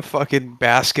out at a fucking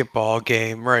basketball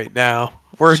game right now.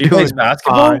 She plays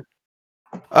basketball?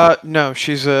 Fine. No,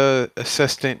 she's a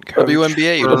assistant coach.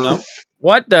 WNBA, you don't know?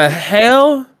 What the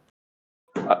hell?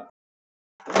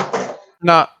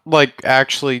 Not like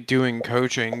actually doing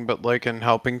coaching, but like in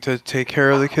helping to take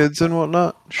care of the kids and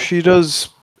whatnot. She does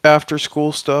after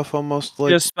school stuff almost like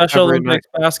Just Special every Olympics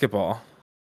basketball.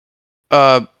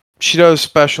 She does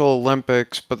Special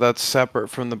Olympics, but that's separate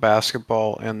from the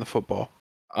basketball and the football.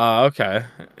 Okay.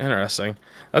 Interesting.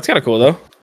 That's kind of cool, though.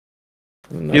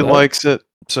 He likes it,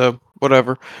 so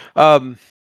whatever.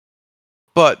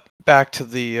 But back to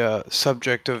the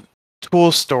subject of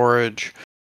tool storage.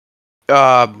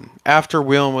 After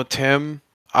wheeling with Tim,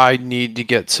 I need to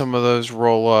get some of those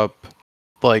roll-up,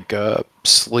 like,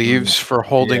 sleeves for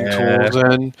holding tools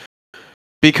in.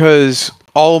 Because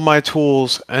all of my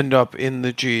tools end up in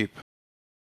the Jeep.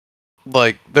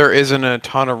 Like, there isn't a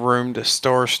ton of room to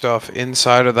store stuff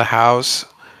inside of the house.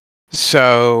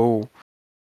 So,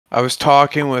 I was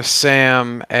talking with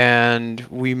Sam, and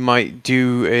we might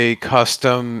do a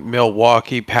custom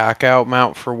Milwaukee pack-out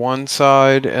mount for one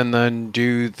side, and then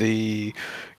do the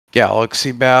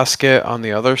Galaxy basket on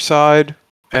the other side.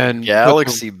 And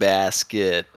Galaxy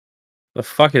basket. The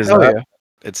fuck is that? Yeah.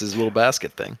 It's his little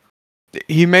basket thing.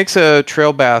 He makes a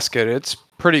trail basket. It's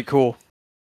pretty cool.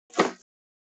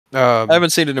 I haven't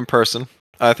seen it in person.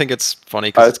 I think it's funny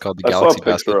because it's called the Galaxy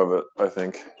basket. I saw a picture basket. of it, I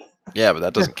think. Yeah, but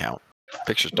that doesn't count.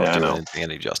 Pictures don't do anything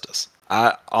any justice.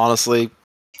 I honestly,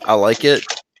 I like it,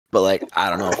 but like, I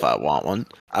don't know if I want one.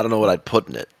 I don't know what I'd put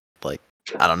in it. Like,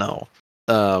 I don't know.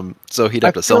 So he'd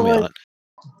have to sell me on it.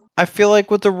 I feel like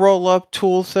with the roll-up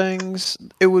tool things,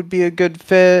 it would be a good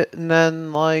fit, and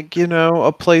then like, you know,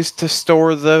 a place to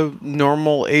store the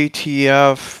normal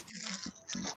ATF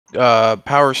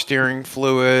power steering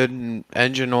fluid and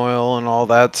engine oil and all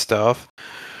that stuff,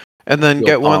 and then Fuel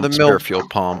get one of pump, the spare fuel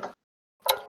pump.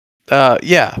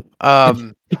 yeah.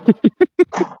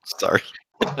 Sorry,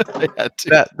 I had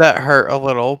to. That hurt a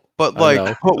little, but I like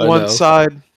know, put I one know.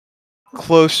 side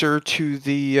closer to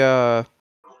the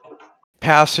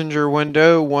passenger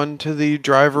window, one to the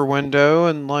driver window,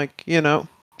 and like, you know,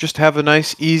 just have a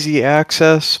nice easy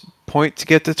access point to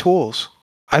get the tools.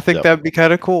 I think that'd be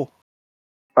kind of cool.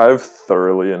 I've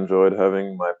thoroughly enjoyed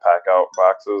having my pack out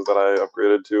boxes that I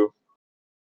upgraded to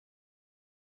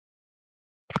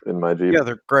in my Jeep. Yeah,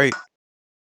 they're great.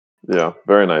 Yeah,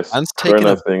 very nice. Mine's Very taken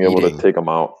a nice being able to beating. take them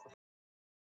out.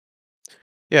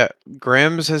 Yeah,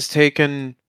 Grams has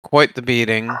taken quite the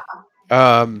beating.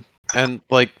 And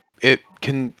like it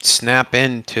can snap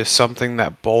into something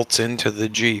that bolts into the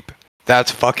Jeep. That's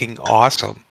fucking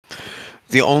awesome.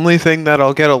 The only thing that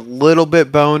I'll get a little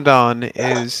bit boned on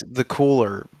is the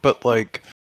cooler, but like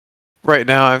right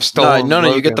now I've stolen. No,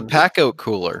 you get the Logan's. pack out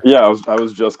cooler. Yeah, I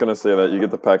was just gonna say that you get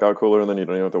the pack out cooler and then you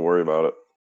don't even have to worry about it.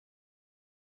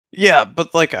 Yeah,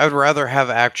 but like I'd rather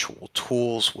have actual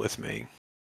tools with me.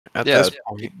 At Yeah, this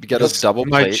point, you get a because double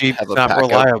my plate, Jeep's have a not pack out,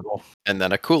 reliable. and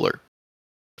then a cooler.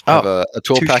 Have Oh, a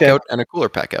tool pack touche. out and a cooler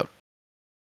pack out.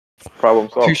 Problem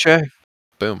solved. touche.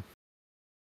 Boom.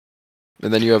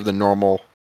 And then you have the normal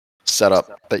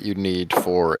setup that you need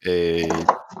for a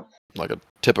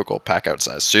typical pack out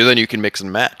size. So then you can mix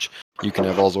and match. You can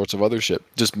have all sorts of other shit.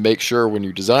 Just make sure when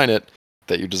you design it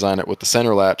that you design it with the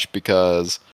center latch,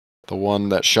 because the one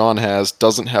that Sean has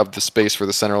doesn't have the space for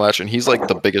the center latch, and he's like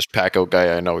the biggest pack out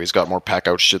guy I know. He's got more pack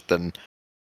out shit than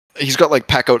he's got like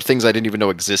pack out things I didn't even know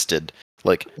existed.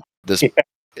 Like this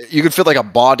you could fit like a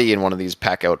body in one of these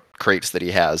pack out crates that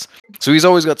he has. So he's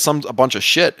always got a bunch of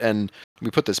shit, and we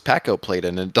put this pack out plate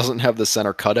in and it doesn't have the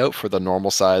center cutout for the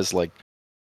normal size, like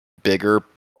bigger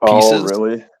pieces. Oh,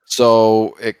 really?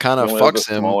 So it kind You of only have the fucks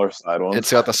him. smaller side ones.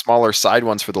 It's got the smaller side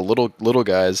ones for the little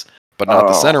guys, but not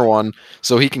the center one.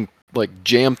 So he can like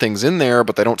jam things in there,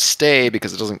 but they don't stay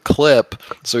because it doesn't clip.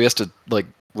 So he has to like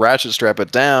ratchet strap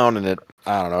it down, and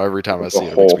I don't know. Every time I The see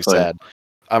it, it makes whole me thing. sad.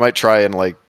 I might try and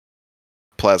like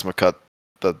plasma cut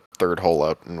the third hole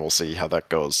out, and we'll see how that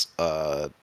goes.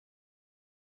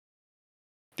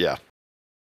 Yeah.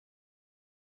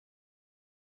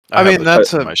 I mean,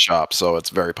 that's in my shop, so it's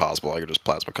very possible I could just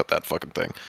plasma cut that fucking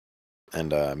thing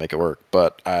and make it work.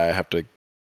 But I have to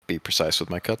be precise with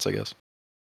my cuts, I guess.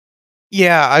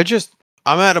 Yeah,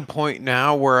 I'm at a point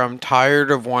now where I'm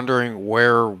tired of wondering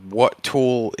where what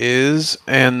tool is,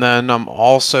 and then I'm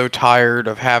also tired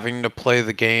of having to play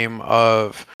the game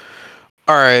of,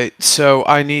 all right, so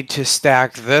I need to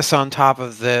stack this on top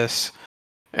of this,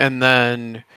 and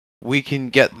then we can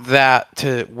get that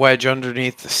to wedge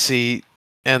underneath the seat,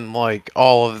 and like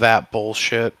all of that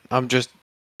bullshit. I'm just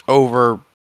over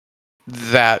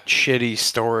that shitty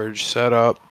storage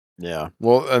setup. Yeah.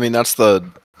 Well, I mean, that's the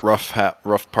rough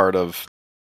part of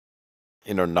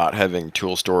not having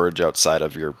tool storage outside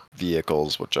of your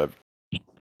vehicles, which I've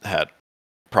had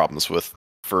problems with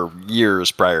for years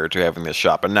prior to having this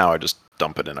shop, and now I just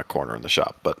dump it in a corner in the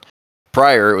shop. But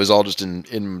prior, it was all just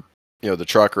in the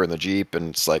truck or in the Jeep, and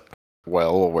it's like,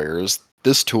 well, where's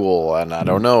this tool? And I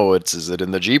don't know. Is it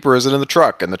in the Jeep or is it in the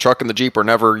truck? And the truck and the Jeep are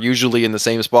never usually in the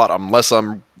same spot unless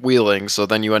I'm wheeling. So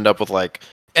then you end up with like,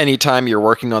 anytime you're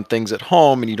working on things at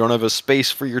home and you don't have a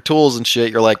space for your tools and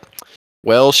shit, you're like,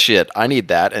 well, shit, I need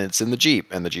that, and it's in the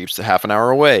Jeep, and the Jeep's a half an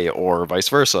hour away, or vice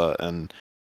versa, and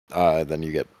then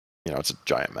you get, it's a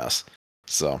giant mess.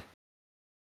 So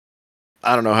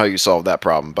I don't know how you solve that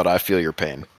problem, but I feel your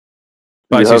pain.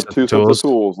 You have two sets of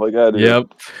tools, like I do.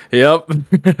 Yep.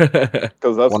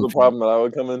 Because that's the problem that I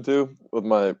would come into with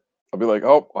I'd be like,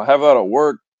 oh, I have that at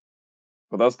work,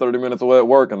 but that's 30 minutes away at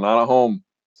work and not at home.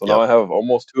 So now I have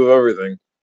almost two of everything.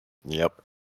 Yep.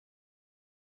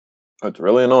 It's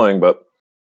really annoying, but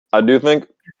I do think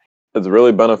it's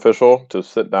really beneficial to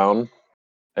sit down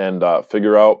and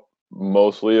figure out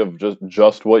mostly of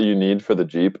just what you need for the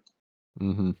Jeep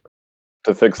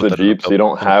to fix the Jeep, so you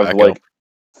don't have like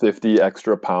 50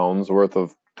 extra pounds worth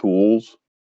of tools.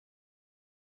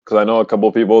 Because I know a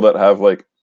couple people that have like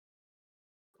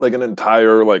an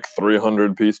entire like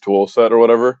 300 piece tool set or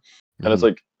whatever, and it's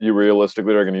like you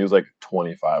realistically are going to use like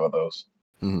 25 of those.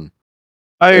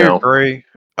 I agree.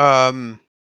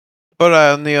 But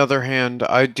on the other hand,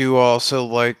 I do also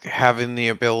like having the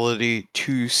ability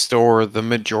to store the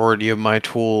majority of my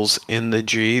tools in the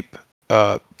Jeep,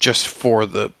 just for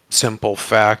the simple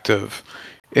fact of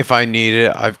if I need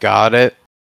it, I've got it.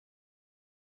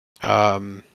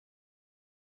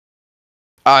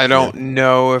 I don't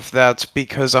know if that's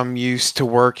because I'm used to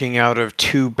working out of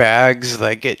two bags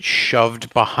that get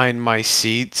shoved behind my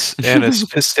seats in a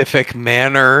specific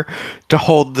manner to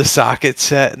hold the socket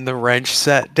set and the wrench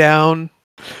set down.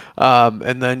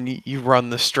 And then you run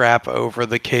the strap over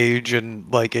the cage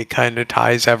and like it kind of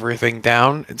ties everything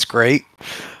down. It's great.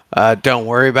 Don't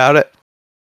worry about it.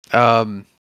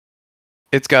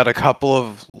 It's got a couple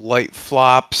of light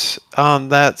flops on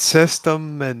that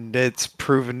system, and it's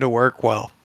proven to work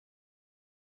well.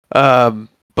 But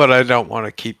I don't want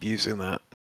to keep using that.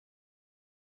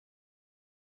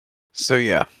 So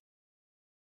yeah.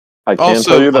 I can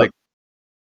tell you that.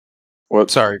 What?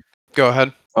 Sorry. Go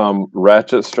ahead.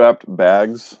 Ratchet strapped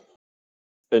bags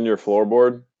in your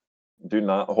floorboard do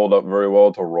not hold up very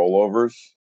well to rollovers.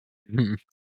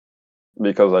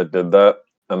 Because I did that,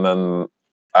 and then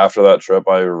after that trip,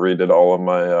 I redid all of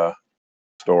my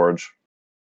storage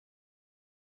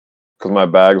because my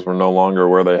bags were no longer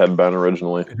where they had been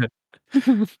originally.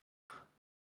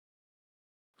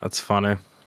 That's funny.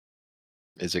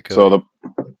 Is it Cody?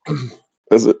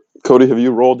 Is it Cody? Have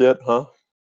you rolled yet? Huh?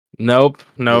 Nope.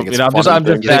 think it's I'm funny? just You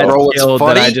think that roll it's skilled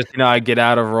that I funny? just I get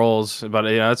out of rolls. But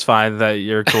it's fine that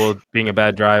you're cool with being a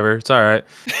bad driver. It's all right.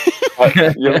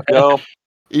 You know,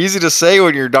 Easy to say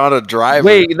when you're not a driver.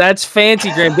 Wait, that's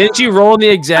fancy, Graham. Didn't you roll in the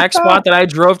exact spot that I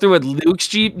drove through with Luke's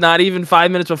Jeep not even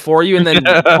 5 minutes before you and then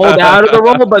pulled out of the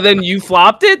roll, but then you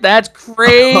flopped it? That's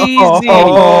crazy.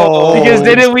 Because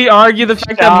didn't we argue the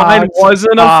fact that mine Shots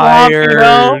wasn't a flop,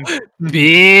 fired.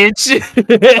 Bitch.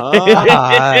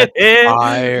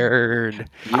 Fired.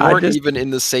 You I weren't just- even in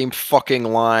the same fucking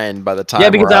line by the time. Yeah,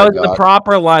 because where I was in the got.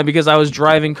 proper line because I was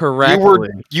driving correctly.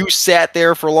 You sat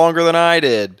there for longer than I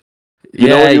did. you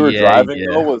know what you were driving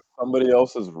though was somebody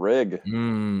else's rig.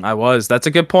 I was. That's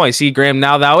a good point. See, Graham,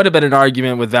 now that would have been an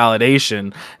argument with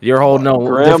validation. Your whole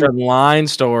different line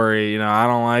story. I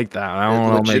don't like that. I It don't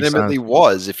know. legitimately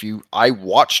was. I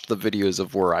watched the videos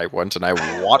of where I went, and I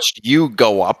watched you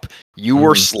go up. You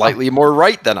were slightly more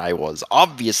right than I was.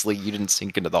 Obviously, you didn't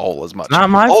sink into the hole as much. Not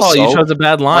my fault. You chose a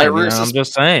bad line. my rear I'm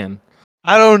just saying.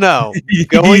 I don't know.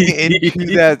 Going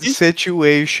into that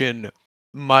situation,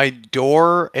 my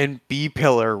door and B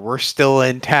pillar were still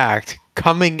intact.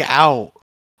 Coming out,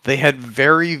 they had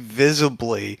very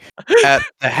visibly, at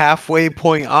the halfway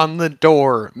point on the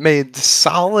door, made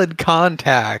solid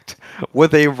contact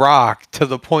with a rock to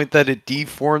the point that it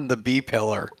deformed the B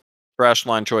pillar. Crash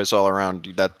line choice all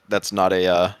around. That's not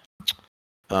a.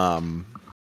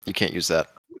 You can't use that.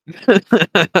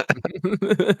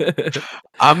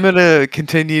 I'm gonna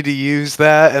continue to use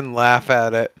that and laugh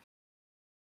at it.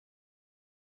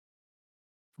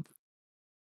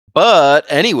 But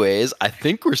anyways, I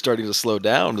think we're starting to slow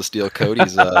down to steal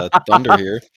Cody's thunder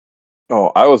here.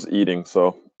 Oh, I was eating,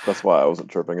 so that's why I wasn't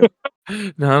tripping it.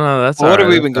 No, that's What all have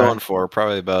we right, been that's all going for?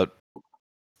 Probably about.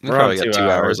 We We're probably on got 2 2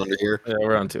 hours hours. under here. right. Yeah,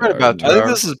 we're on 2 Right hours. about 2 I think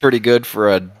hours. this is pretty good for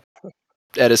a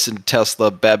Edison Tesla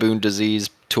baboon disease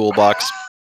toolbox.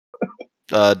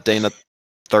 Dana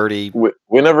 30. We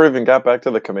never even got back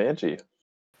to the Comanche.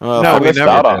 No, I we missed never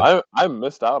out did. on. I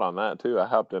missed out on that too. I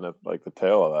hopped in at like the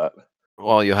tail of that.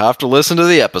 Well, you have to listen to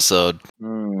the episode. Yeah,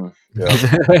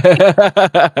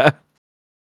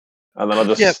 and then I'll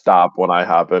just Yep. stop when I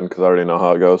hop in because I already know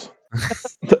how it goes.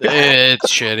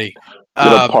 It's shitty.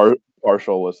 Get a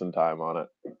partial listen time on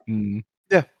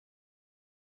it.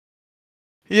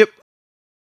 Yep.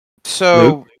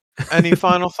 So, any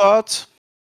final thoughts?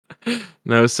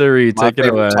 No, sirree. My Take it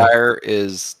away. favorite tire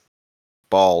is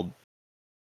bald.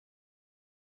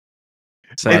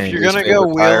 Same. If you're Least gonna go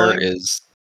favorite tire wheeling, is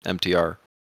MTR.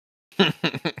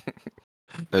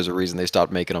 There's a reason they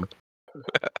stopped making them.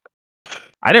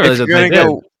 I didn't realize if that you're they gonna did.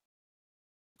 go,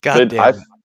 God damn it.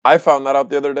 I found that out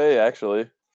the other day actually.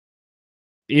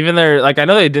 Even their I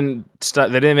know they didn't they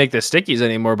didn't make the stickies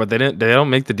anymore, but they don't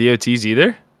make the DOTs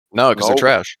either. No, because they're Nope.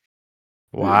 trash.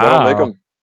 They don't make Wow. them.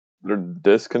 They're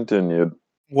discontinued.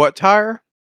 What tire?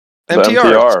 The MTR.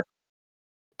 MTR.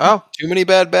 Oh, Too many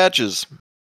bad batches.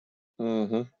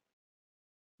 Mm-hmm.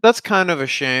 that's kind of a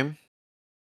shame.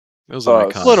 It was an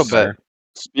iconic A little tire. bit.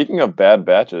 Speaking of bad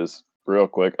batches, real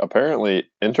quick, apparently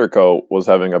Interco was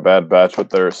having a bad batch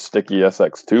with their sticky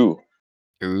SX2.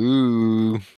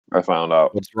 Ooh, I found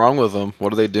out. what's wrong with them?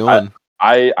 What are they doing?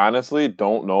 I honestly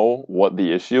don't know what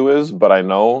the issue is, but I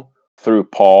know through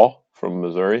Paul from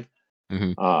Missouri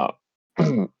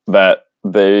Mhm. that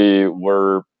they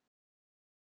were.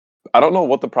 I don't know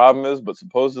what the problem is, but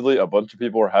supposedly a bunch of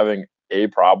people were having a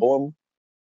problem,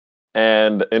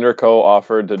 and Interco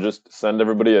offered to just send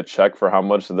everybody a check for how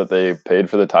much that they paid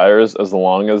for the tires, as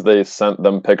long as they sent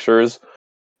them pictures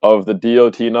of the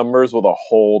DOT numbers with a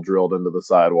hole drilled into the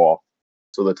sidewall,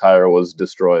 so the tire was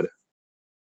destroyed.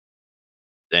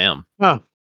 Damn.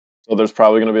 So there's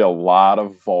probably going to be a lot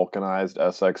of vulcanized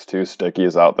SX2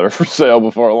 stickies out there for sale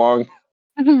before long.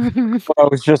 I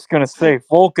was just gonna say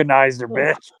vulcanizer,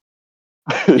 bitch.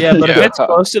 Yeah, but if it's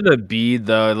close to the bead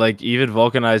though, like even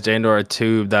vulcanized and/or a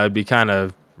tube, that would be kind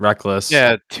of reckless.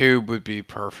 Yeah, tube would be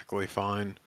perfectly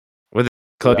fine.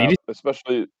 Club Yeah, ED?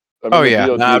 especially. I mean, Oh, the yeah.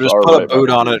 DOTs Nah, just are put a right by boot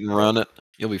the on bead, it and run it.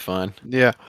 You'll be fine.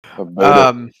 Yeah. so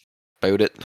boat it. Boot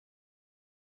it.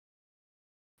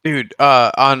 Dude,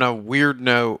 on a weird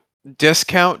note,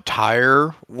 Discount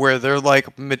Tire, where they're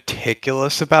like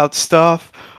meticulous about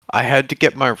stuff, I had to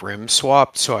get my rim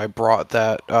swapped, so I brought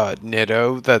that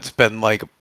Nitto that's been like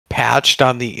patched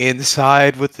on the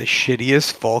inside with the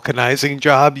shittiest vulcanizing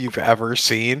job you've ever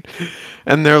seen.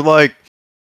 And they're like,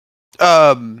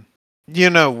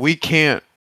 we can't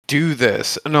do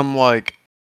this. And I'm like,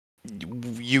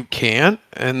 you can't?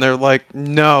 And they're like,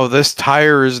 no, this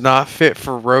tire is not fit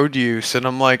for road use. And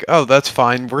I'm like, oh, that's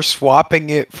fine. We're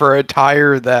swapping it for a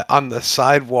tire that on the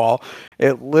sidewall,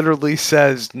 it literally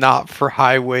says not for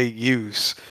highway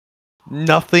use.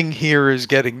 nothing here is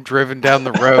getting driven down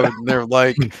the road. And they're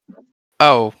like,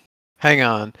 oh, hang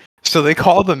on. So they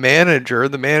call the manager.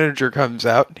 The manager comes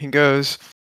out and he goes,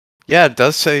 yeah, it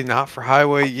does say not for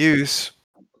highway use.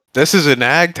 This is an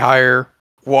ag tire.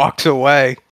 Walks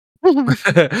away.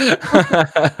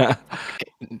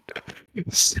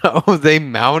 So they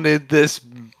mounted this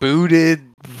booted,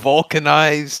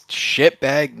 vulcanized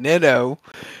shitbag Nitto.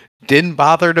 Didn't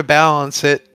bother to balance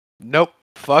it. Nope.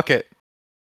 Fuck it.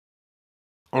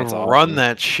 That's Run awesome.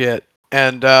 that shit.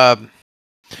 And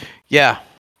yeah.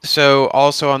 So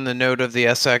also on the note of the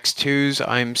SX2s,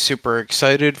 I'm super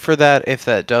excited for that if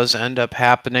that does end up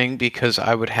happening because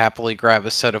I would happily grab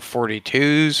a set of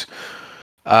 42s.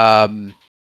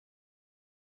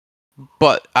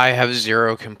 But I have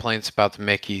zero complaints about the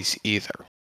Mickeys either.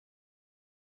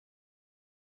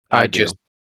 I do.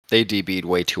 They DB'd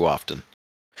way too often.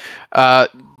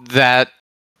 That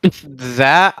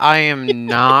I am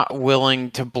not willing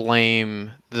to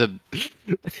blame the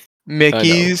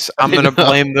Mickeys. I'm gonna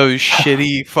blame those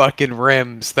shitty fucking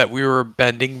rims that we were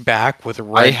bending back with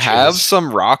wrenches. I have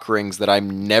some rock rings that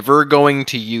I'm never going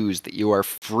to use that you are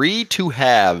free to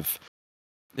have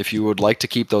if you would like to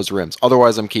keep those rims.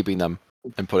 Otherwise, I'm keeping them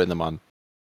and putting them on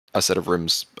a set of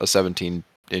rims, a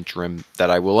 17-inch rim that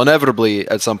I will inevitably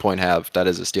at some point have. That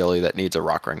is a Steely that needs a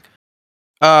rock ring.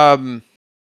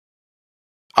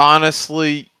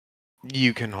 Honestly,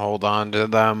 you can hold on to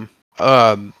them.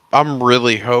 I'm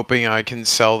really hoping I can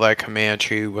sell that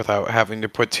Comanche without having to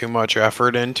put too much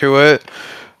effort into it.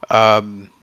 I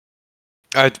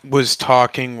was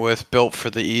talking with Built for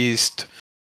the East.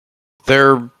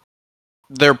 Their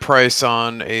price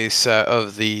on a set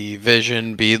of the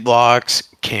Vision beadlocks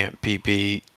can't be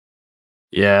beat.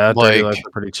 Yeah, Dirty Lights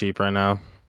are pretty cheap right now.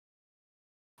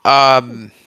 I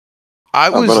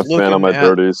was been a fan of my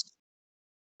dirties.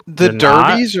 The You're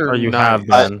dirties not, are or you nice. have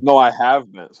been? No, I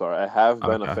have been. Sorry, I have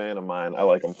been Okay. a fan of mine. I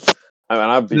like them. I mean,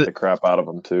 I beat the crap out of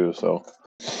them too. So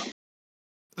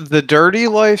the dirty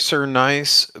lights are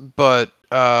nice, but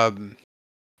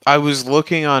I was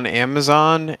looking on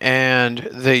Amazon and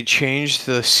they changed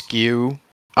the SKU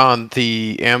on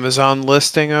the Amazon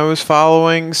listing I was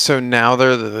following, so now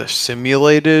they're the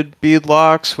simulated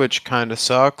beadlocks, which kind of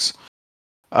sucks.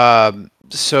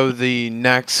 So the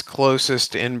next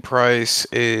closest in price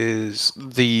is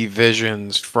the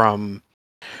Visions from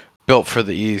Built for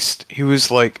the East. He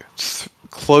was like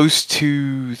close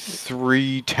to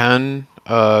 310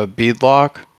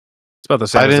 beadlock. It's about the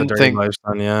same I as the didn't Dirty think Lights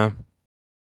one, yeah.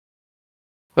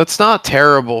 that's not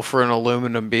terrible for an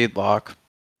aluminum beadlock.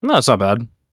 No, it's not bad.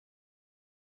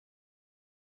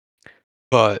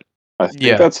 But I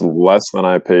think that's less than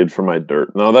I paid for my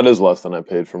dirt. No, that is less than I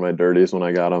paid for my dirties when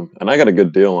I got them, and I got a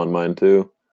good deal on mine too.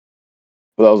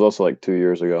 But that was also like 2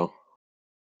 years ago.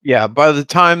 Yeah, by the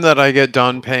time that I get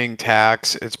done paying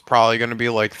tax, it's probably going to be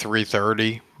like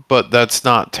 $330, but that's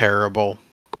not terrible.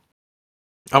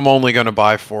 I'm only going to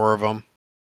buy 4 of them.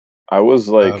 I was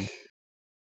like,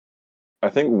 I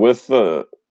think with the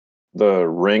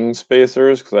ring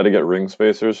spacers, because I had to get ring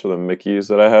spacers for the Mickeys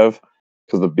that I have,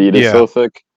 because the bead is so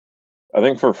thick. I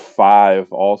think for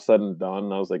 5, all said and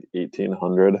done, I was like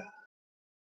 1,800.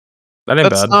 That ain't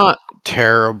That's bad. not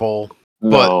terrible,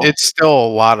 but it's still a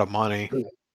lot of money.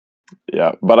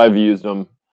 Yeah, but I've used them.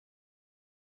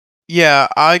 Yeah,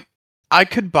 I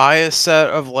could buy a set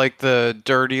of like the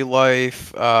Dirty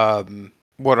Life.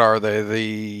 What are they?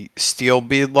 The steel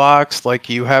beadlocks, like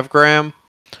you have, Graham.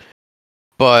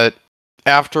 But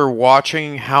after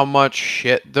watching how much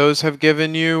shit those have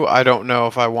given you, I don't know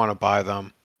if I want to buy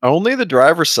them. Only the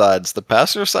driver's sides. The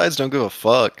passenger sides don't give a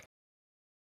fuck.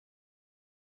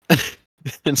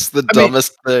 It's the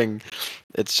dumbest thing.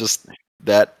 It's just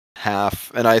that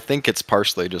half, and I think it's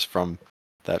partially just from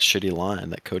that shitty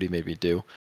line that Cody made me do.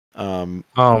 Oh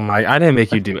my! I didn't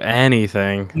make you do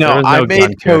anything. No, I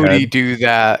made Cody do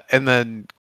that, and then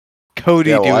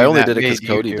Cody doing that. I only did it because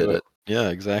Cody did it. Yeah,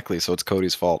 exactly. So it's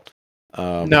Cody's fault.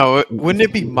 No, wouldn't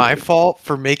it be my fault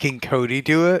for making Cody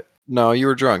do it? No, you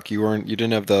were drunk. You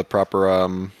didn't have the proper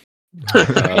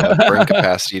brain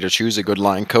capacity to choose a good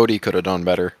line. Cody could have done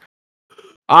better.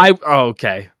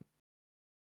 Okay.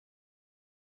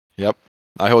 Yep,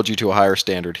 I hold you to a higher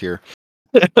standard here.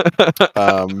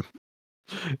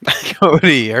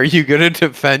 Cody, are you gonna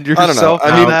defend yourself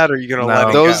on that, or are you gonna let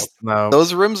it go?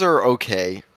 Those rims are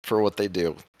okay for what they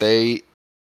do. I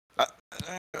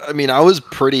mean, I was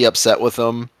pretty upset with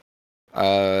them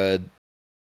at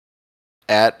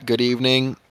Good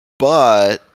Evening,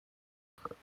 but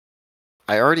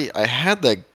I had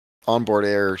the onboard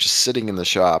air just sitting in the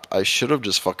shop. I should have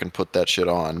just fucking put that shit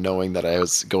on, knowing that I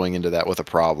was going into that with a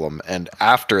problem. And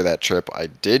after that trip, I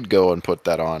did go and put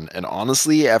that on. And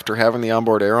honestly, after having the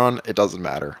onboard air on, it doesn't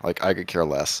matter. Like, I could care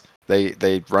less.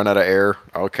 They run out of air.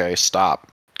 Okay,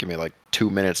 stop. Give me like 2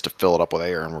 minutes to fill it up with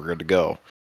air, and we're good to go.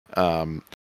 And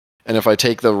if I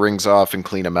take the rings off and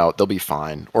clean them out, they'll be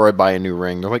fine. Or I buy a new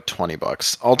ring. They're like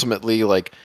 $20. Ultimately,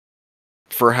 like,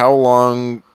 for how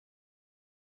long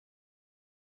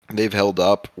they've held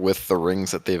up with the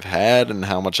rings that they've had and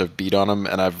how much I've beat on them,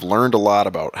 and I've learned a lot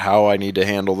about how I need to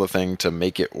handle the thing to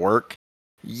make it work.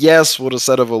 Yes, would a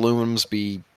set of aluminums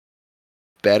be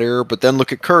better? But then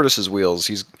look at Curtis's wheels.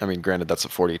 Granted, that's a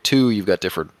 42. You've got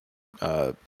different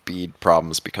bead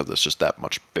problems because it's just that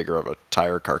much bigger of a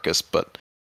tire carcass. But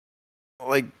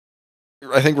like,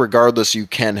 I think regardless, you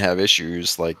can have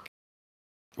issues, like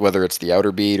whether it's the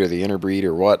outer bead or the inner bead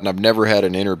or what. And I've never had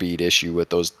an inner bead issue with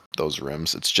those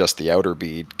rims. It's just the outer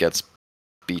bead gets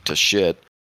beat to shit.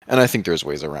 And I think there's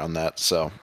ways around that.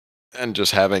 So, and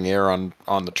just having air on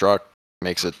the truck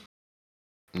makes it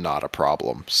not a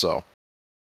problem. So,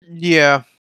 Yeah.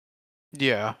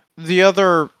 The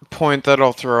other point that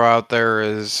I'll throw out there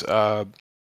is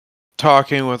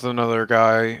talking with another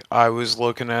guy. I was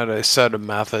looking at a set of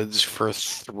methods for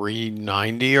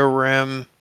 $390 a rim.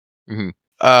 Mm-hmm.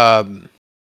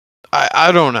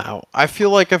 I don't know. I feel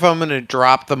like if I'm going to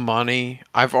drop the money,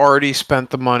 I've already spent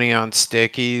the money on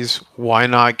stickies. Why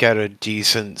not get a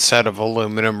decent set of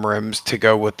aluminum rims to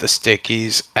go with the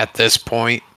stickies at this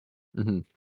point? Mm-hmm.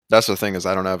 That's the thing, is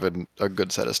I don't have a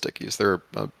good set of stickies. They're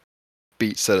a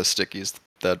beat set of stickies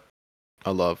that I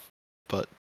love, but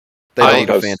they don't need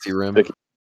a fancy rim.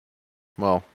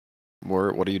 Well,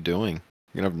 what are you doing?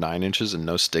 You're gonna have 9 inches and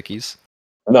no stickies?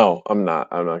 No, I'm not.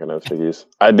 I'm not gonna have stickies.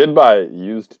 I did buy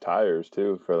used tires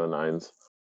too for the 9s.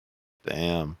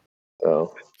 Damn.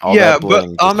 So all Yeah, that bling but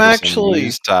just I'm for some actually-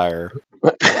 used tire.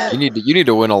 You need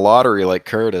to win a lottery like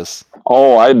Curtis.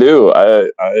 Oh, I do. I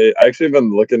actually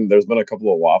been looking. There's been a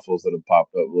couple of waffles that have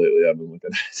popped up lately. I've been looking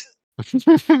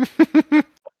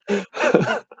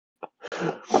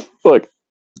at. Look,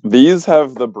 these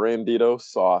have the Brandito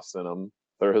sauce in them.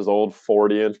 They're his old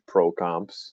 40-inch Pro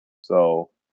Comps. So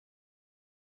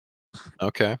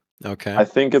Okay. I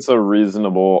think it's a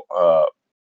reasonable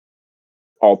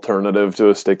alternative to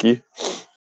a sticky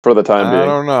for the time being. I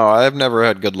don't know. I've never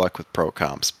had good luck with Pro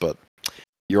Comps, but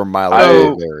your mileage I-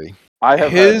 may vary. I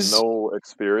have had no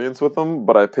experience with them,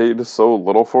 but I paid so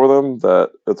little for them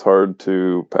that it's hard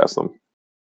to pass them.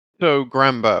 So,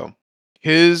 Grembo,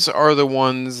 his are the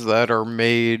ones that are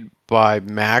made by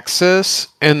Maxxis,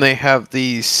 and they have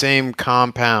the same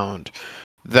compound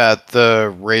that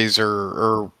the Razor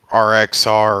or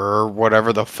RXR or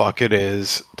whatever the fuck it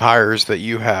is, tires that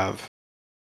you have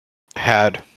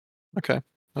had. Okay.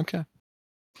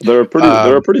 They're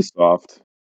pretty soft.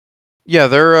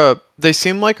 Yeah, they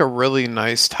seem like a really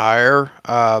nice tire.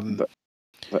 The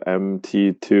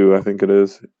MT2, I think it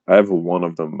is. I have one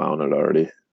of them mounted already.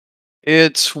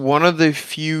 It's one of the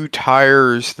few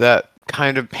tires that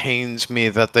kind of pains me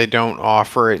that they don't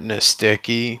offer it in a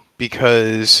sticky,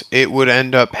 because it would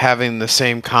end up having the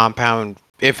same compound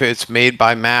if it's made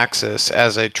by Maxxis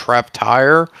as a Trep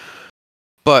tire,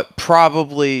 but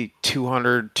probably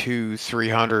 $200 to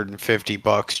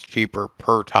 $350 cheaper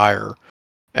per tire.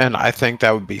 And I think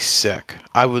that would be sick.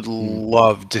 I would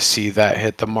love to see that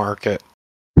hit the market.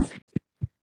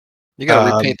 You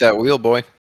gotta repaint that wheel, boy.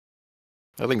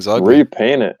 That thing's ugly.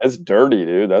 Repaint it. It's dirty,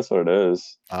 dude. That's what it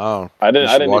is. Oh, I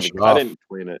didn't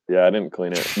clean it. Yeah, I didn't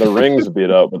clean it. The rings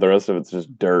beat up, but the rest of it's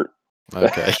just dirt.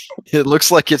 Okay. It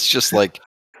looks like it's just like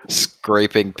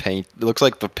scraping paint. It looks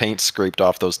like the paint scraped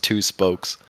off those 2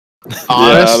 spokes.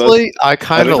 Honestly, I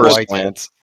kind of First like glance.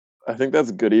 I think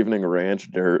that's Good Evening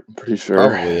Ranch dirt. I'm pretty sure.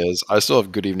 Probably is. I still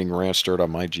have Good Evening Ranch dirt on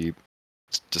my Jeep.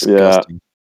 It's disgusting.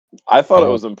 I thought it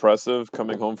was impressive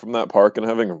coming home from that park and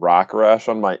having rock rash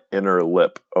on my inner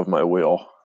lip of my wheel.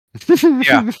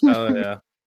 Yeah. Oh yeah.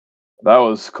 That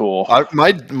was cool.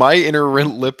 My inner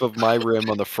lip of my rim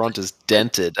on the front is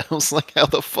dented. I was like, how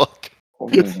the fuck? Oh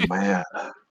man.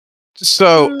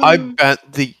 So I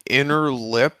bent the inner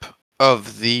lip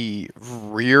of the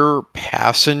rear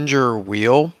passenger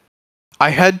wheel. I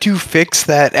had to fix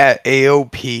that at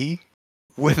AOP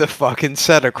with a fucking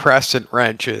set of crescent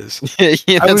wrenches.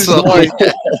 Yeah, I was like,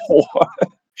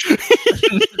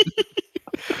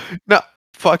 no,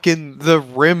 fucking the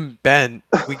rim bent.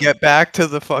 We get back to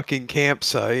the fucking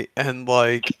campsite, and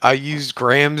like I used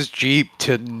Graham's Jeep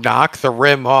to knock the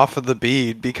rim off of the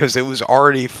bead because it was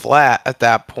already flat at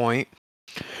that point.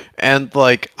 And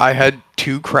like I had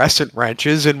 2 crescent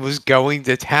wrenches and was going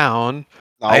to town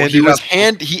I he ended up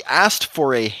he asked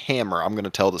for a hammer. I'm going to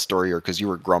tell the story here because you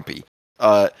were grumpy.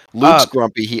 Luke's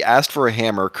grumpy. He asked for a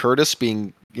hammer. Curtis,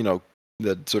 being the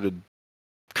sort of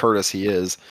Curtis he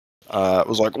is,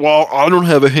 was like, well, I don't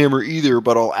have a hammer either,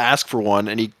 but I'll ask for one.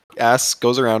 And he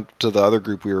goes around to the other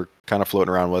group we were kind of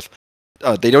floating around with.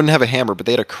 They don't have a hammer, but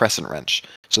they had a crescent wrench.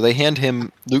 So they hand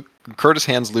him Curtis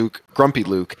hands grumpy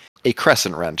Luke, a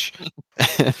crescent wrench.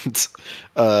 And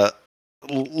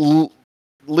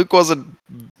Luke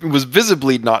was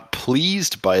visibly not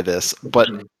pleased by this, but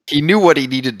he knew what he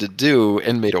needed to do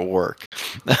and made it work.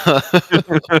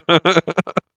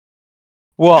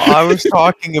 Well, I was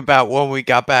talking about when we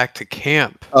got back to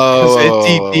camp. Because it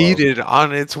DP'd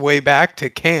on its way back to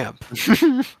camp.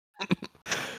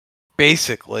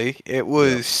 Basically, it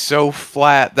was so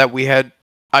flat that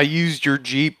I used your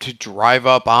Jeep to drive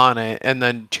up on it, and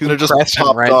then two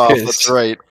crescent wrenches. That's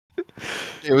right.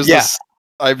 It was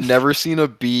I've never seen a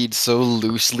bead so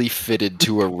loosely fitted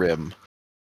to a rim.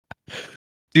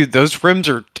 Dude, those rims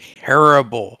are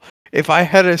terrible. If I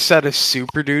had a set of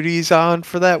Super Duties on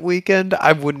for that weekend,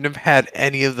 I wouldn't have had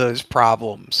any of those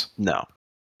problems. No,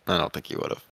 I don't think you would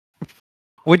have.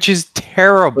 Which is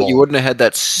terrible. But you wouldn't have had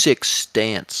that sick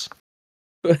stance.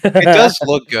 It does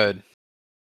look good.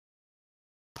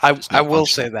 I will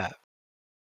say that.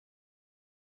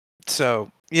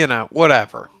 So,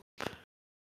 whatever.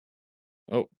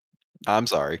 Oh, I'm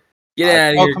sorry. Get out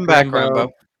of here. Welcome back,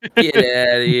 Rambo. Get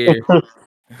out of here.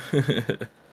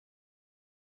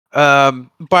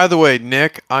 By the way,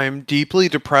 Nick, I am deeply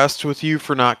depressed with you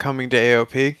for not coming to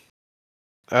AOP.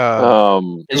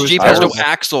 His Jeep has no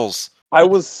axles. I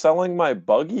was selling my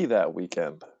buggy that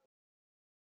weekend.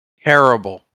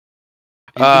 Terrible.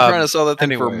 He's been trying to sell that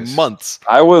thing for months.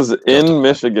 I was in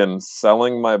Michigan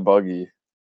selling my buggy.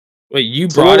 Wait, you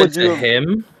brought it to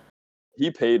him?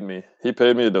 He paid me. He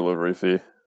paid me a delivery fee.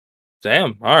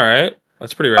 Damn. All right.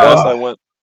 That's pretty rad. Plus,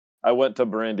 I went to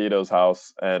Brandito's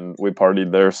house and we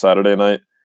partied there Saturday night,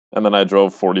 and then I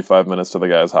drove 45 minutes to the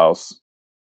guy's house.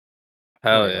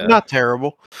 Hell yeah. Not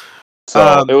terrible.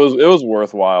 So it was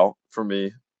worthwhile for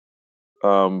me.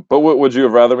 But would you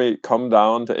have rather me come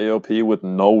down to AOP with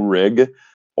no rig,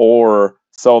 or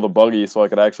sell the buggy so I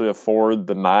could actually afford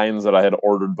the 9s that I had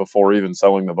ordered before even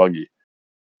selling the buggy?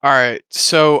 All right,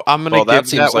 so I'm gonna. Well, that give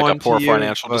seems like one a poor to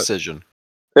financial decision.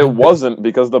 It wasn't,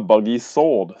 because the buggy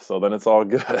sold, so then it's all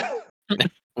good.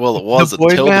 Well, it was the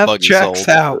until the buggy checks sold.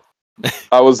 Out.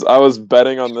 I was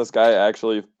betting on this guy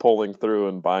actually pulling through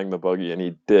and buying the buggy, and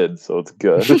he did, so it's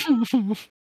good.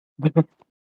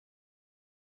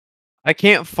 I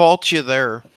can't fault you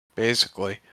there,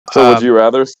 basically. So would you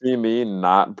rather see me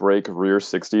not break rear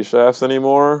 60 shafts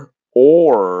anymore,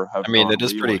 or have? I mean, it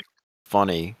is pretty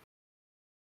funny.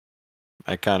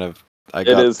 It is kind of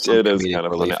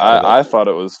funny. I thought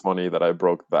it was funny that I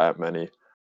broke that many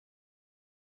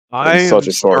in such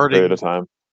a short period of time.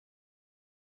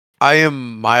 I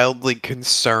am mildly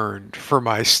concerned for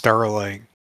my Sterling.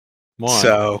 Why?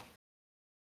 So,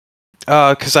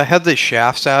 because I had the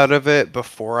shafts out of it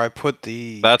before I put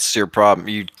the. That's your problem.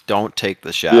 You don't take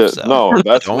the shafts out. No,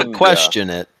 that's don't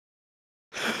question it.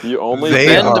 You only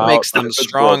bend makes them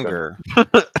stronger.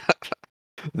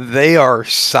 They are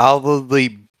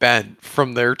solidly bent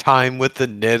from their time with the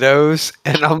Nittos,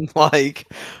 and I'm like,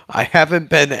 I haven't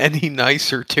been any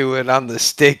nicer to it on the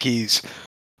stickies,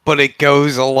 but it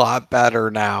goes a lot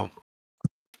better now.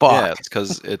 Fuck. Yeah, it's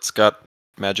because it's got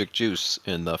magic juice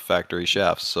in the factory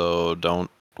shafts, so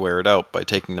don't wear it out by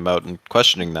taking them out and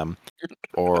questioning them,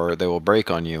 or they will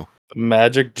break on you.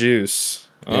 Magic juice.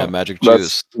 Oh. Yeah, magic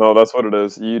juice. That's what it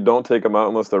is. You don't take them out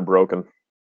unless they're broken.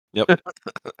 Yep.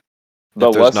 The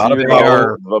less you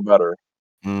know, the better.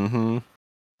 Mm-hmm.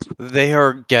 They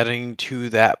are getting to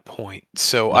that point,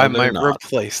 so I might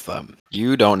replace them.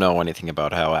 You don't know anything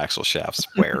about how axle shafts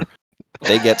wear.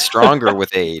 They get stronger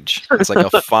with age. It's like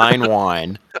a fine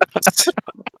wine.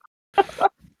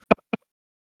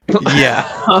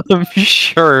 Yeah, I'm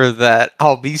sure that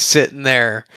I'll be sitting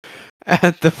there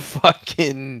at the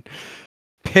fucking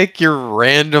pick your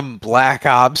random black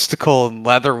obstacle in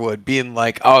Leatherwood being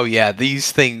like, oh yeah,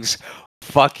 these things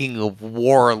fucking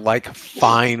wore like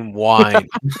fine wine.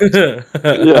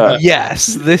 Yeah.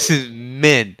 Yes, this is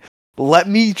mint. Let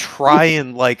me try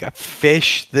and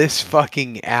fish this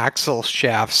fucking axle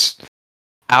shafts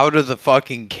out of the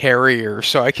fucking carrier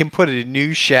so I can put a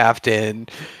new shaft in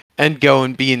and go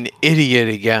and be an idiot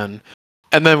again.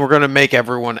 And then we're gonna make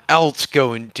everyone else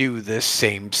go and do this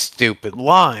same stupid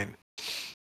line.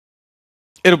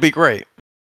 It'll be great.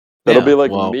 It'll be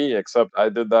like me, except I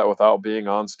did that without being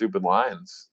on stupid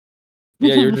lines.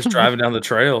 Yeah, you're just driving down the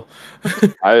trail.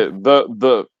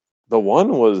 The one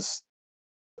was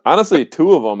Honestly,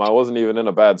 2 of them I wasn't even in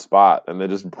a bad spot, and they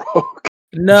just broke.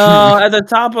 No, at the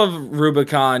top of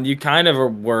Rubicon, you kind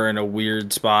of were in a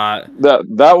weird spot That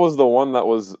was the one that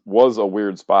was a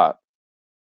weird spot.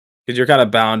 because you're kind of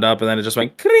bound up, and then it just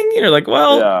went cring. And you're like,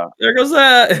 well, Yeah. there goes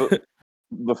that.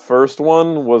 The first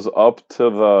one was up to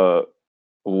the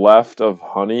left of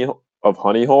Honey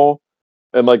Hole,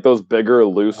 and like those bigger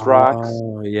loose rocks.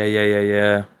 Oh,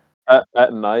 yeah.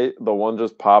 At night, the one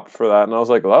just popped for that, and I was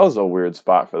like, well, that was a weird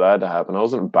spot for that to happen. I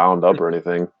wasn't bound up or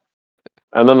anything.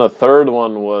 And then the third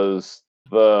one was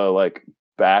the like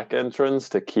back entrance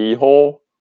to Keyhole,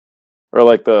 or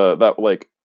like the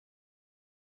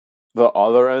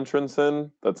other entrance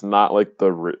in that's not like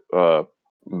the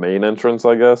main entrance,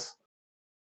 I guess.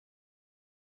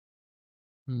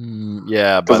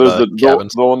 Yeah, by Because there's the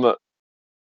cabins. the one that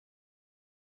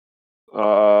the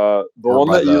Or one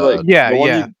by that you like the- Yeah, the one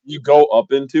yeah. you go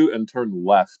up into and turn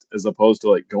left as opposed to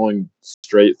like going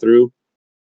straight through.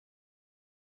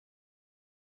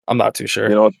 I'm not too sure.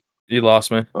 You know? You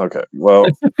lost me. Okay. Well,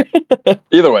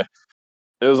 either way,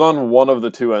 it was on one of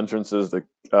the 2 entrances, the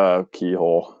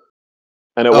Keyhole,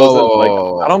 and it wasn't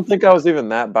like I don't think I was even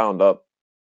that bound up,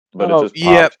 but it just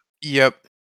popped. Yep.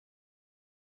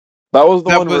 That was the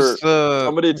That one where was the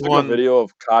somebody took a one. video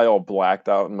of Kyle blacked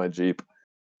out in my Jeep.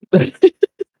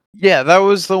 Yeah, that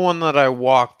was the one that I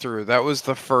walked through. That was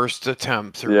the first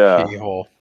attempt through Yeah. Keyhole.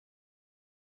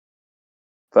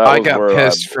 That I was got where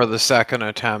pissed for the second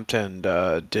attempt and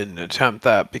didn't attempt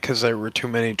that because there were too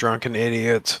many drunken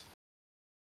idiots.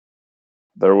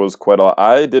 there was quite a lot.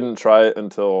 I didn't try it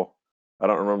until I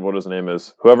don't remember what his name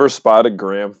is. Whoever spotted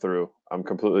Graham through, I'm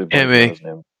completely blanking Timmy. on his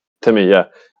name. Timmy, yeah.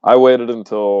 I waited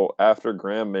until after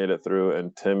Graham made it through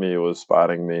and Timmy was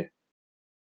spotting me.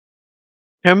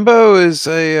 Timbo is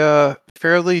a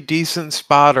fairly decent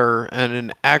spotter and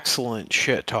an excellent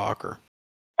shit talker.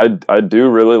 I do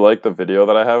really like the video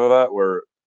that I have of that where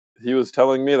he was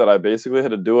telling me that I basically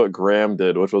had to do what Graham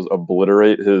did, which was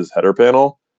obliterate his header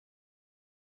panel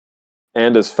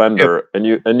and his fender. And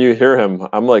you hear him,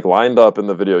 I'm like lined up in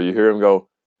the video, you hear him go,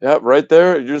 yeah, right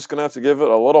there, you're just gonna have to give it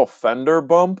a little fender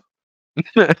bump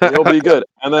and you'll be good.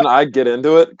 And then I get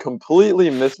into it,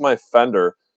 completely miss my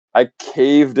fender. I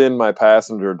caved in my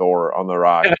passenger door on the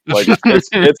rock. Like it's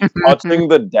touching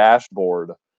the dashboard.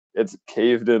 It's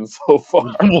caved in so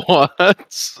far. What?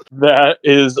 That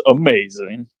is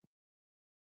amazing.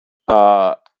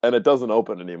 And it doesn't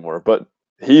open anymore. But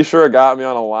he sure got me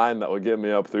on a line that would get me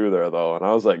up through there though. And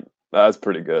I was like, that's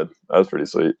pretty good. That was pretty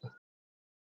sweet.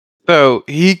 So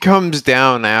he comes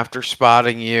down after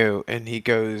spotting you and he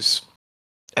goes,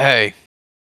 hey,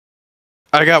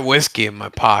 I got whiskey in my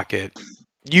pocket.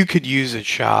 You could use a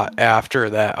shot after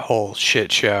that whole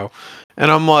shit show.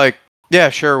 And I'm like, yeah,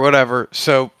 sure, whatever.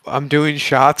 So I'm doing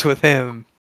shots with him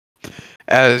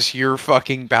as you're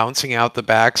fucking bouncing out the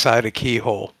backside of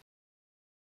Keyhole.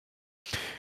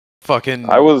 Fucking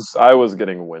I was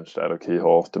getting winched out of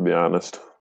Keyhole, to be honest.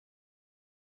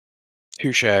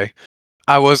 touche.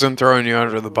 I wasn't throwing you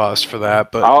under the bus for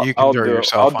that, but you can throw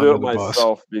yourself I'll do under it the bus.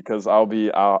 myself because I'll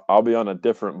be on a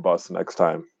different bus next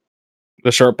time.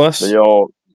 The short bus.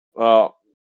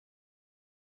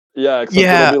 Yeah, except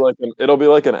Yeah. it'll be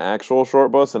like an actual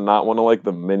short bus and not one of like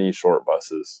the mini short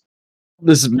buses.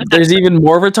 There's even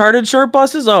more retarded short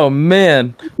buses. Oh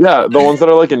man. Yeah, the ones that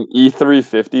are like an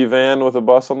E350 van with a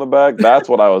bus on the back. That's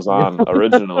what I was on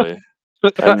originally,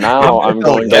 and now I'm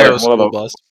going to Arrow like one of school the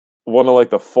bus. one of like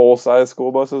the full size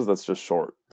school buses that's just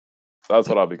short. That's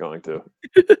what I'll be going to.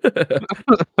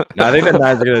 No, I think the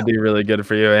nines are gonna do really good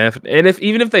for you, and if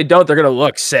even if they don't, they're gonna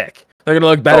look sick. They're gonna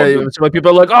look better. dude. So like people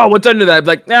are like, "Oh, what's under that?"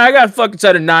 Like, nah, I got a fucking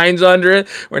set of 9s under it.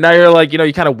 Where now you're like,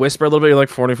 you kind of whisper a little bit. You're like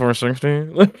 44,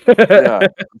 60. Yeah.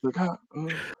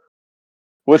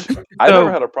 Which I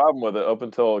never had a problem with it up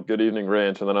until Good Evening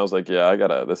Ranch, and then I was like, yeah, I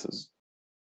gotta. This is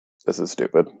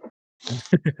stupid. So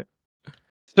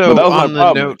But that was my on the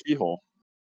problem note, with Keyhole.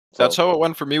 That's how it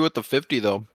went for me with the 50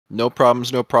 though. No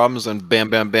problems, and bam,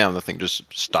 bam, bam, the thing just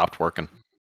stopped working.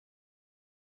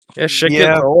 Yeah, shit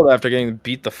Yeah. gets old after getting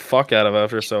beat the fuck out of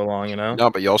after so long, you know? No,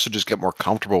 but you also just get more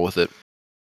comfortable with it.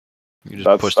 You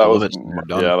just push the limits and you're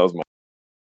done. Yeah, that was my.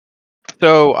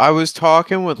 so I was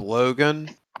talking with Logan,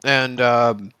 and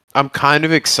I'm kind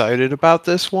of excited about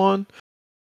this one.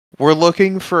 We're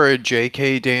looking for a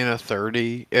JK Dana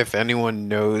 30, if anyone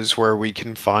knows where we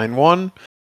can find one,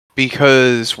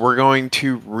 because we're going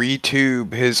to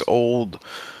retube his old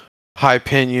High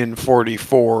Pinion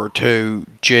 44 to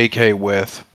JK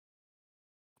width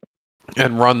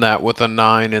and run that with a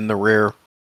 9 in the rear.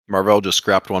 Marvell just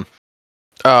scrapped one.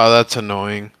 Oh, that's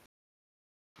annoying.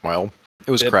 Well,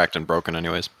 it was Yep. cracked and broken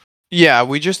anyways. Yeah,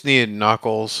 we just needed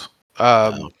knuckles.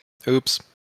 Oops.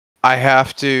 I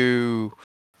have to.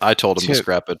 I told him to Tip.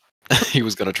 scrap it. He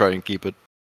was gonna try and keep it,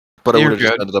 but it You're would have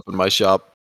just good. ended up in my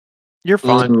shop. You're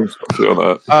fine. I feel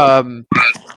that.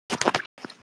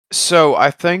 So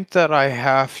I think that I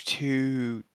have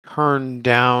to turn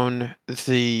down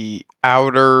the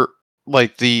outer,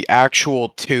 like the actual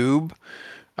tube,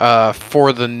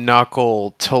 for the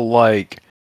knuckle to like.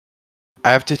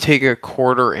 I have to take a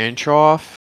 1/4 inch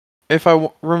off, if I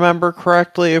remember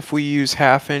correctly. If we use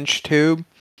 1/2 inch tube,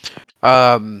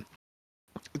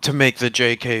 to make the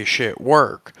JK shit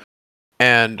work.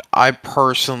 And I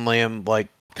personally am like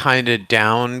kind of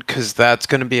down because that's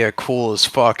going to be a cool as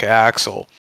fuck axle.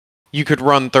 You could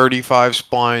run 35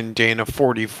 spline Dana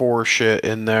 44 shit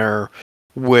in there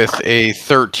with a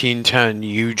 1310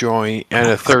 U joint and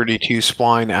a 32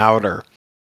 spline outer.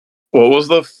 What was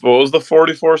the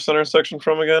 44 center section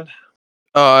from again?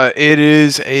 It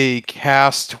is a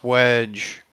cast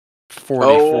wedge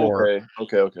 44. Oh,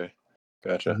 okay.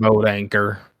 Gotcha. Boat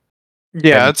anchor.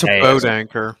 Yeah, it's a boat Ass.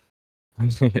 anchor.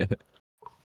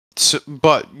 So,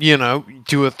 but you know,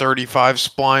 do a 35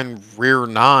 spline rear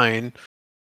 9.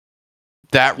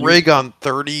 That rig on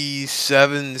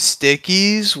 37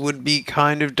 stickies would be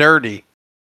kind of dirty.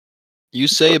 You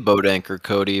say boat anchor,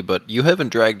 Cody, but you haven't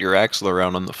dragged your axle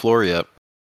around on the floor yet.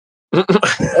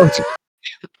 That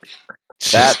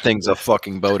thing's a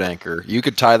fucking boat anchor. You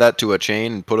could tie that to a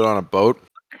chain and put it on a boat.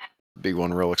 Be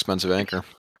one real expensive anchor.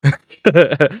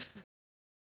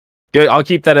 Good. I'll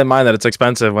keep that in mind that it's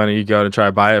expensive when you go to try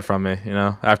to buy it from me. You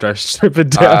know, after I strip it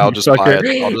down. I'll just buy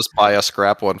it. I'll just buy a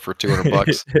scrap one for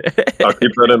 $200. I'll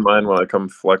keep that in mind when I come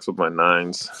flex with my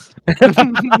 9s.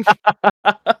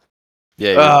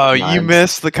 Yeah. Oh, your you nines.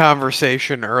 missed the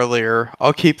conversation earlier.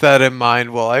 I'll keep that in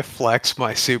mind while I flex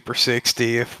my Super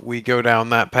 60 if we go down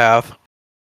that path.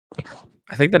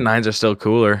 I think the 9s are still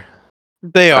cooler.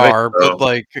 They I think are, so. but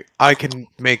like I can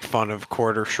make fun of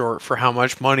Quarter Short for how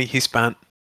much money he spent.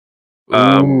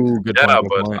 Ooh, good yeah, point. Good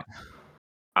but point.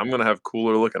 I'm gonna have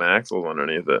cooler looking axles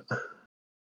underneath it.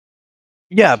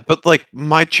 Yeah, but like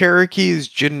my Cherokee is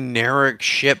generic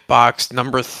shitbox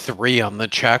number 3 on the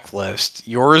checklist.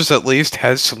 Yours at least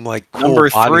has some like cool Number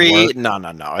body 3? work. No.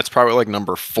 It's probably like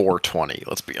number 420.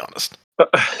 Let's be honest.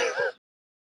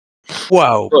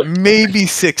 Whoa, Look. maybe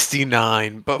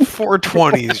 69, but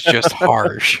 420 is just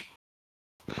harsh.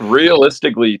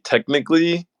 Realistically,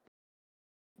 technically,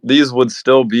 these would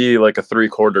still be like a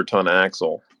 3/4 ton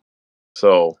axle.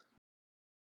 So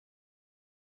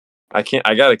I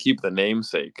gotta keep the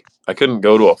namesake. I couldn't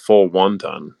go to a full 1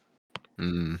 ton.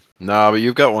 No, but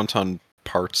you've got 1-ton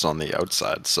parts on the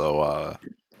outside, so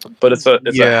But it's a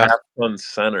Yeah. 1/2 ton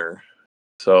center.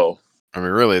 So I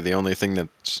mean, really, the only thing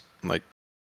that's like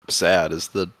sad is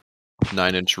the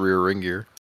 9-inch rear ring gear.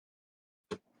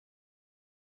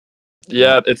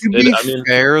 yeah, To be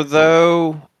fair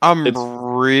though, I'm it's-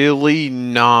 really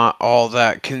not all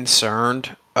that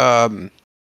concerned. Like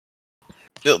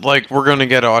we're gonna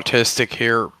get autistic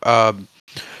here.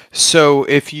 So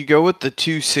if you go with the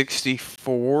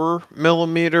 264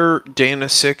 millimeter Dana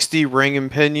 60 ring and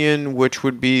pinion, which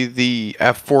would be the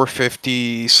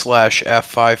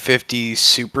F450/F550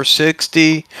 Super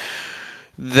 60,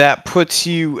 that puts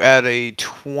you at a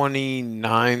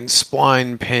 29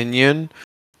 spline pinion,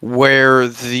 where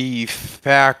the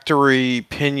factory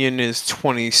pinion is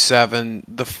 27.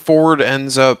 The Ford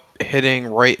ends up hitting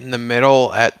right in the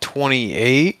middle at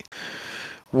 28,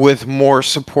 with more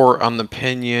support on the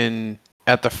pinion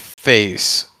at the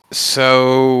face.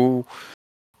 So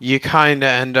you kind of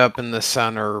end up in the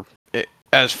center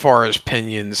as far as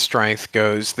pinion strength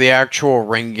goes. The actual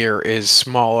ring gear is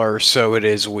smaller, so it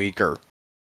is weaker.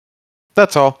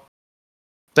 That's all.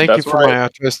 Thank you for my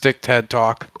autistic TED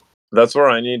talk. That's where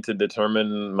I need to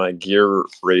determine my gear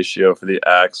ratio for the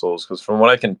axles, because from what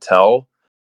I can tell,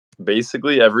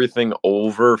 basically everything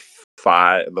over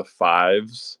the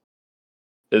 5s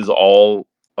is all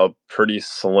a pretty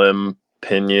slim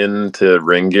pinion to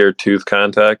ring gear tooth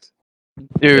contact.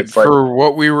 Dude, It's like for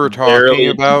what we were talking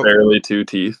about, barely 2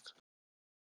 teeth.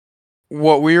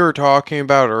 what we were talking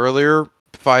about earlier,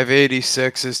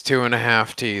 586 is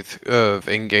 2.5 teeth of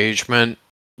engagement.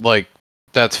 Like,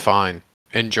 that's fine.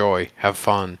 Enjoy. Have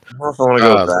fun. I don't know if I want to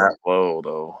go that low,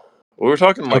 though. We were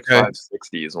talking like Okay.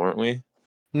 560s, weren't we?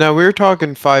 No, we were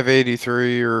talking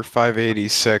 583 or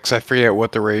 586. I forget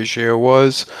what the ratio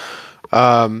was.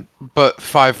 But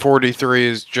 543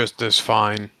 is just as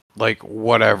fine. Like,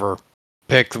 whatever.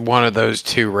 Pick one of those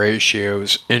two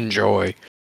ratios. Enjoy.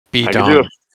 Be I done. could do a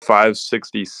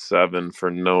 567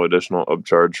 for no additional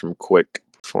upcharge from Quick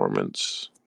Performance.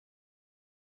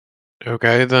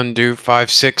 Okay, then do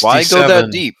 567. Why go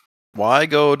that deep? Why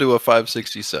go to a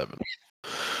 567?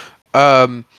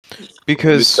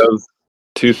 Because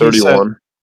 231.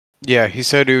 he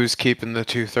said he was keeping the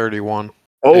 231.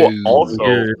 Oh, Ooh. also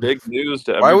Weird. big news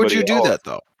to Why everybody would you do else. that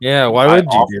though? Yeah, why would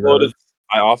you do that?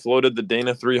 I offloaded the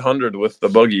Dana 300 with the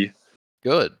buggy.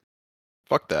 Good.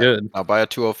 Fuck that. Good. I'll buy a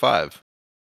 205.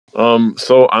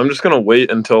 So I'm just gonna wait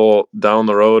until down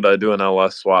the road I do an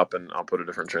LS swap and I'll put a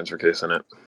different transfer case in it.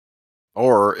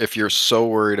 Or if you're so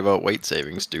worried about weight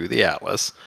savings, do the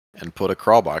Atlas and put a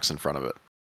crawl box in front of it.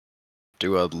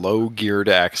 Do a low geared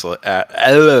Atlas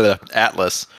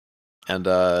and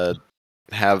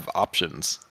have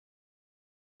options.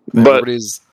 But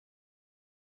Everybody's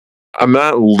I'm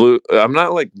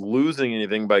not like losing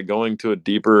anything by going to a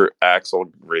deeper axle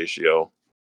ratio.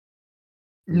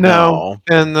 No.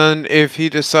 And then if he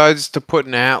decides to put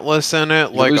an Atlas in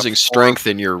it, You're like losing strength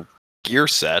in your gear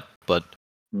set, but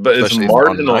it's especially on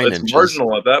marginal. 9 It's inches.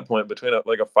 marginal at that point between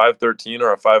like a 513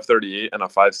 or a 538 and a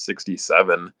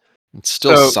 567. It's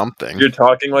still So- something. You're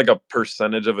talking like a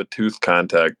percentage of a tooth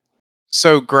contact.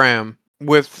 So Graham,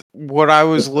 with what I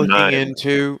was With looking 9.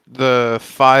 into, the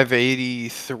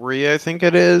 583, I think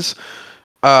it is,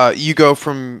 you go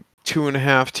from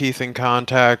 2.5 teeth in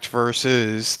contact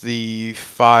versus the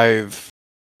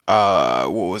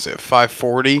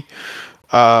 540,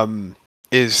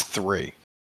 is 3.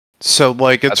 So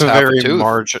like it's That's a half a very tooth.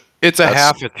 margin. It's a That's-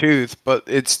 half a tooth, but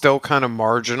it's still kind of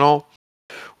marginal.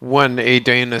 When a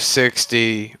Dana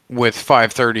 60 with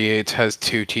 538s has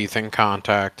 2 teeth in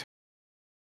contact.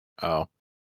 Oh.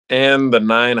 And the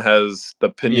 9 has the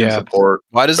pinion Yeah. support.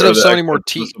 Why does it or have the so many extra more the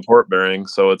teeth? support bearing,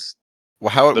 so it's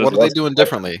Well, there's what are they less doing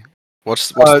protection. differently? What's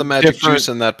the magic different- juice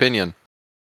in that pinion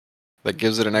that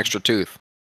gives it an extra tooth?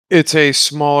 It's a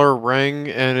smaller ring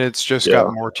and it's just Yeah.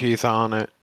 got more teeth on it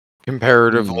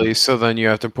comparatively. So then you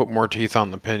have to put more teeth on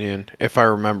the pinion, if I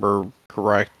remember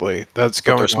correctly. That's But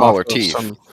going they're off smaller of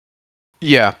teeth.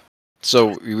 Yeah.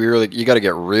 So you got to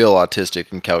get real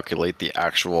autistic and calculate the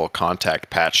actual contact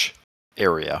patch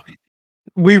area.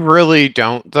 We really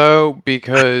don't though,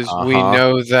 because we Uh-huh.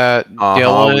 know that We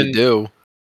Dylan. do.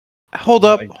 Hold Oh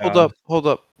up, my hold God. up, hold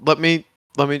up. Let me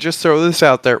just throw this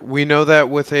out there. We know that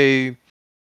with a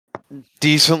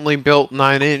decently built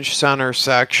 9-inch center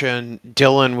section,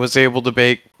 Dylan was able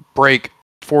to break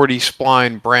 40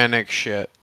 spline Brannick shit.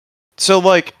 So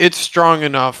like it's strong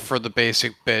enough for the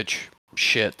basic bitch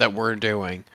shit that we're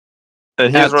doing.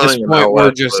 And At he's this running an point, we're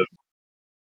outlet just with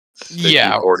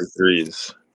Yeah.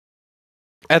 43s.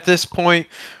 at this point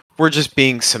we're just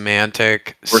being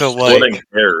semantic. We're So splitting like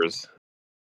hairs.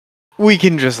 we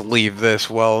can just leave this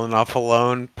well enough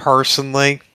alone,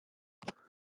 personally.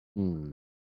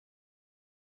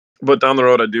 But down the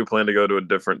road, I do plan to go to a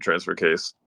different transfer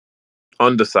case.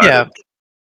 Undecided. Yeah.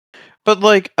 But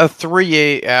like a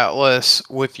 3.8 Atlas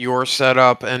with your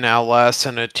setup, an LS,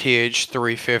 and a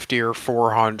TH350 or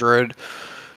 400,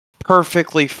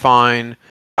 perfectly fine.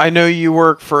 I know you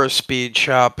work for a speed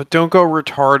shop, but don't go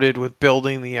retarded with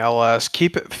building the LS.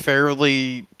 Keep it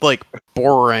fairly like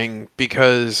boring,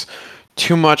 because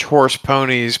too much horse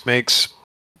ponies makes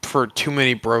for too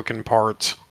many broken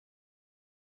parts.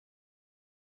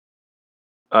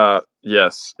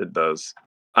 Yes, it does.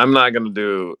 I'm not gonna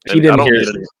do. He I didn't don't hear need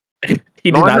it. any.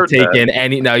 He No, did I not heard take that. in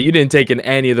any. No, you didn't take in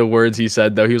any of the words he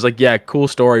said, though. He was like, "Yeah, cool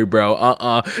story, bro.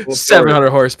 Cool story. 700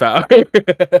 horsepower." Yeah.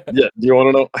 Do you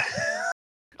want to know?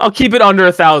 I'll keep it under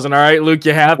 1,000. All right, Luke,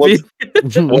 you happy?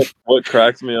 What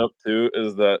cracks me up too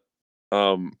is that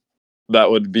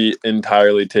that would be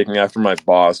entirely taking after my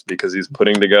boss, because he's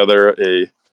putting together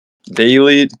a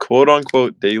daily, quote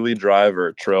unquote, daily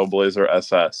driver Trailblazer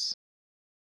SS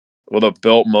with a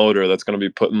built motor that's going to be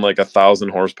putting like 1,000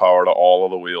 horsepower to all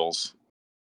of the wheels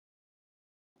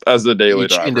as the daily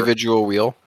Each driver. individual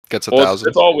wheel gets Well, 1,000.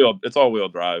 it's all wheel. It's all wheel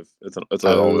drive. It's an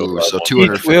all wheel drive. So one.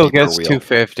 250 Each wheel per gets wheel.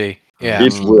 250. Yeah.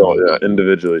 Each wheel, yeah,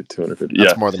 individually 250.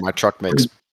 That's Yeah, more than my truck makes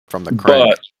from the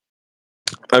crank. but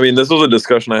I mean, this was a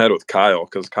discussion I had with Kyle,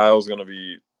 because Kyle's going to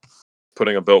be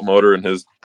putting a built motor in his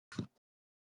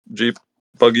Jeep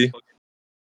buggy.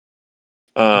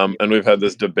 And we've had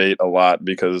this debate a lot,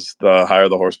 because the higher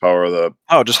the horsepower, the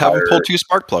Just have him pull higher- 2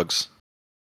 spark plugs.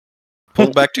 Pull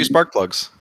back 2 spark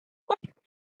plugs.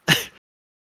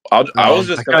 I was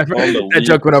just going to tell him to That leave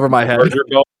joke went over my head. charger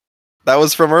belt. That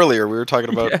was from earlier. We were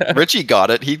talking about Yeah. Richie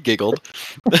got it. He giggled.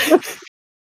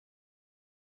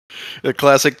 The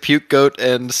classic puke goat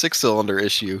and 6-cylinder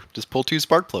issue. Just pull 2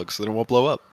 spark plugs so then it won't blow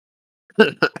up.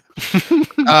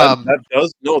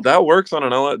 That works on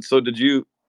an LS. So did you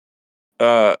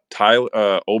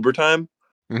Tyler overtime?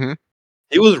 Mhm.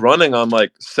 he was running on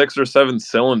like 6 or 7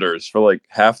 cylinders for like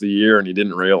half the year, and he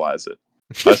didn't realize it.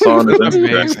 I saw on his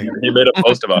Instagram. Amazing. He made a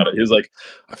post about it. He was like,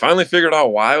 "I finally figured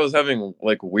out why I was having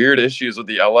like weird issues with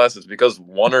the LS. It's because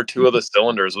 1 or 2 of the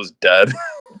cylinders was dead,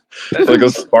 like a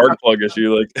spark plug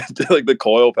issue. Like like the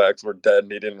coil packs were dead,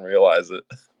 and he didn't realize it."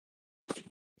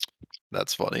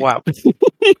 That's funny. Wow.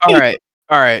 All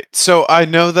right. So I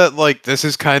know that like this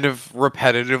is kind of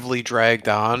repetitively dragged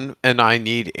on, and I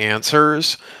need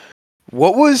answers.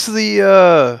 What was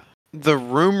the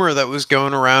rumor that was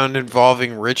going around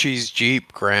involving Richie's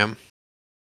Jeep, Graham?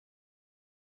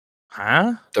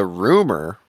 Huh? The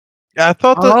rumor. I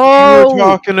thought that you Oh! were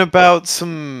talking about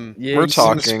some Yeah, We're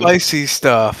some talking. spicy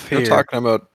stuff We're here. talking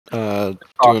about doing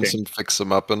Talking. some fix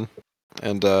them up and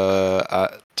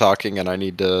talking, and I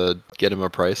need to get him a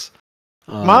price.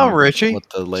 Come on, Richie. What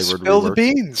the labor Spill the rework.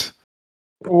 beans.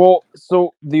 Well,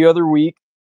 so the other week,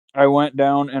 I went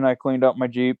down and I cleaned up my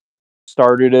Jeep,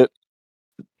 started it,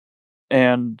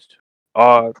 and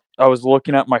I was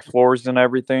looking at my floors and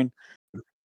everything,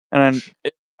 and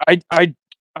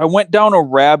I went down a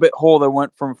rabbit hole that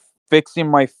went from fixing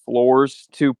my floors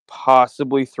to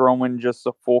possibly throwing just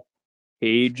a full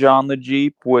cage on the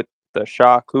Jeep with the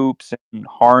shock hoops and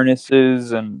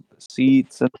harnesses and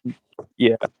seats, and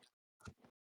yeah.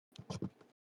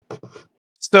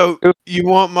 So you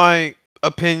want my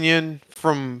opinion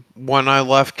from when I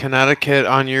left Connecticut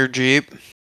on your Jeep?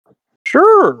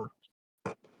 Sure.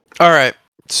 All right.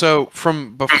 So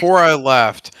from before I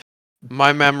left,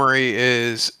 my memory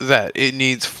is that it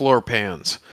needs floor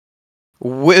pans.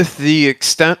 With the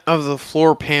extent of the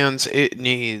floor pans it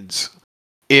needs,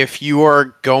 if you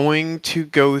are going to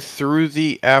go through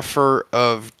the effort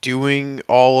of doing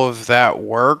all of that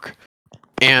work,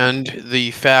 and the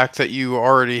fact that you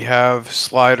already have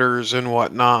sliders and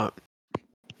whatnot,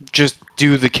 just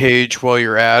do the cage while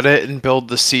you're at it and build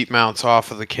the seat mounts off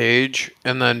of the cage,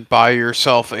 and then buy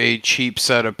yourself a cheap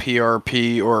set of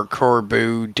PRP or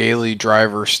Corbu daily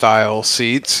driver style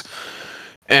seats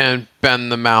and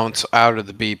bend the mounts out of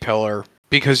the B pillar,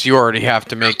 because you already have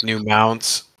to make new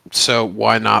mounts, so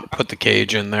why not put the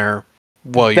cage in there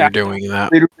while you're doing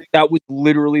that? That was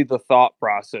literally the thought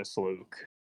process, Luke.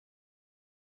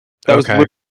 That was Okay. literally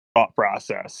the thought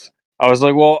process. I was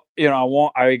like, well,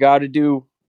 I got to do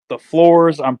the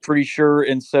floors. I'm pretty sure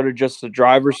instead of just the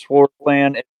driver's floor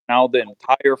plan, it's now the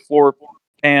entire floor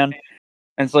plan. And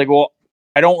it's like, well,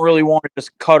 I don't really want to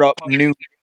just cut up new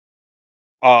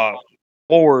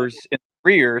floors in the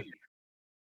rear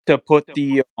to put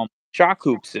the shock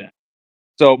hoops in.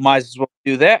 So might as well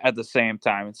do that at the same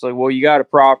time. It's like, well, you got to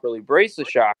properly brace the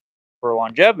shock for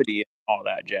longevity and all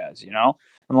that jazz,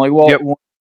 I'm like, well, Yep.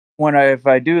 if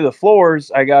I do the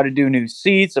floors, I got to do new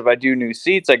seats. If I do new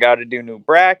seats, I got to do new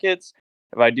brackets.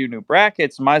 If I do new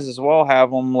brackets, might as well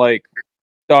have them like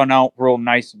done out real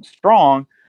nice and strong.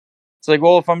 It's like,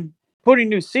 well, if I'm putting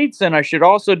new seats in, I should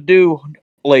also do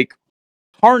like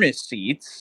harness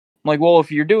seats. I'm like, well,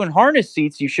 if you're doing harness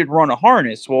seats, you should run a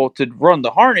harness. Well, to run the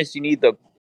harness, you need the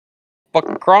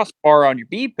fucking crossbar on your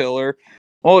B pillar.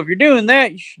 Well, if you're doing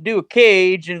that, you should do a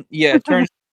cage. And yeah, it turns.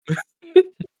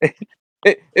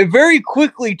 It very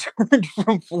quickly turned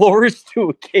from floors to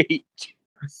a cage.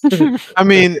 I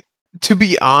mean, to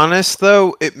be honest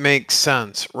though, it makes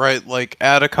sense, right? Like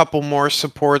add a couple more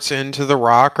supports into the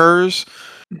rockers,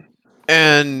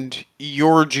 and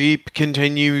your Jeep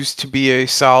continues to be a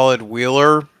solid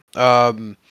wheeler.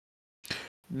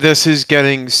 This is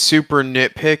getting super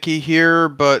nitpicky here,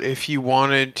 but if you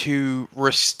wanted to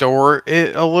restore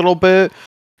it a little bit,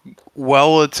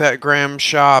 while it's at Graham's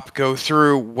shop, go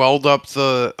through, weld up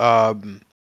the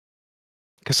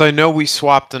because I know we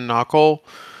swapped the knuckle.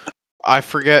 I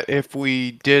forget if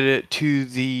we did it to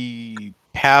the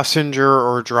passenger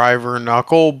or driver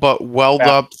knuckle, but weld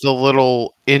up the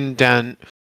little indent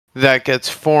that gets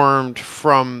formed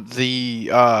from the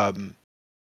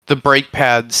brake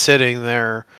pad sitting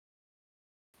there.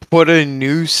 Put a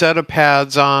new set of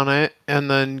pads on it,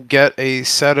 and then get a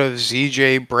set of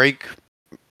ZJ brake,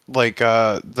 like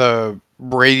the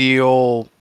radial,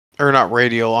 or not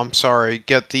radial, I'm sorry,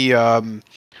 get the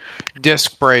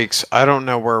disc brakes. I don't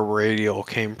know where radial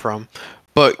came from,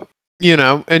 but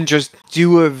and just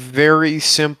do a very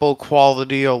simple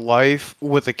quality of life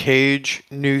with a cage,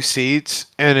 new seats,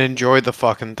 and enjoy the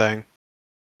fucking thing.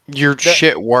 Your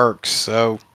shit works,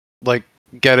 so like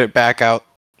get it back out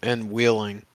and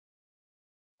wheeling.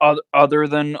 Other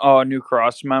than new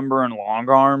cross member and long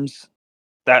arms,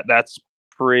 that's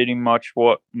pretty much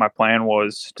what my plan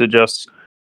was, to just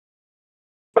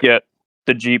get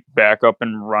the Jeep back up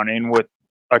and running with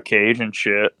a cage and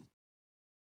shit.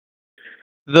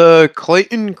 The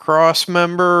Clayton cross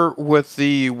member with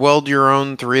the weld your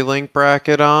own 3-link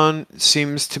bracket on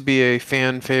seems to be a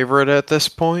fan favorite at this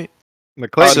point. The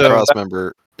Clayton So- cross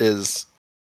member is,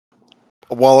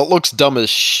 while it looks dumb as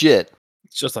shit,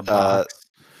 It's just a box.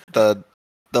 the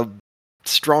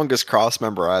strongest cross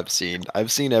member I've seen.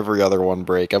 I've seen every other one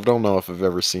break. I don't know if I've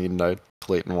ever seen a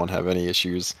Clayton one have any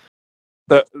issues.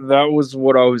 That was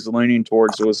what I was leaning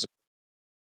towards. Was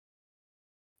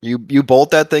You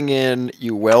bolt that thing in,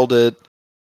 you weld it,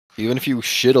 even if you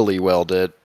shittily weld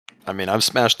it. I mean, I've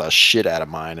smashed the shit out of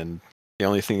mine, and the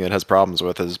only thing it has problems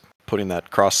with is putting that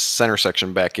cross center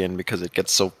section back in because it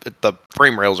gets the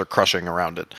frame rails are crushing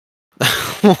around it.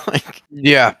 Like,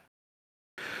 Yeah.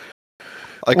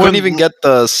 I couldn't even get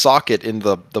the socket in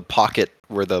the pocket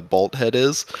where the bolt head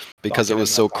is because Socket it was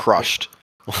in so that pocket. crushed.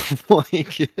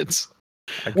 Like it's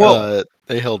Well,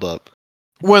 they held up.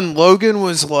 when Logan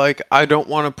was like, I don't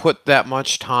want to put that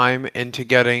much time into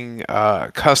getting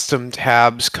custom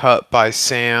tabs cut by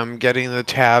Sam, getting the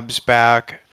tabs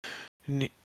back,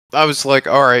 I was like,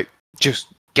 all right, just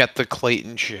get the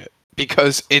Clayton shit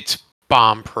because it's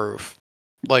bomb proof.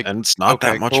 Like, And it's not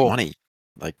okay, that much cool. money.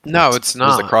 Like No, it's was the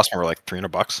not. cross member like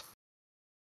 $300?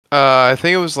 I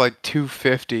think it was like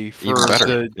 $250 for Even better,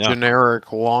 the yeah.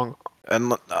 generic long.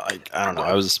 And I don't know.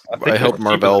 I think helped it's cheaper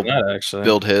Marvell than that, actually.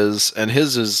 build his, and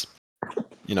his is,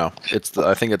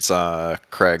 I think it's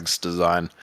Craig's design.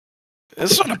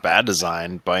 It's not a bad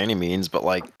design by any means, but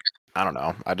like I don't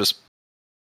know. I just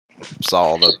saw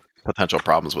all the potential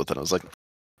problems with it. I was like,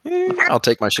 I'll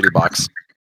take my shitty box.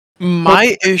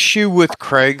 My issue with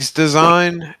Craig's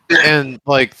design, and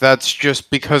like that's just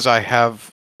because I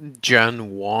have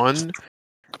Gen 1,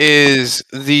 is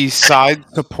the side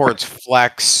supports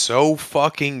flex so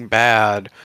fucking bad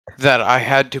that I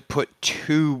had to put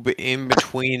tube in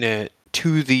between it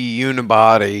to the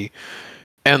unibody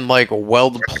and like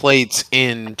weld plates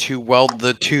in to weld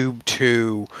the tube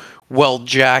to, weld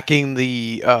jacking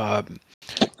the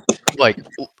like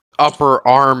upper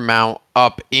arm mount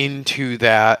up into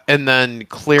that, and then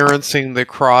clearancing the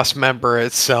cross member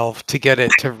itself to get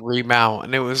it to remount.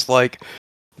 And it was like,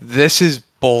 this is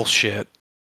bullshit.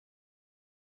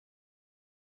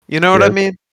 You know what I Yeah.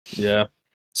 mean? Yeah.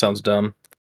 Sounds dumb.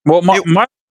 well, my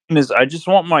thing is I just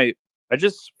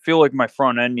feel like my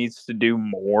front end needs to do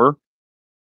more,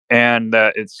 and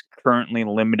that it's currently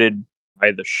limited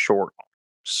by the short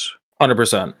arms.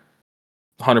 100%.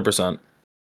 100%.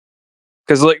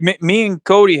 Because like me and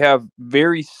Cody have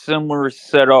very similar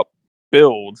setup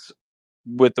builds,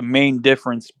 with the main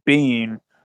difference being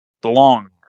the long.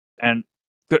 And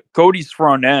Cody's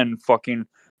front end fucking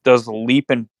does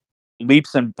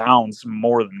leaps and bounds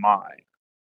more than mine.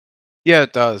 Yeah,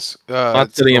 it does. Not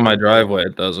It's sitting in my going- driveway,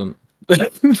 it doesn't.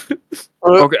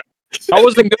 Okay, I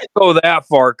wasn't gonna go that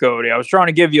far, Cody. I was trying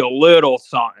to give you a little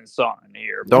something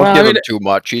here. Don't Well, give I him mean- too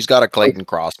much. He's got a Clayton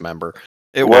cross member.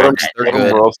 It Let him, works. They're let him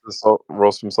good.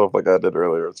 roast himself like I did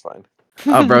earlier. It's fine.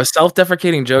 Oh, bro,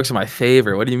 self-deprecating jokes are my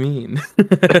favorite. What do you mean?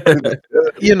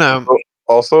 You know,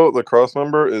 Also, the cross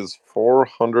member is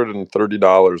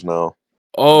 $430 now.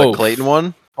 Oh, The Clayton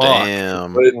one? fuck.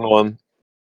 Damn. Clayton one.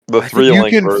 The I think three you link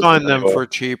can version. find them anyway. for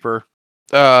cheaper.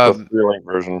 The 3-link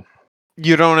version.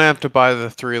 You don't have to buy the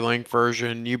 3-link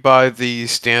version. You buy the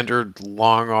standard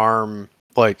long arm,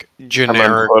 like And then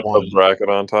generic put one. the bracket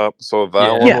on top. So that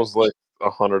Yeah. one Yeah. was like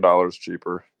 $100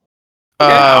 cheaper.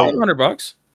 Yeah,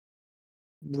 $100.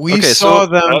 We Okay, saw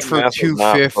so them That for math is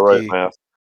not the right $250. math.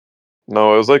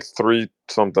 No, it was like 3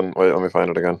 something. Wait, let me find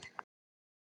it again.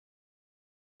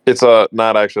 It's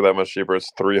not actually that much cheaper.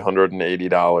 It's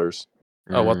 $380.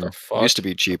 Oh, what the fuck? Used to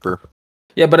be cheaper.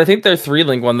 Yeah, but I think their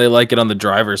 3-link one, they like it on the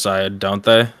driver's side, don't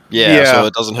they? Yeah, so Yeah.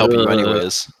 it doesn't help you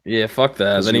anyways. Yeah, fuck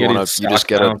that. 'Cause Then you you, wanna- get you just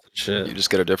get a- shit. You just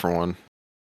get a different one.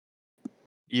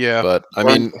 Yeah. But I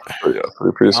mean, Yeah,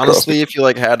 3-piece honestly, if you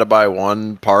like had to buy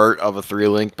one part of a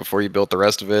 3-link before you built the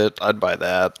rest of it, I'd buy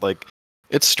that. Like,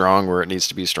 it's strong where it needs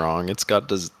to be strong. It's got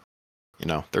there's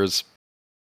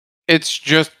It's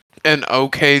just an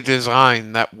okay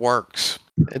design that works.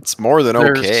 it's more than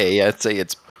There's- okay. I'd say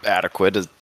it's adequate.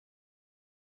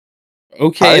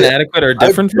 Okay and adequate are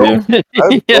different for you?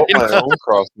 I've built my own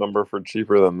cross member for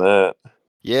cheaper than that.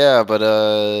 Yeah, but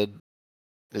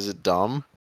is it dumb?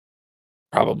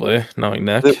 Probably, knowing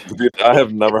Nick. Dude, I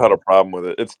have never had a problem with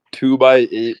it. It's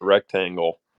 2x8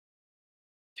 rectangle.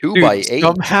 2 Dude, by 8,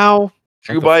 somehow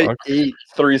 2x8,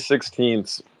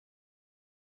 3/16.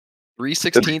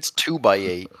 3/16, 2 by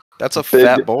 8. That's a Big.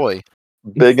 fat boy.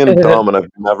 Big and dumb, and I've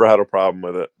never had a problem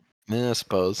with it. Yeah, I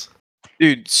suppose.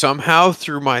 Dude, somehow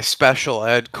through my special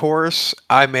ed course,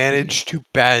 I managed to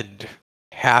bend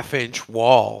half-inch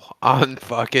wall on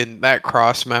fucking that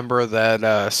cross member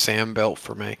that Sam built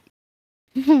for me.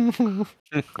 Well,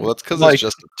 that's because Like- it's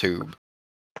just a tube.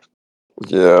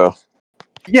 Yeah.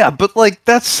 Yeah, but like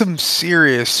that's some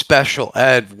serious special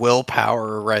ed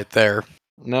willpower right there.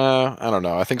 No, I don't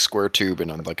know. I think square tube in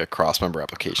like a cross member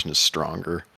application is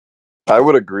stronger. I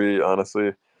would agree,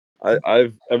 honestly.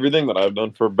 I've everything that I've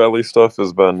done for belly stuff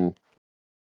has been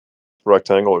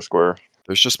rectangle or square.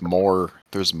 There's just more.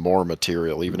 There's more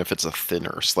material, even if it's a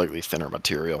slightly thinner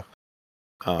material.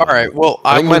 All right, well,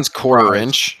 I think was mine's quarter surprised.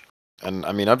 inch, and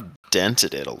I mean I've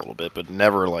dented it a little bit, but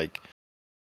never like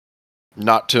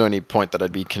not to any point that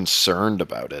I'd be concerned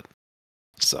about it.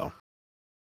 So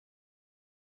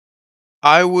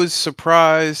I was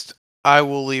surprised. I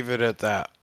will leave it at that.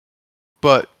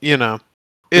 But is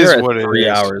You're at what it 3 is.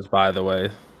 hours, by the way.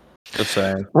 Just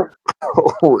saying.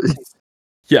 Holy,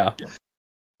 Yeah.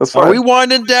 that's are fine. we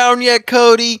winding down yet,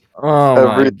 Cody? Oh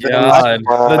my Everything's god. The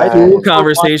fine. tool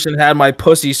conversation had my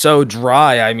pussy so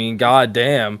dry. I mean, god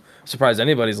damn. Surprised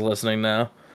anybody's listening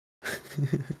now.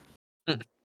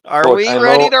 Are Look, we I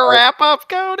ready know- to wrap up,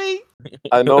 Cody?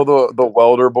 I know the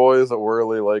welder boys that were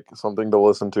really like something to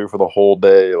listen to for the whole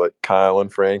day, like Kyle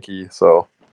and Frankie. So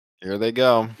Here they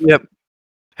go. Yep.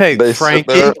 Hey, they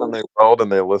Frankie. sit there and they weld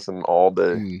and they listen all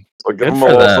day. Hmm. So give Good them for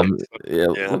a little them.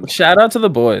 something. Yeah. Shout out to the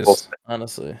boys. Well,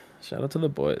 Honestly. Shout out to the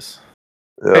boys.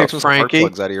 Yeah. Hey, Some spark Frankie.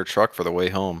 plugs out of your truck for the way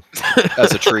home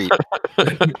as a treat.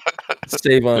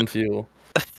 Save on fuel.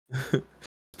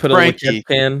 Put a Frankie. little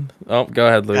can. Oh, go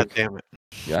ahead, God Luke. damn it.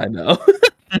 Yeah, I know.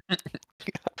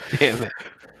 Damn it.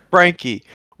 Frankie,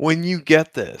 when you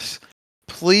get this,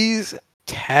 please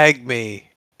tag me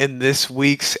in this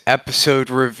week's episode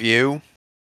review.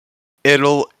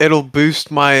 It'll boost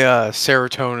my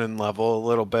serotonin level a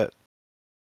little bit.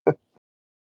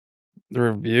 The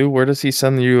review? Where does he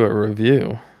send you a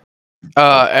review?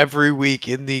 Every week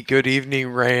in the Good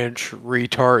Evening Ranch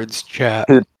retards chat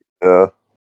Yeah.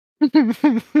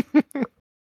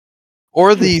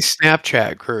 or the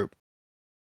Snapchat group.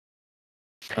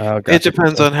 Oh, It gotcha.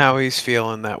 depends on how he's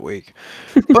feeling that week.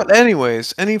 But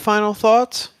anyways, any final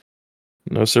thoughts?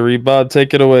 No, sirree, Bob.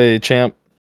 Take it away, champ.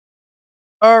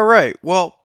 All right.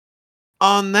 Well,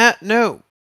 on that note,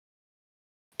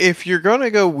 if you're going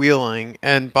to go wheeling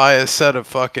and buy a set of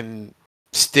fucking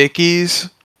stickies,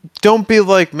 don't be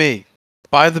like me.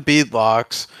 Buy the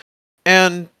beadlocks.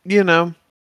 And,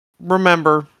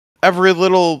 remember, every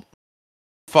little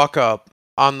fuck up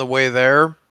on the way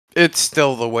there, it's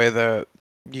still the way that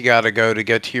you got to go to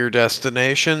get to your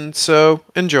destination. So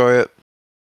enjoy it.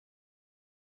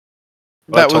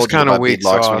 Well, I That was told you kind to of buy weak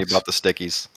beadlocks when you sauce. bought the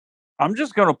stickies. I'm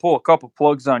just gonna pull a couple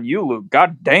plugs on you, Luke.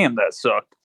 God damn, that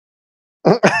sucked.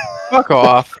 Fuck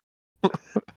off.